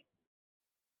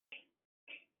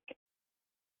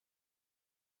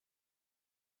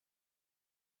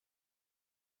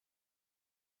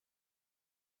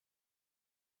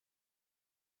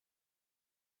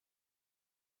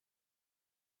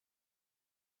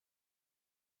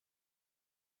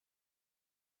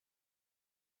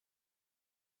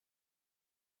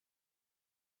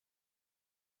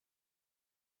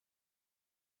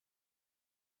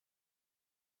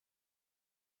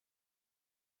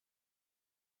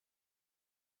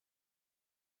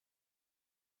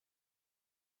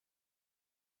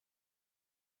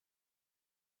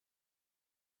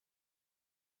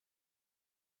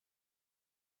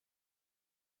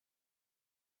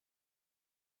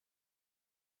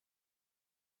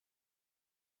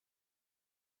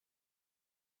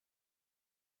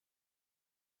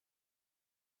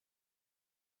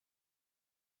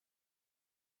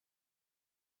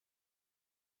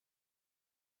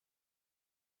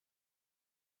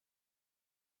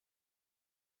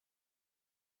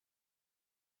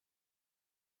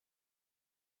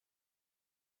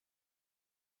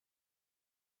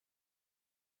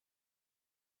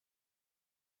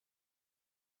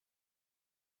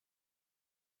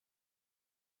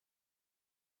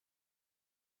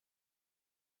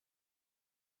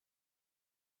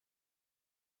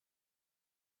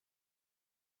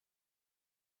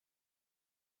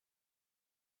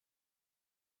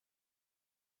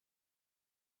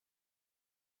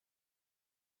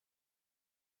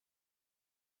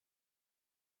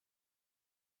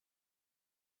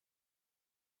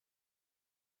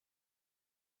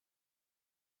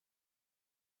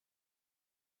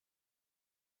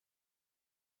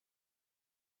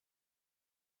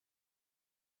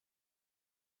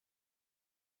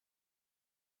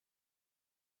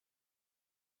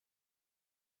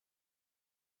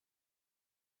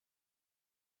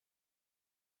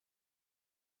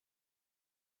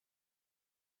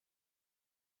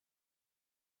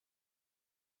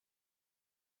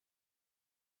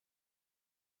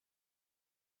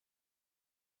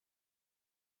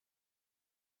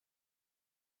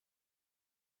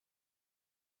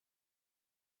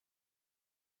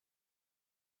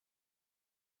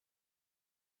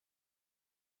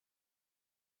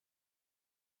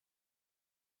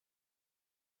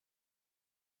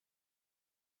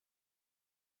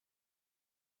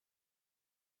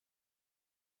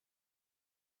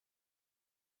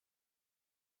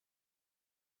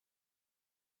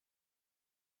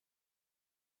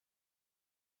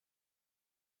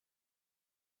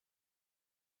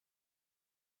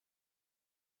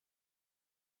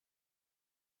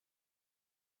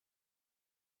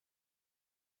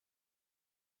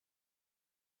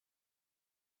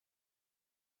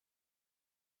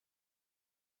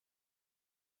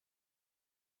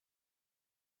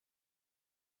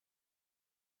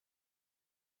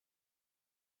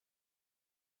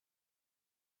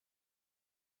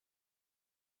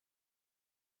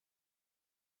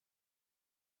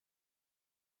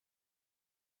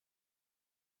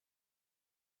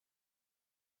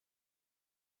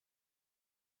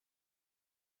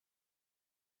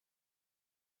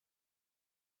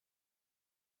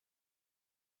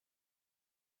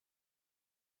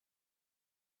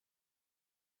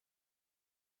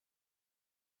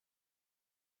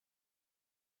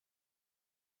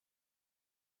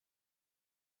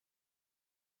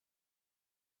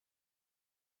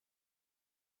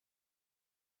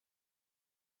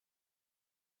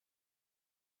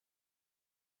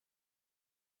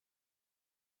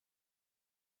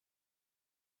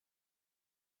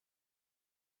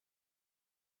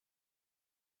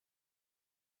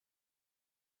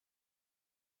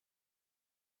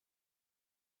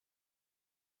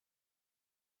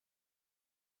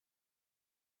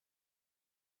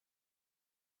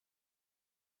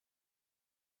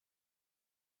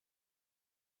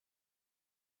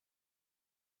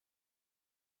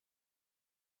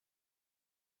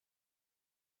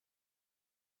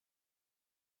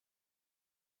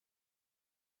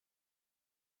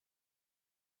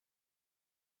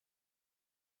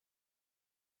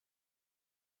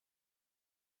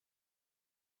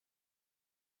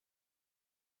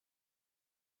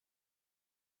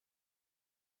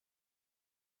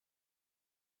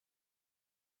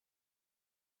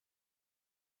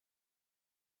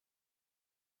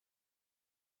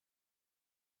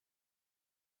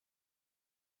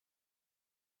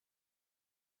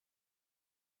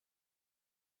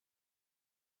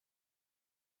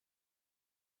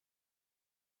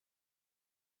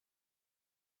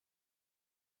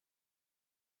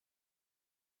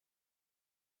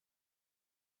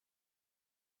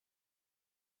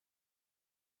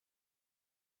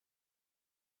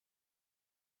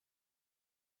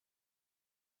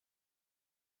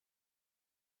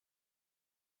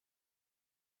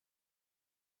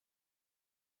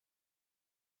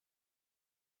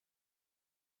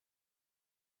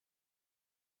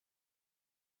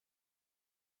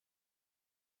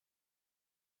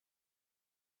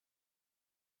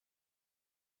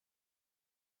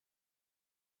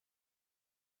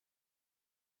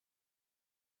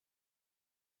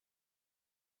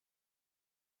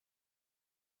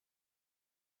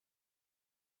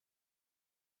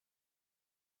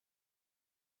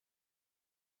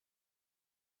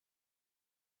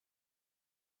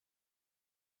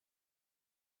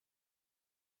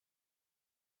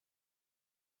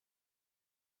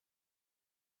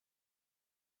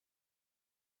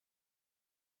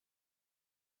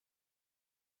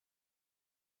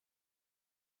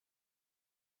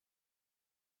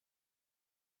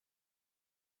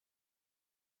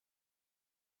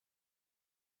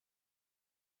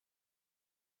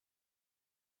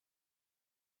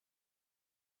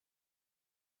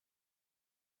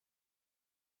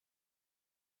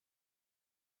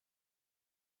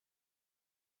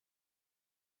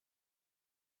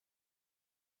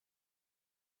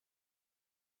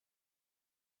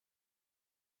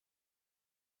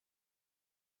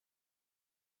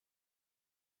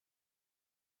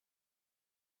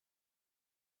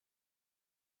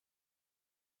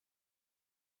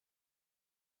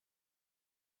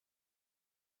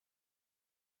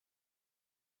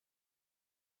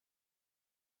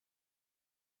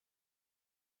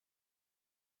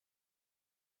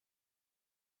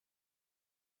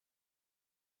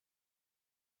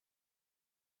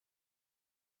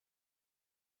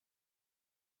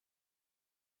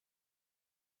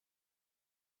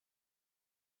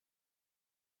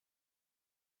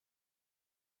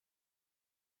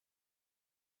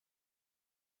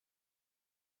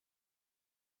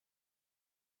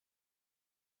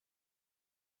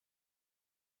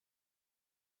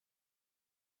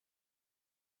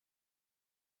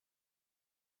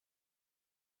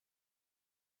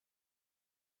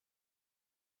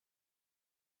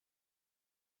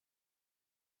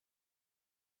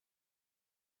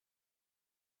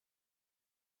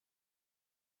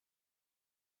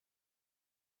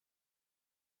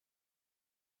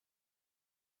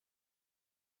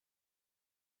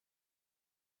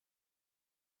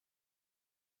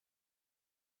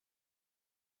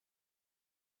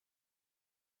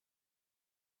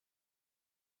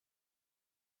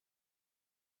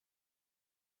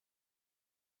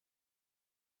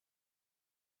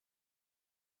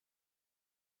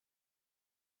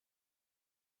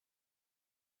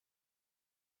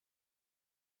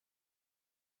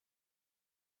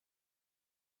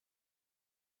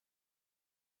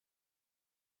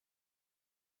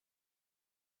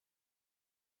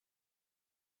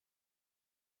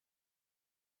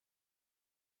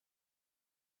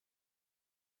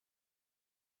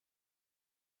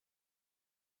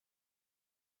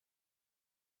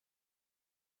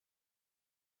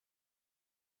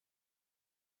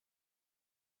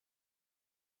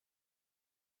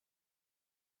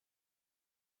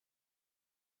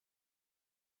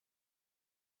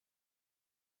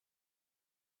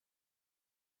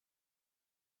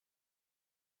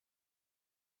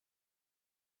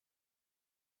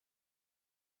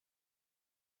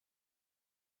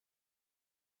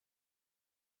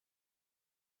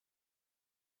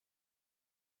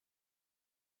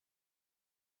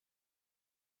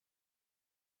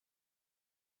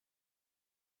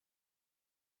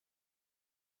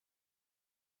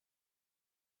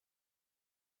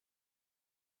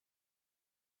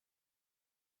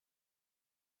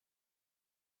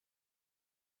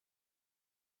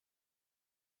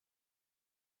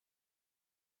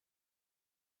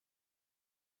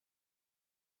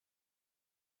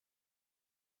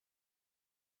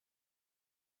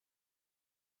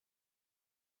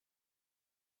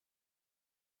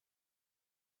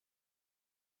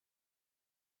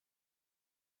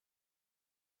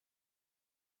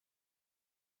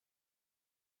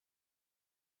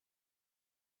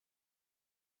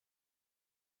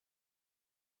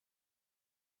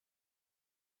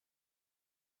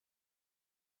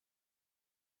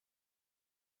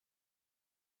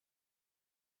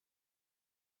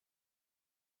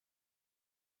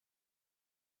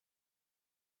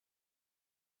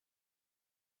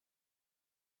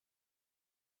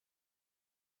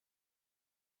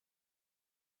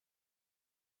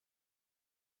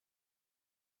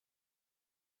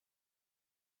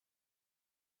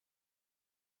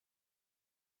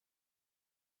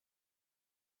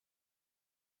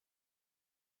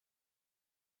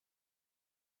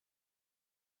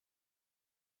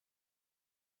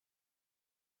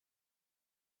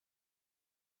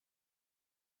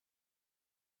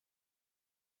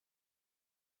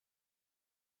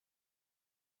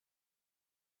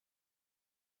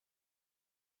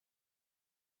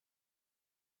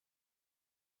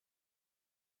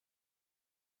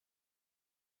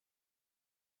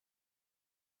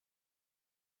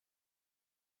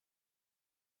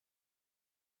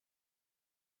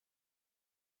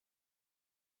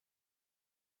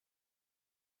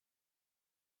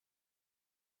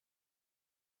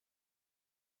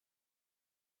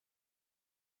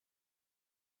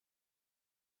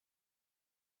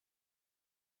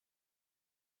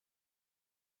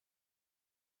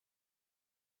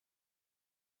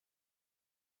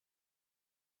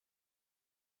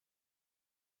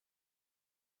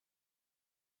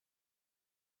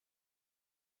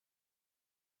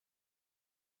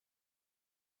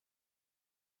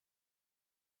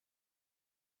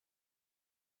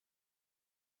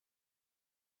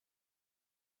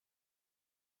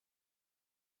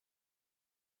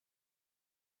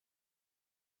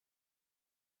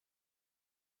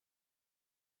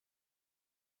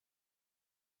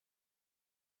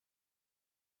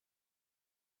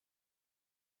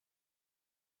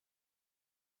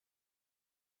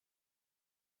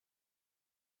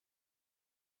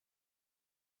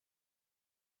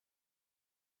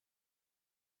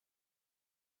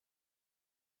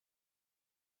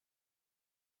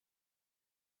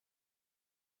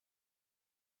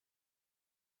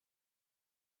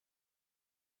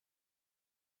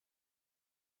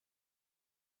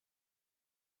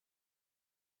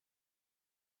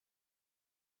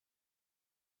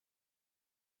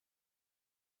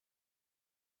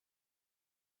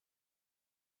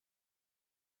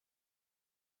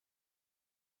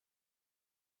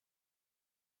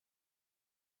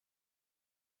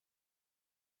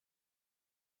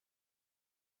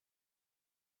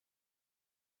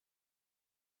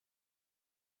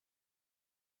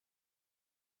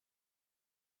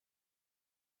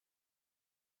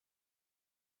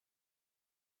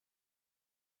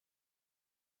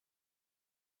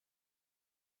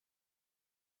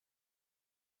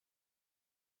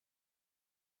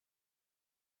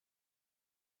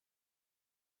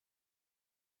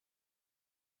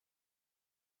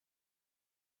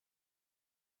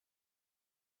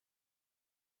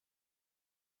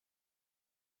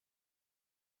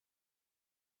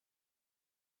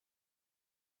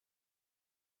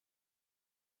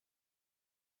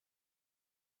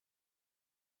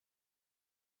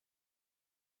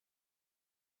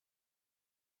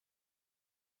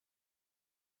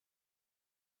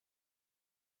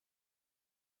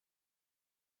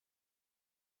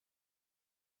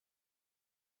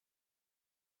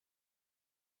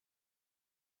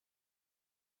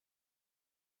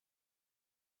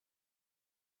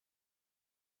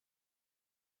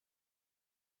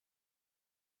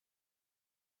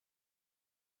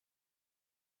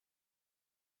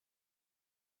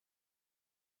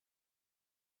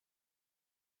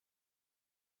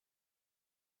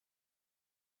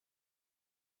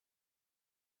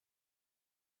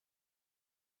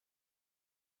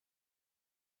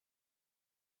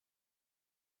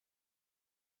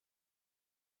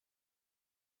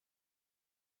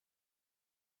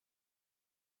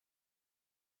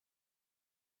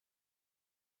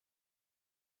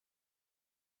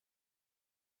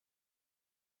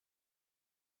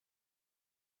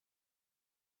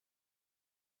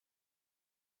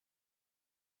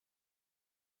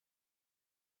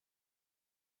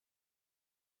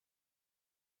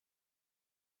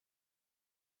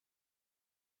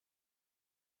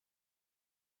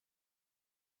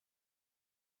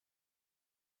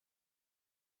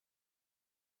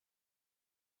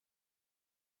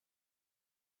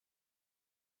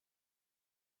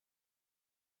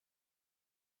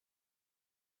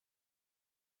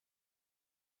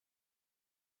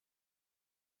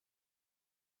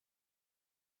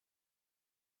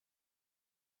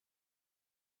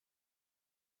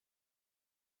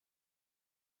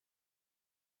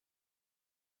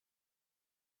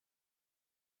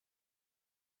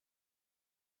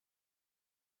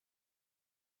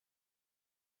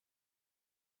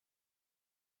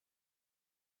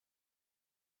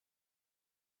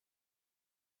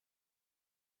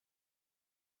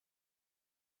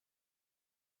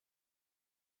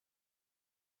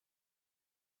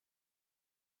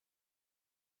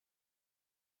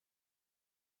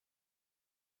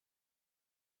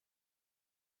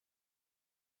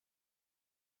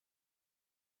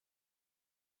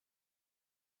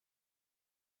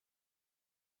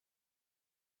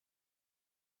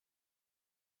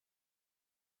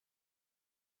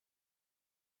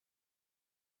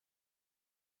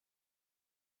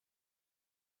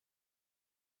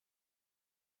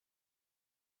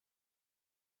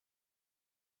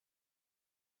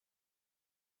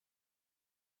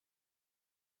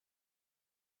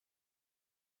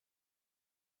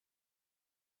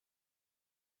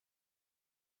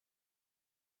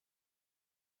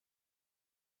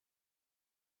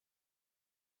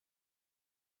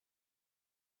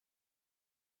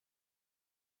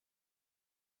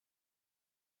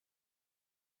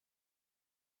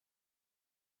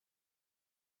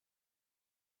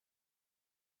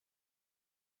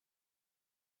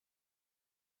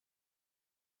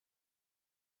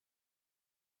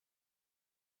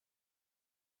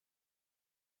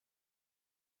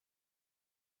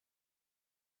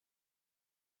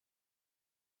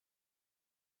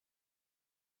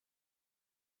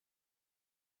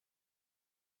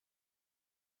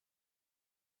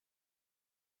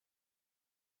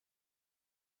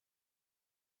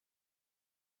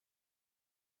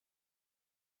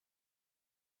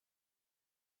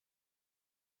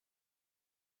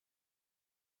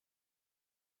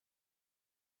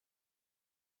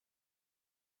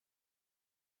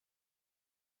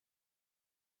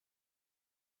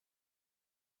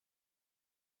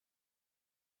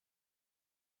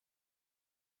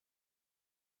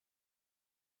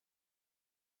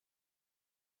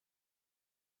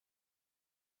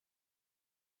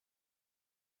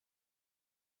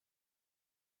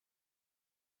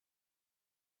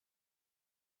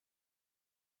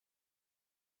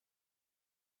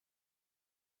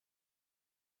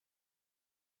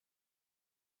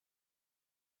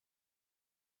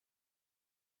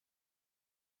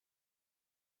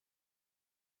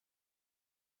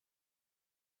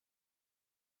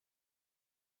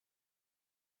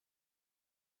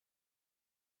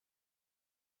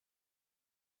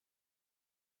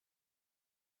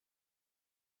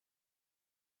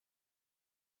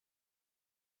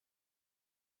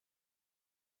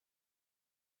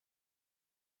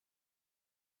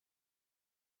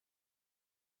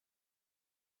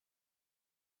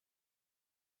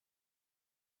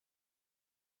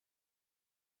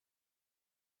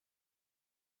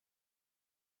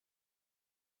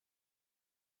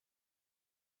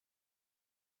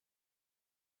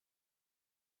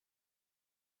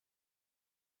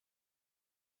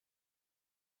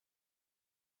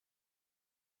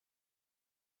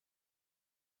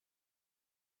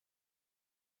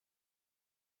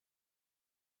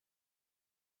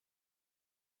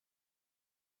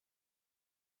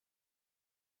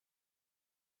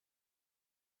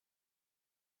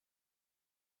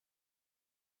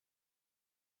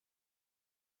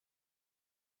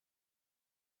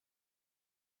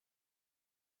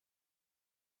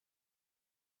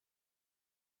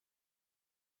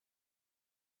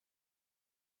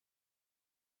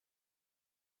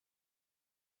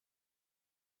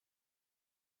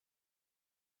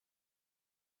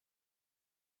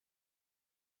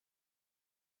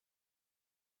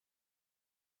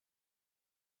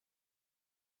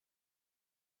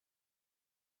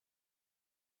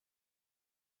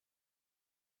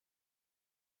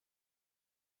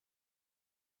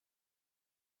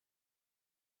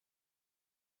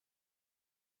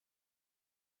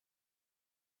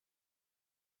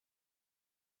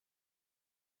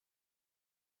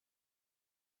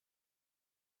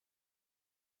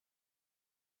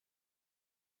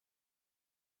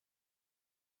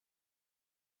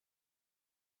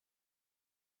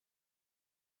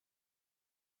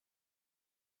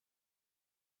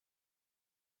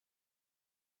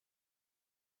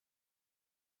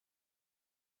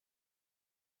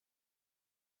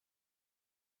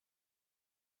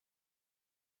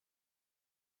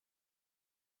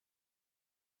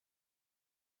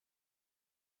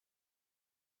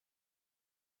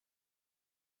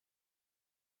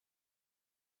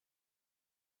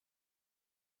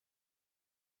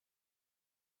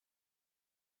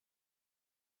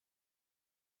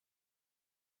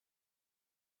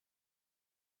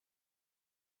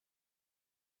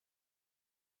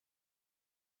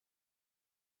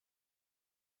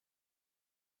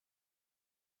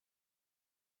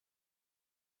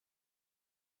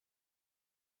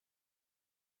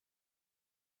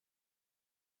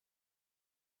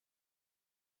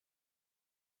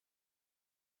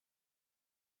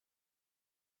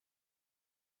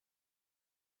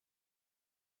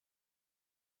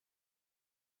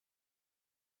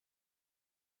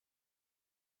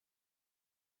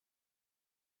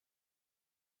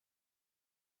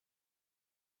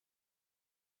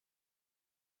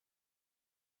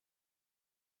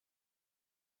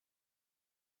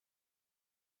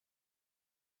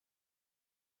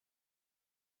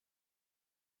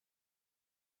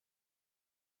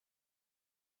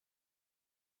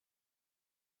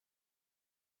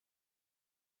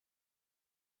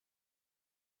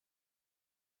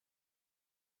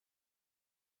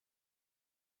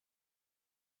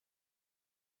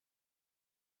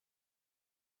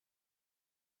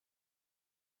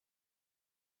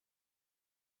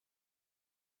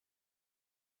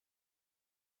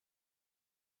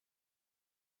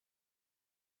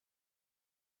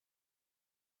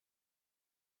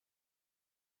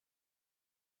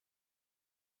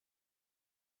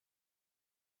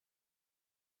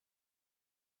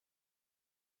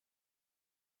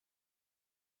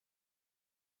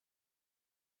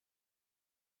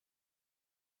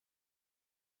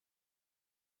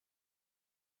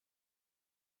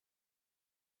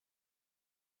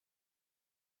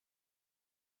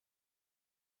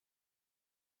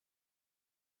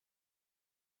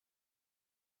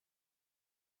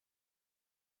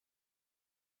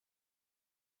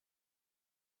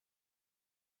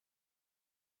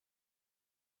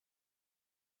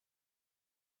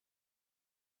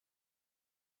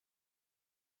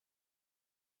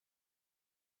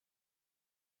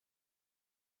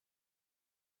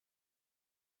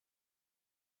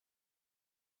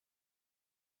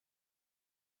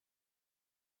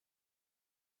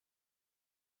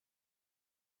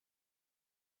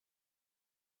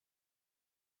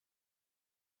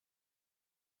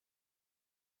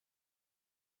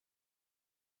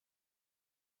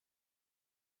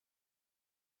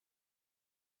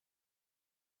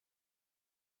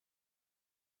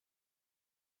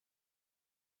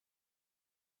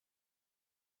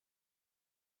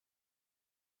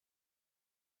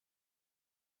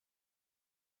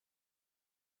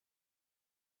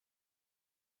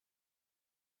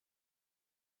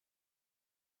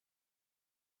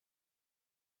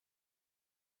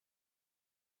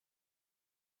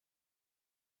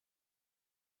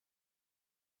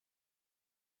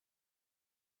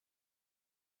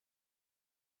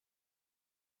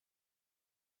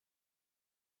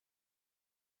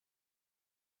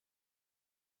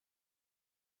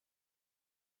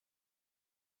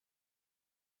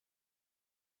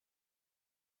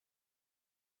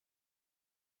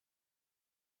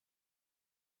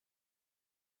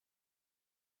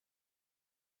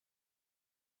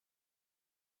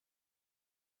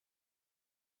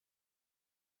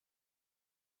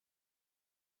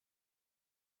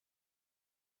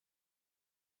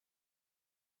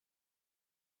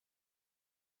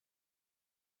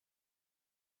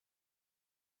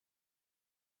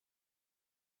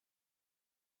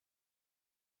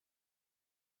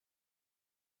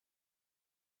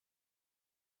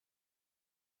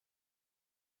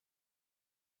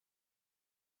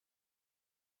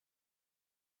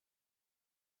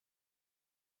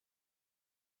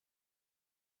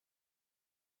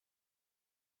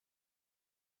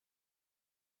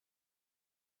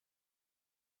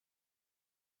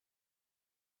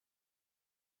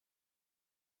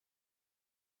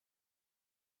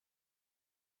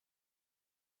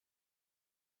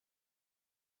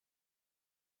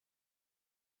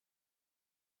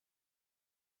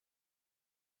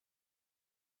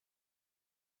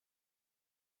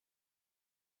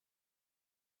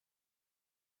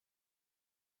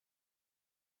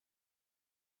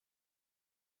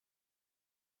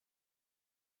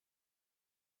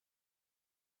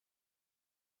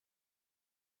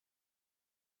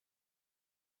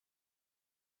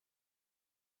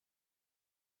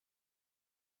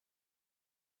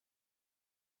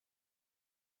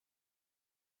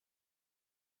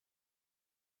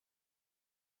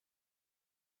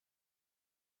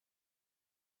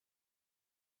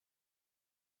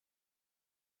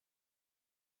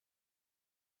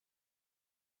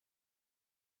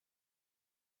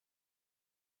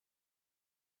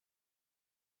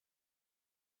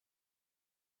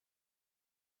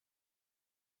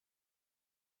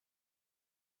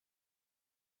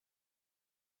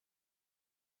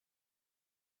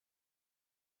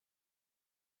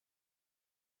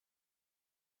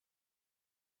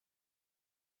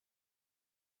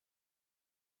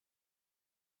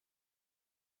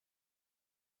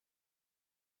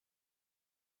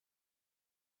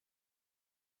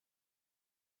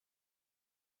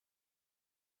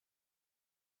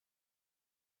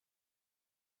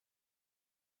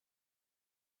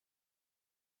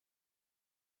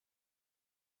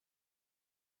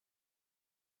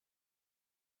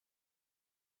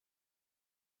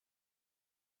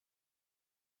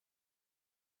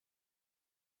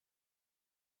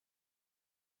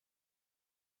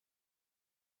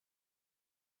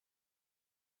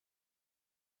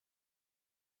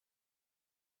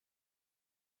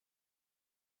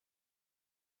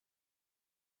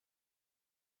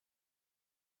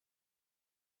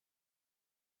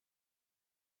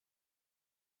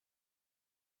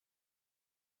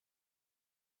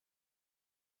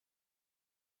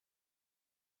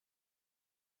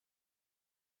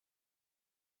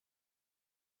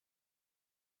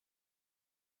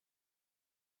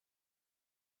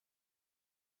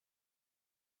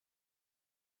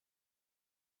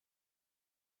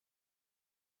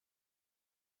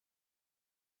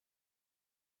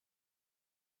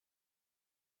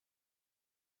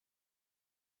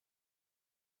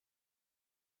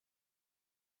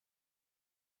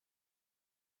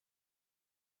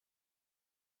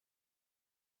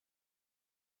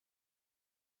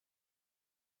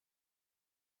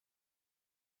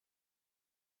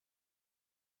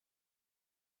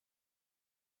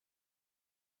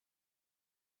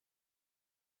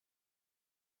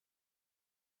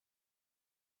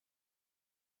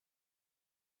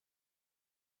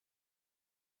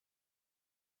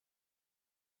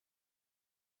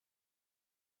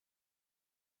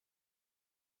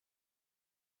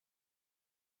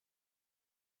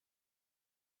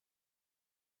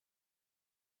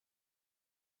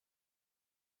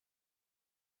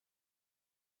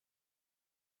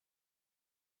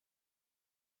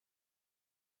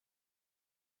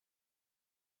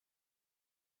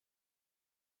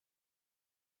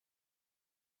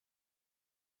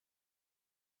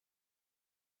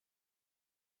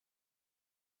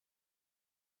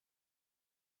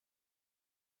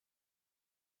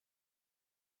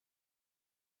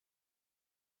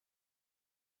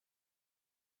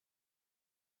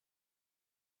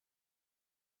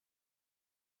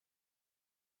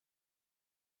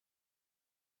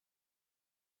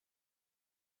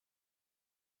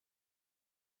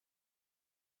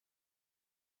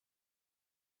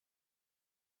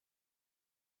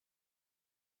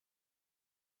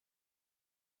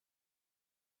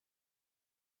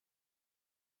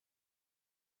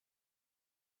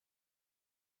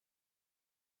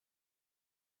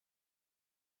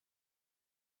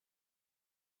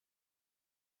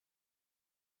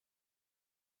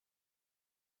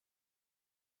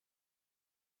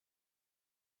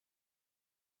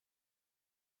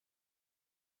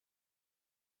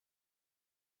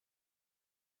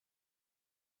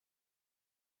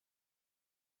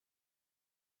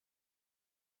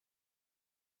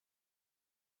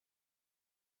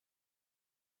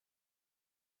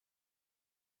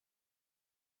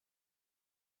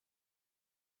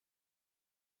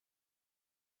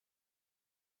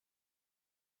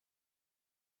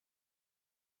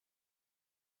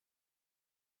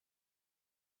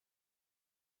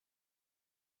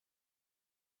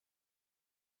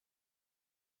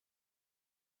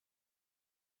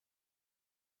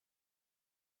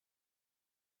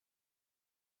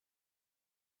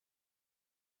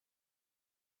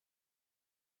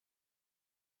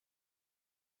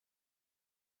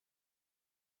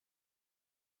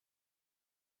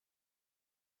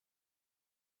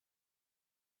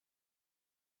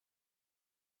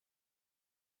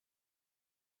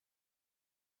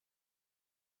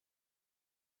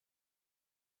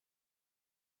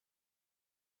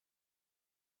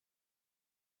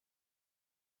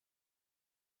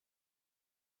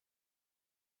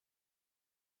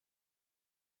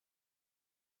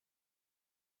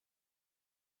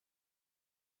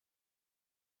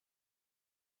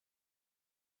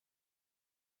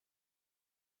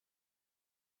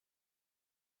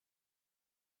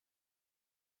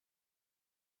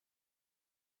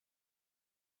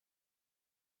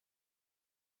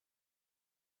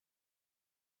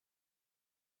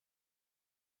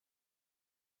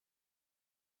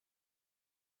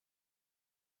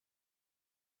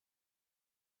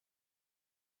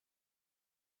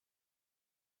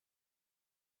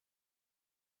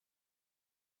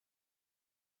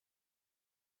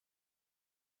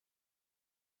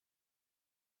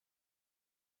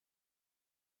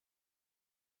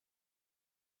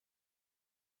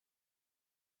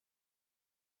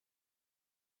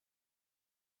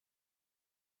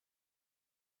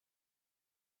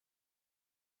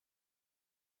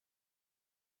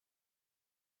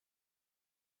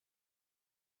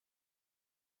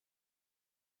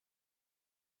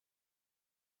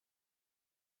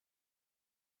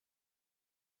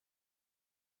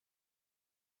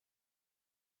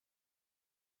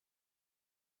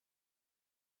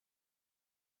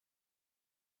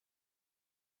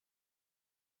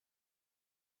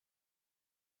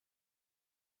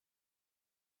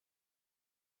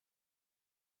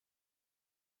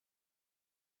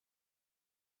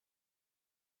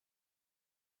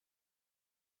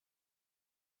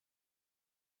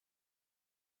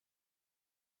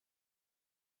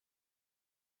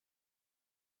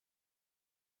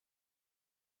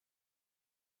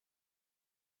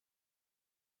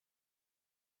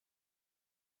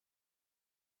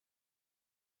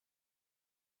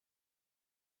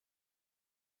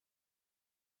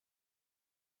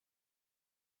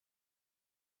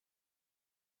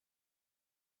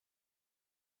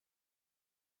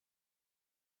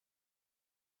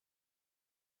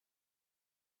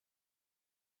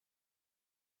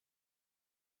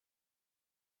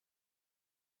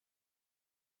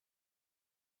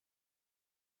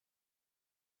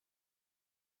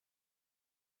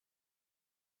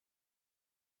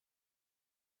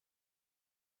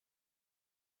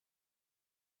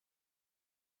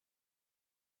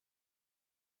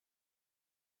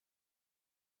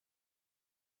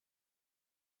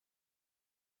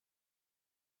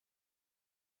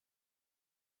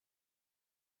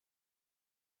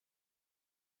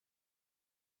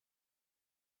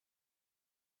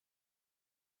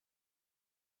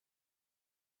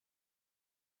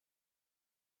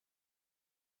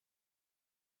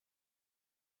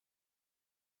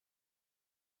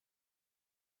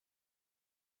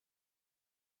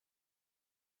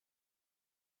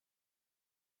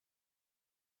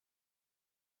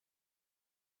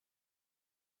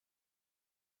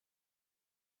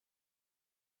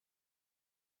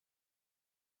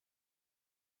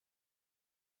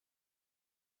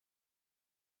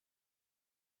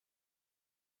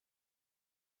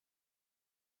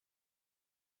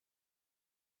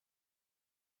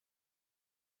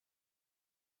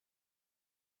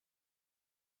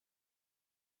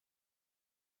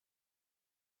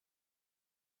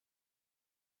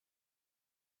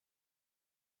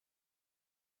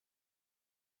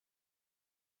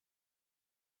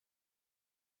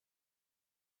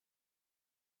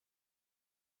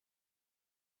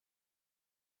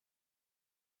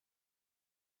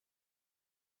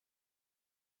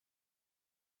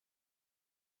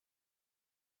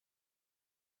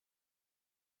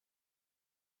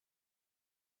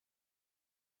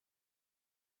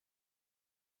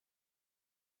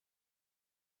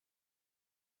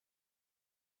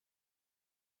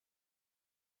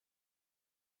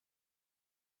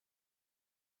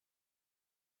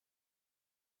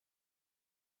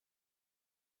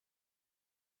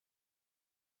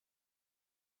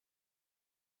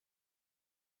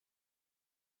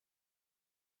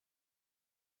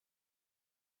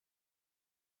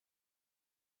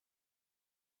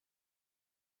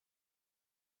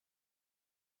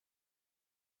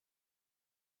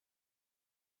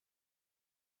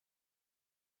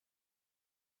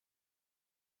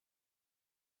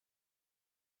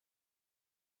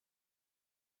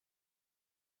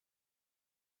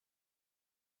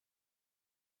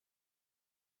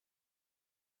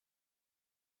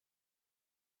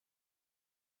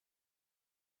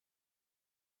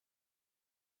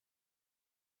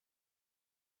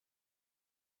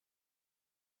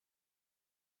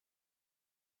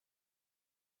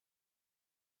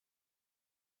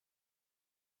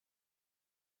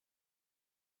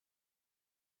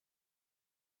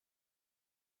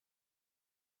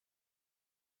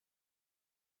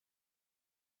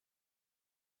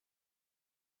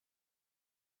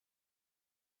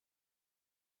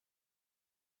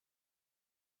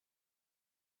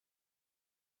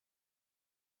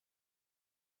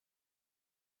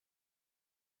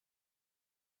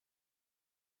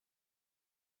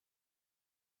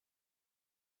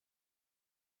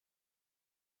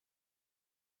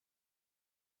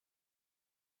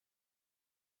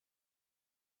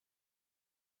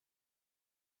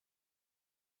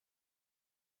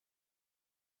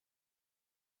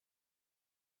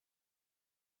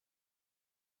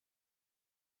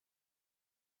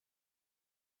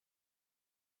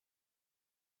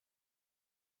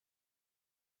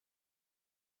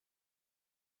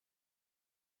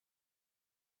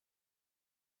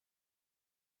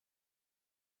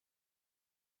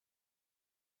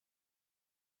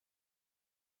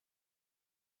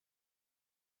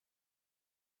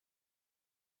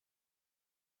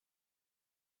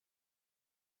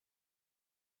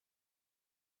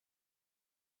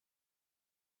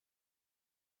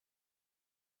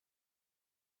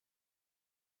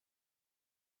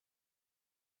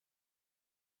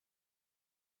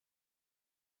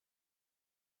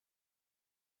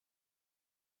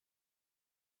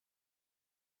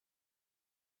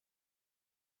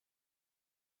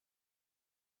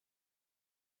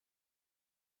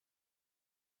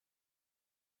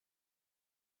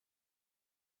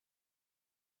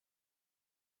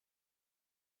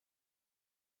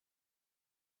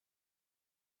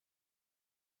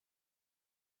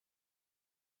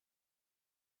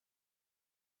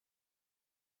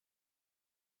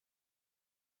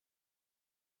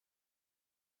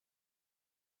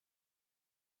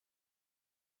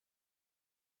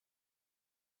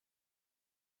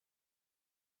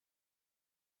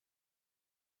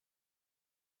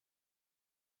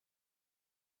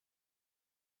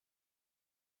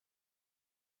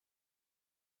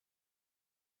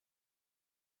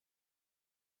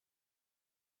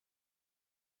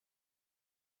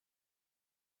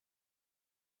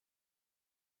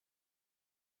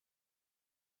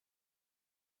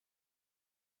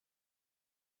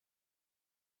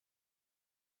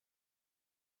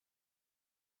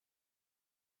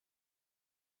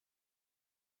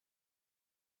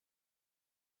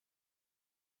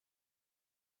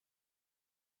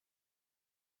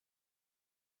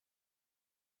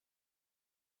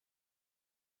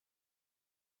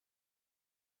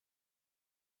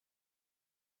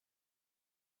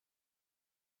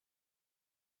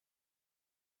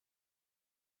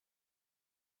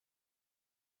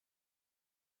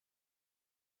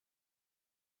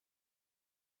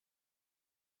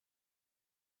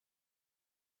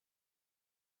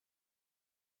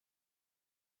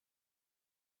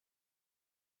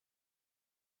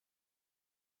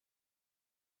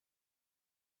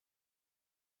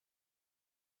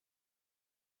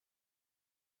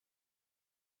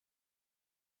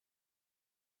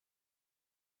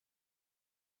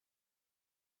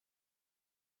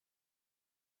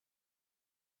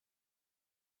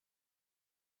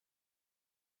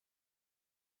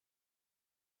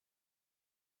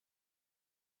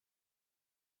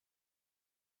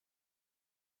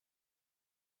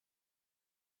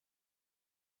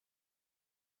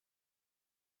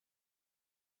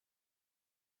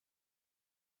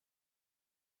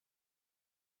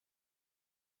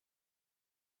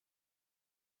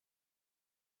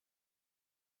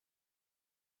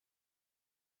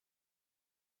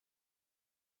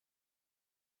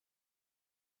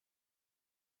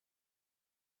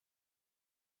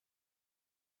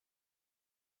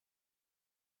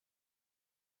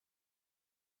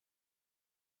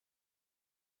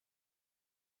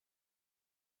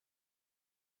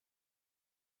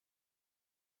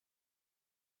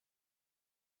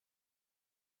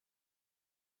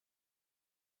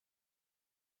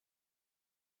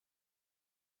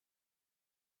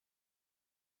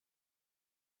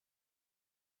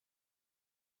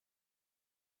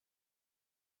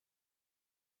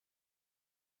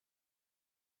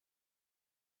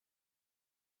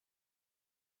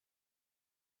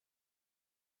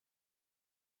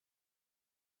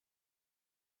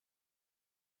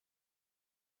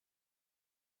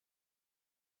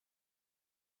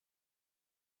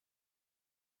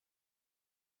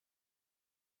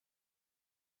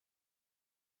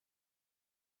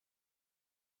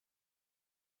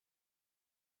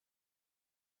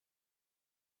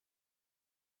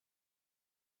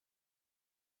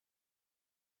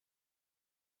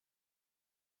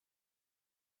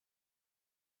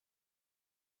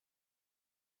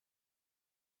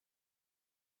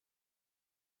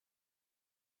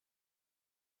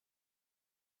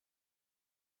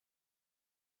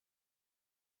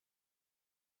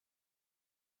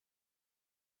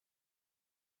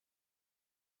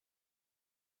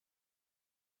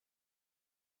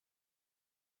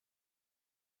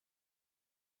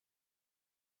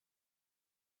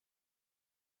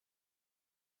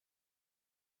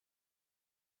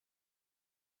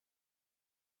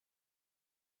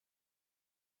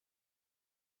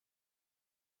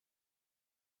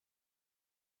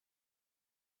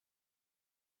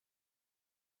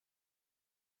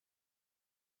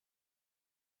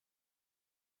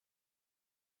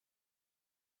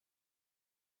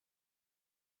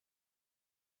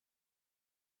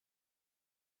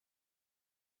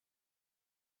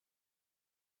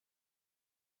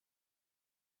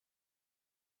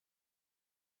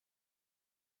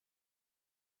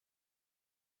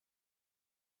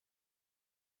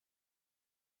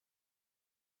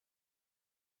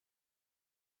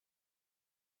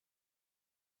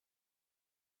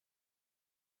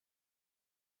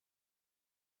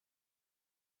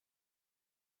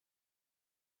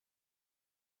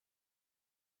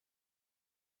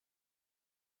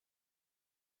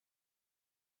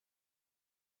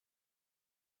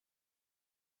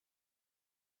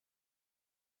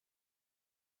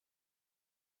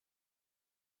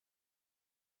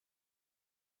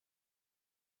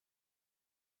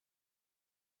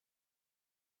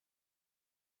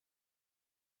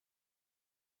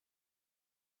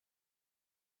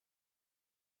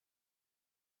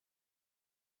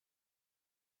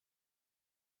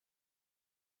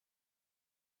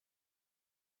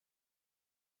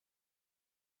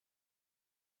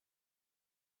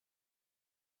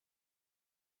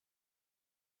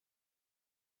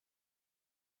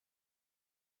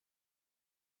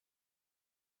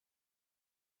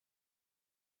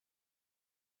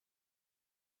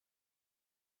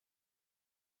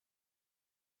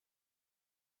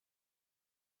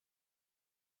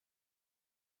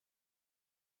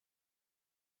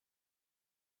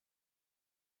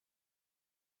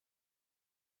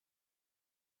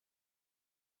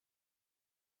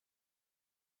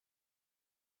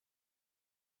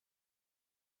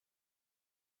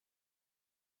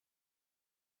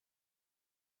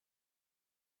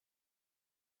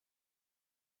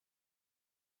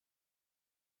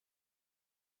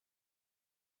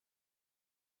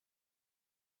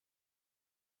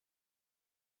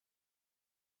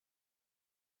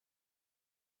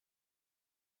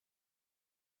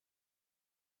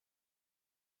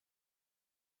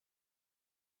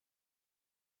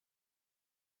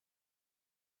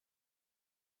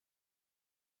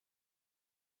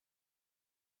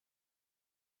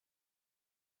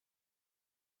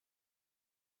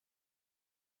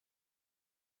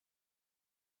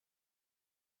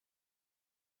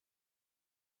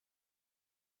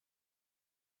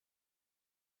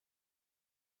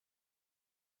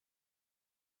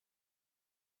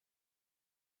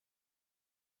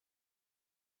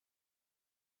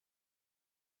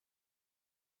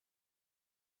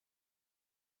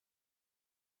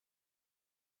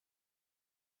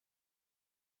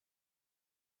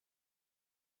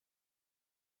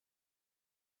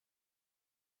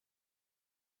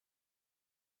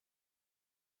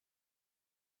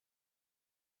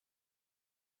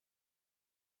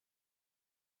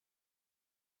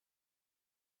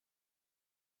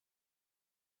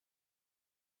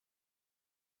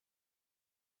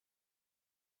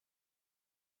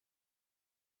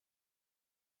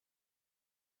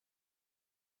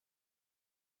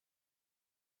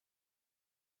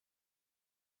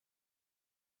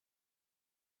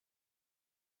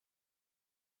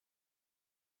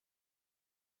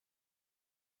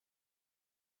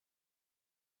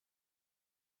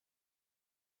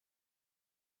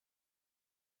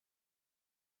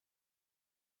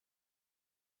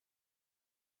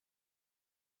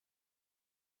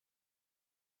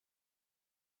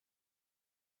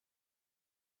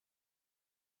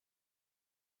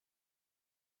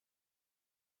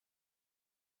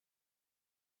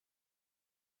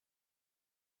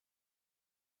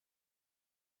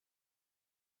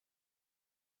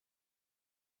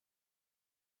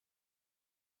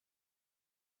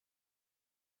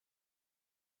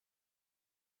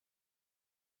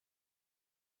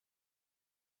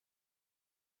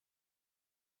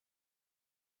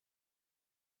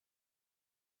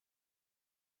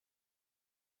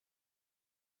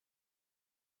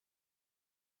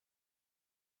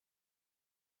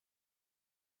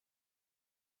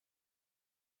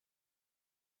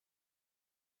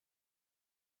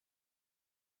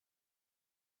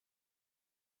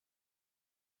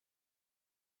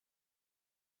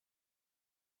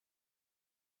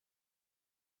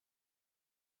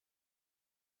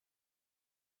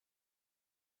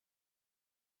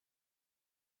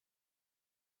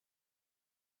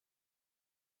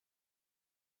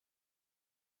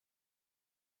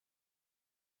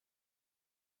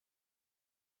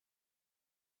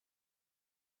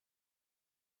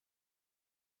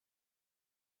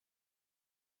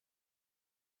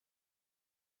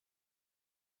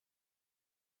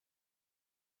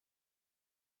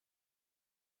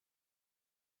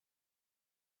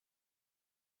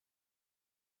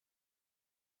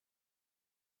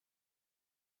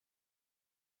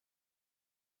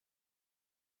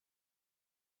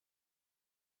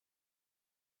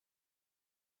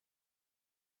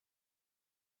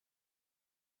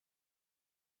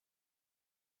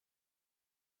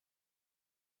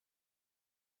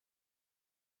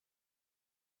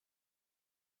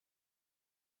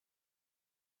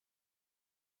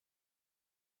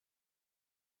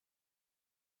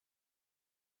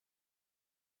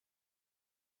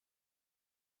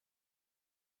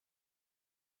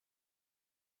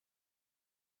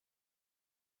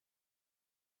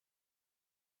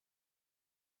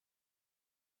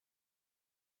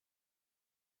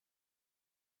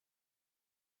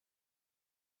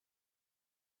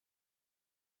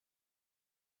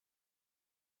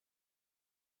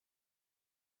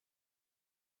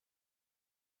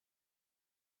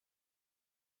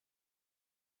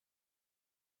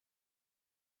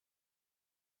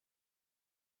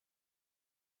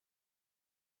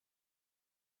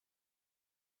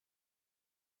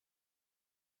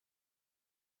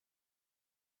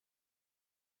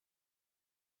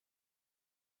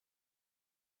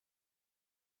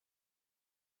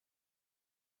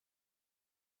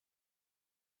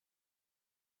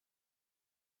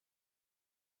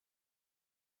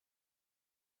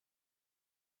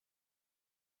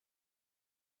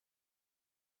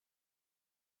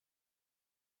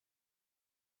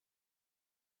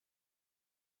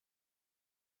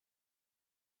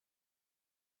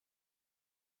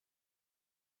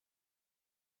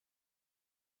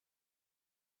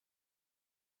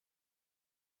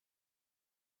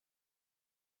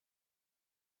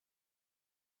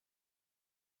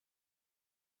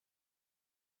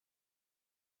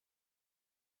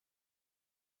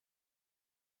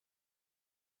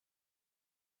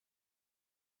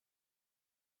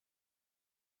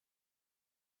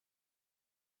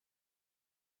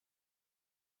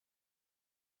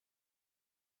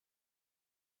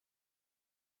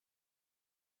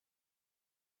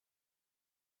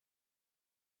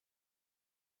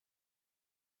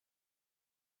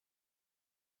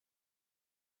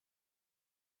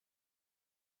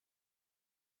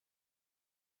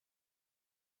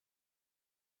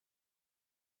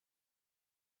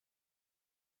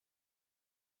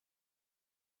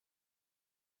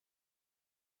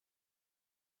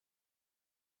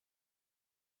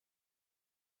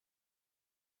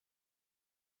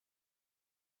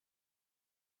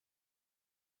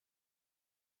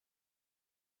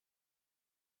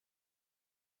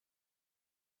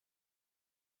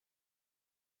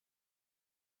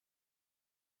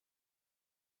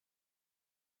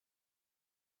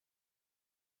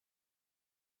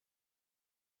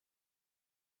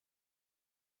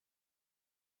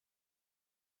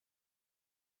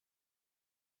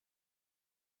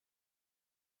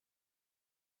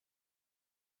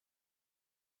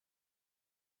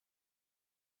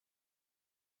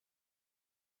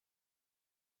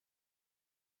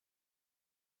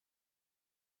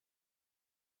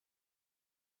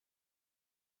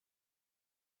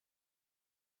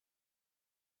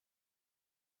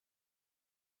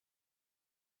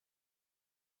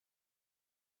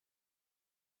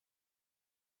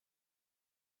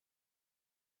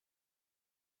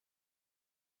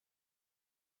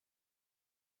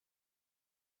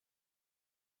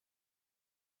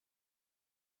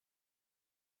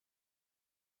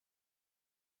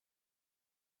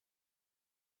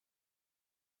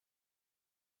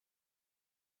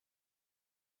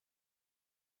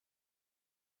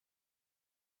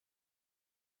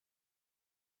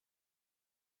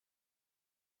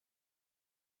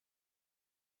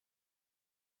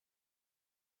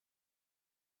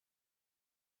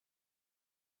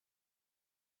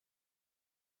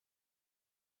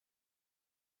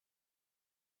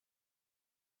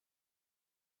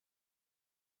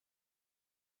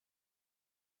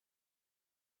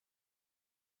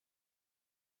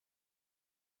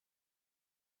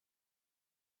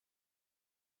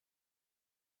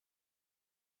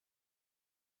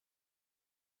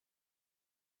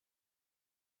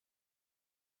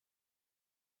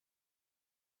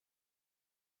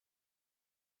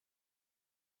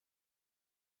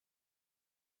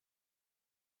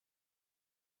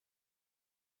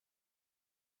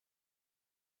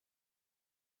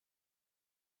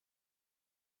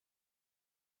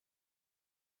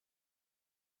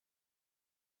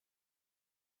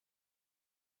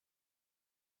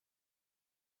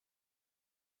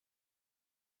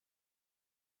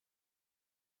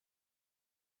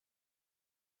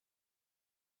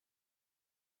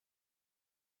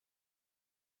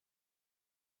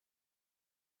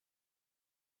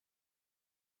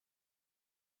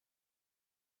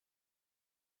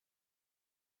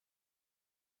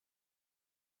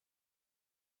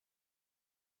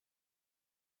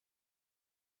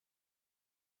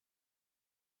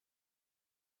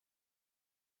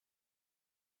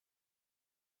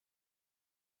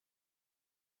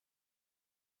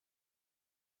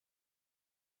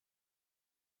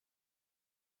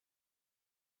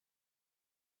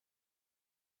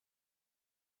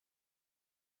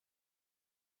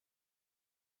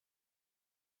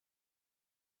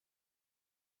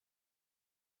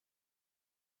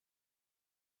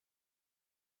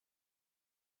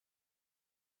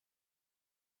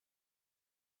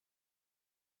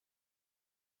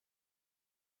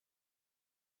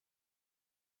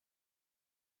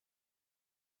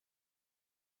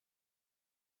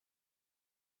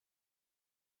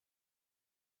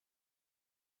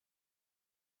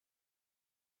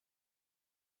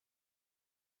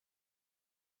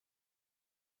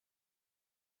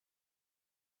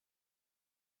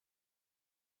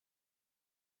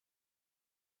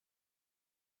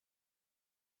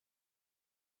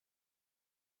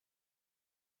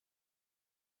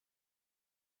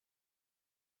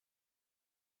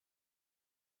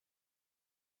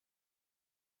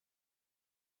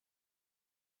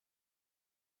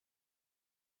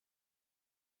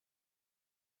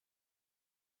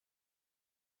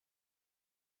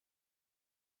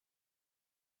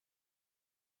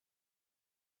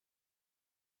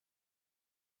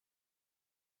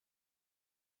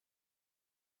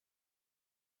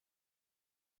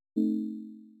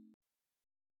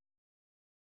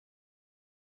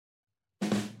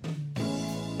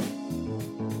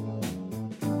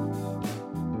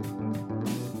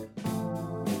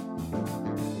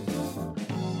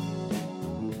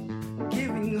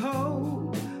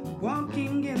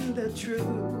 and the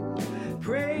truth,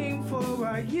 praying for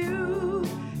our youth,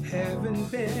 having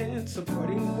been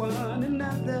supporting one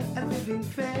another. A living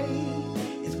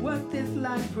faith is what this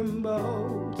life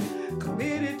promotes,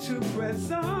 committed to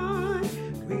press on,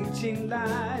 reaching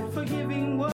life, forgiving one.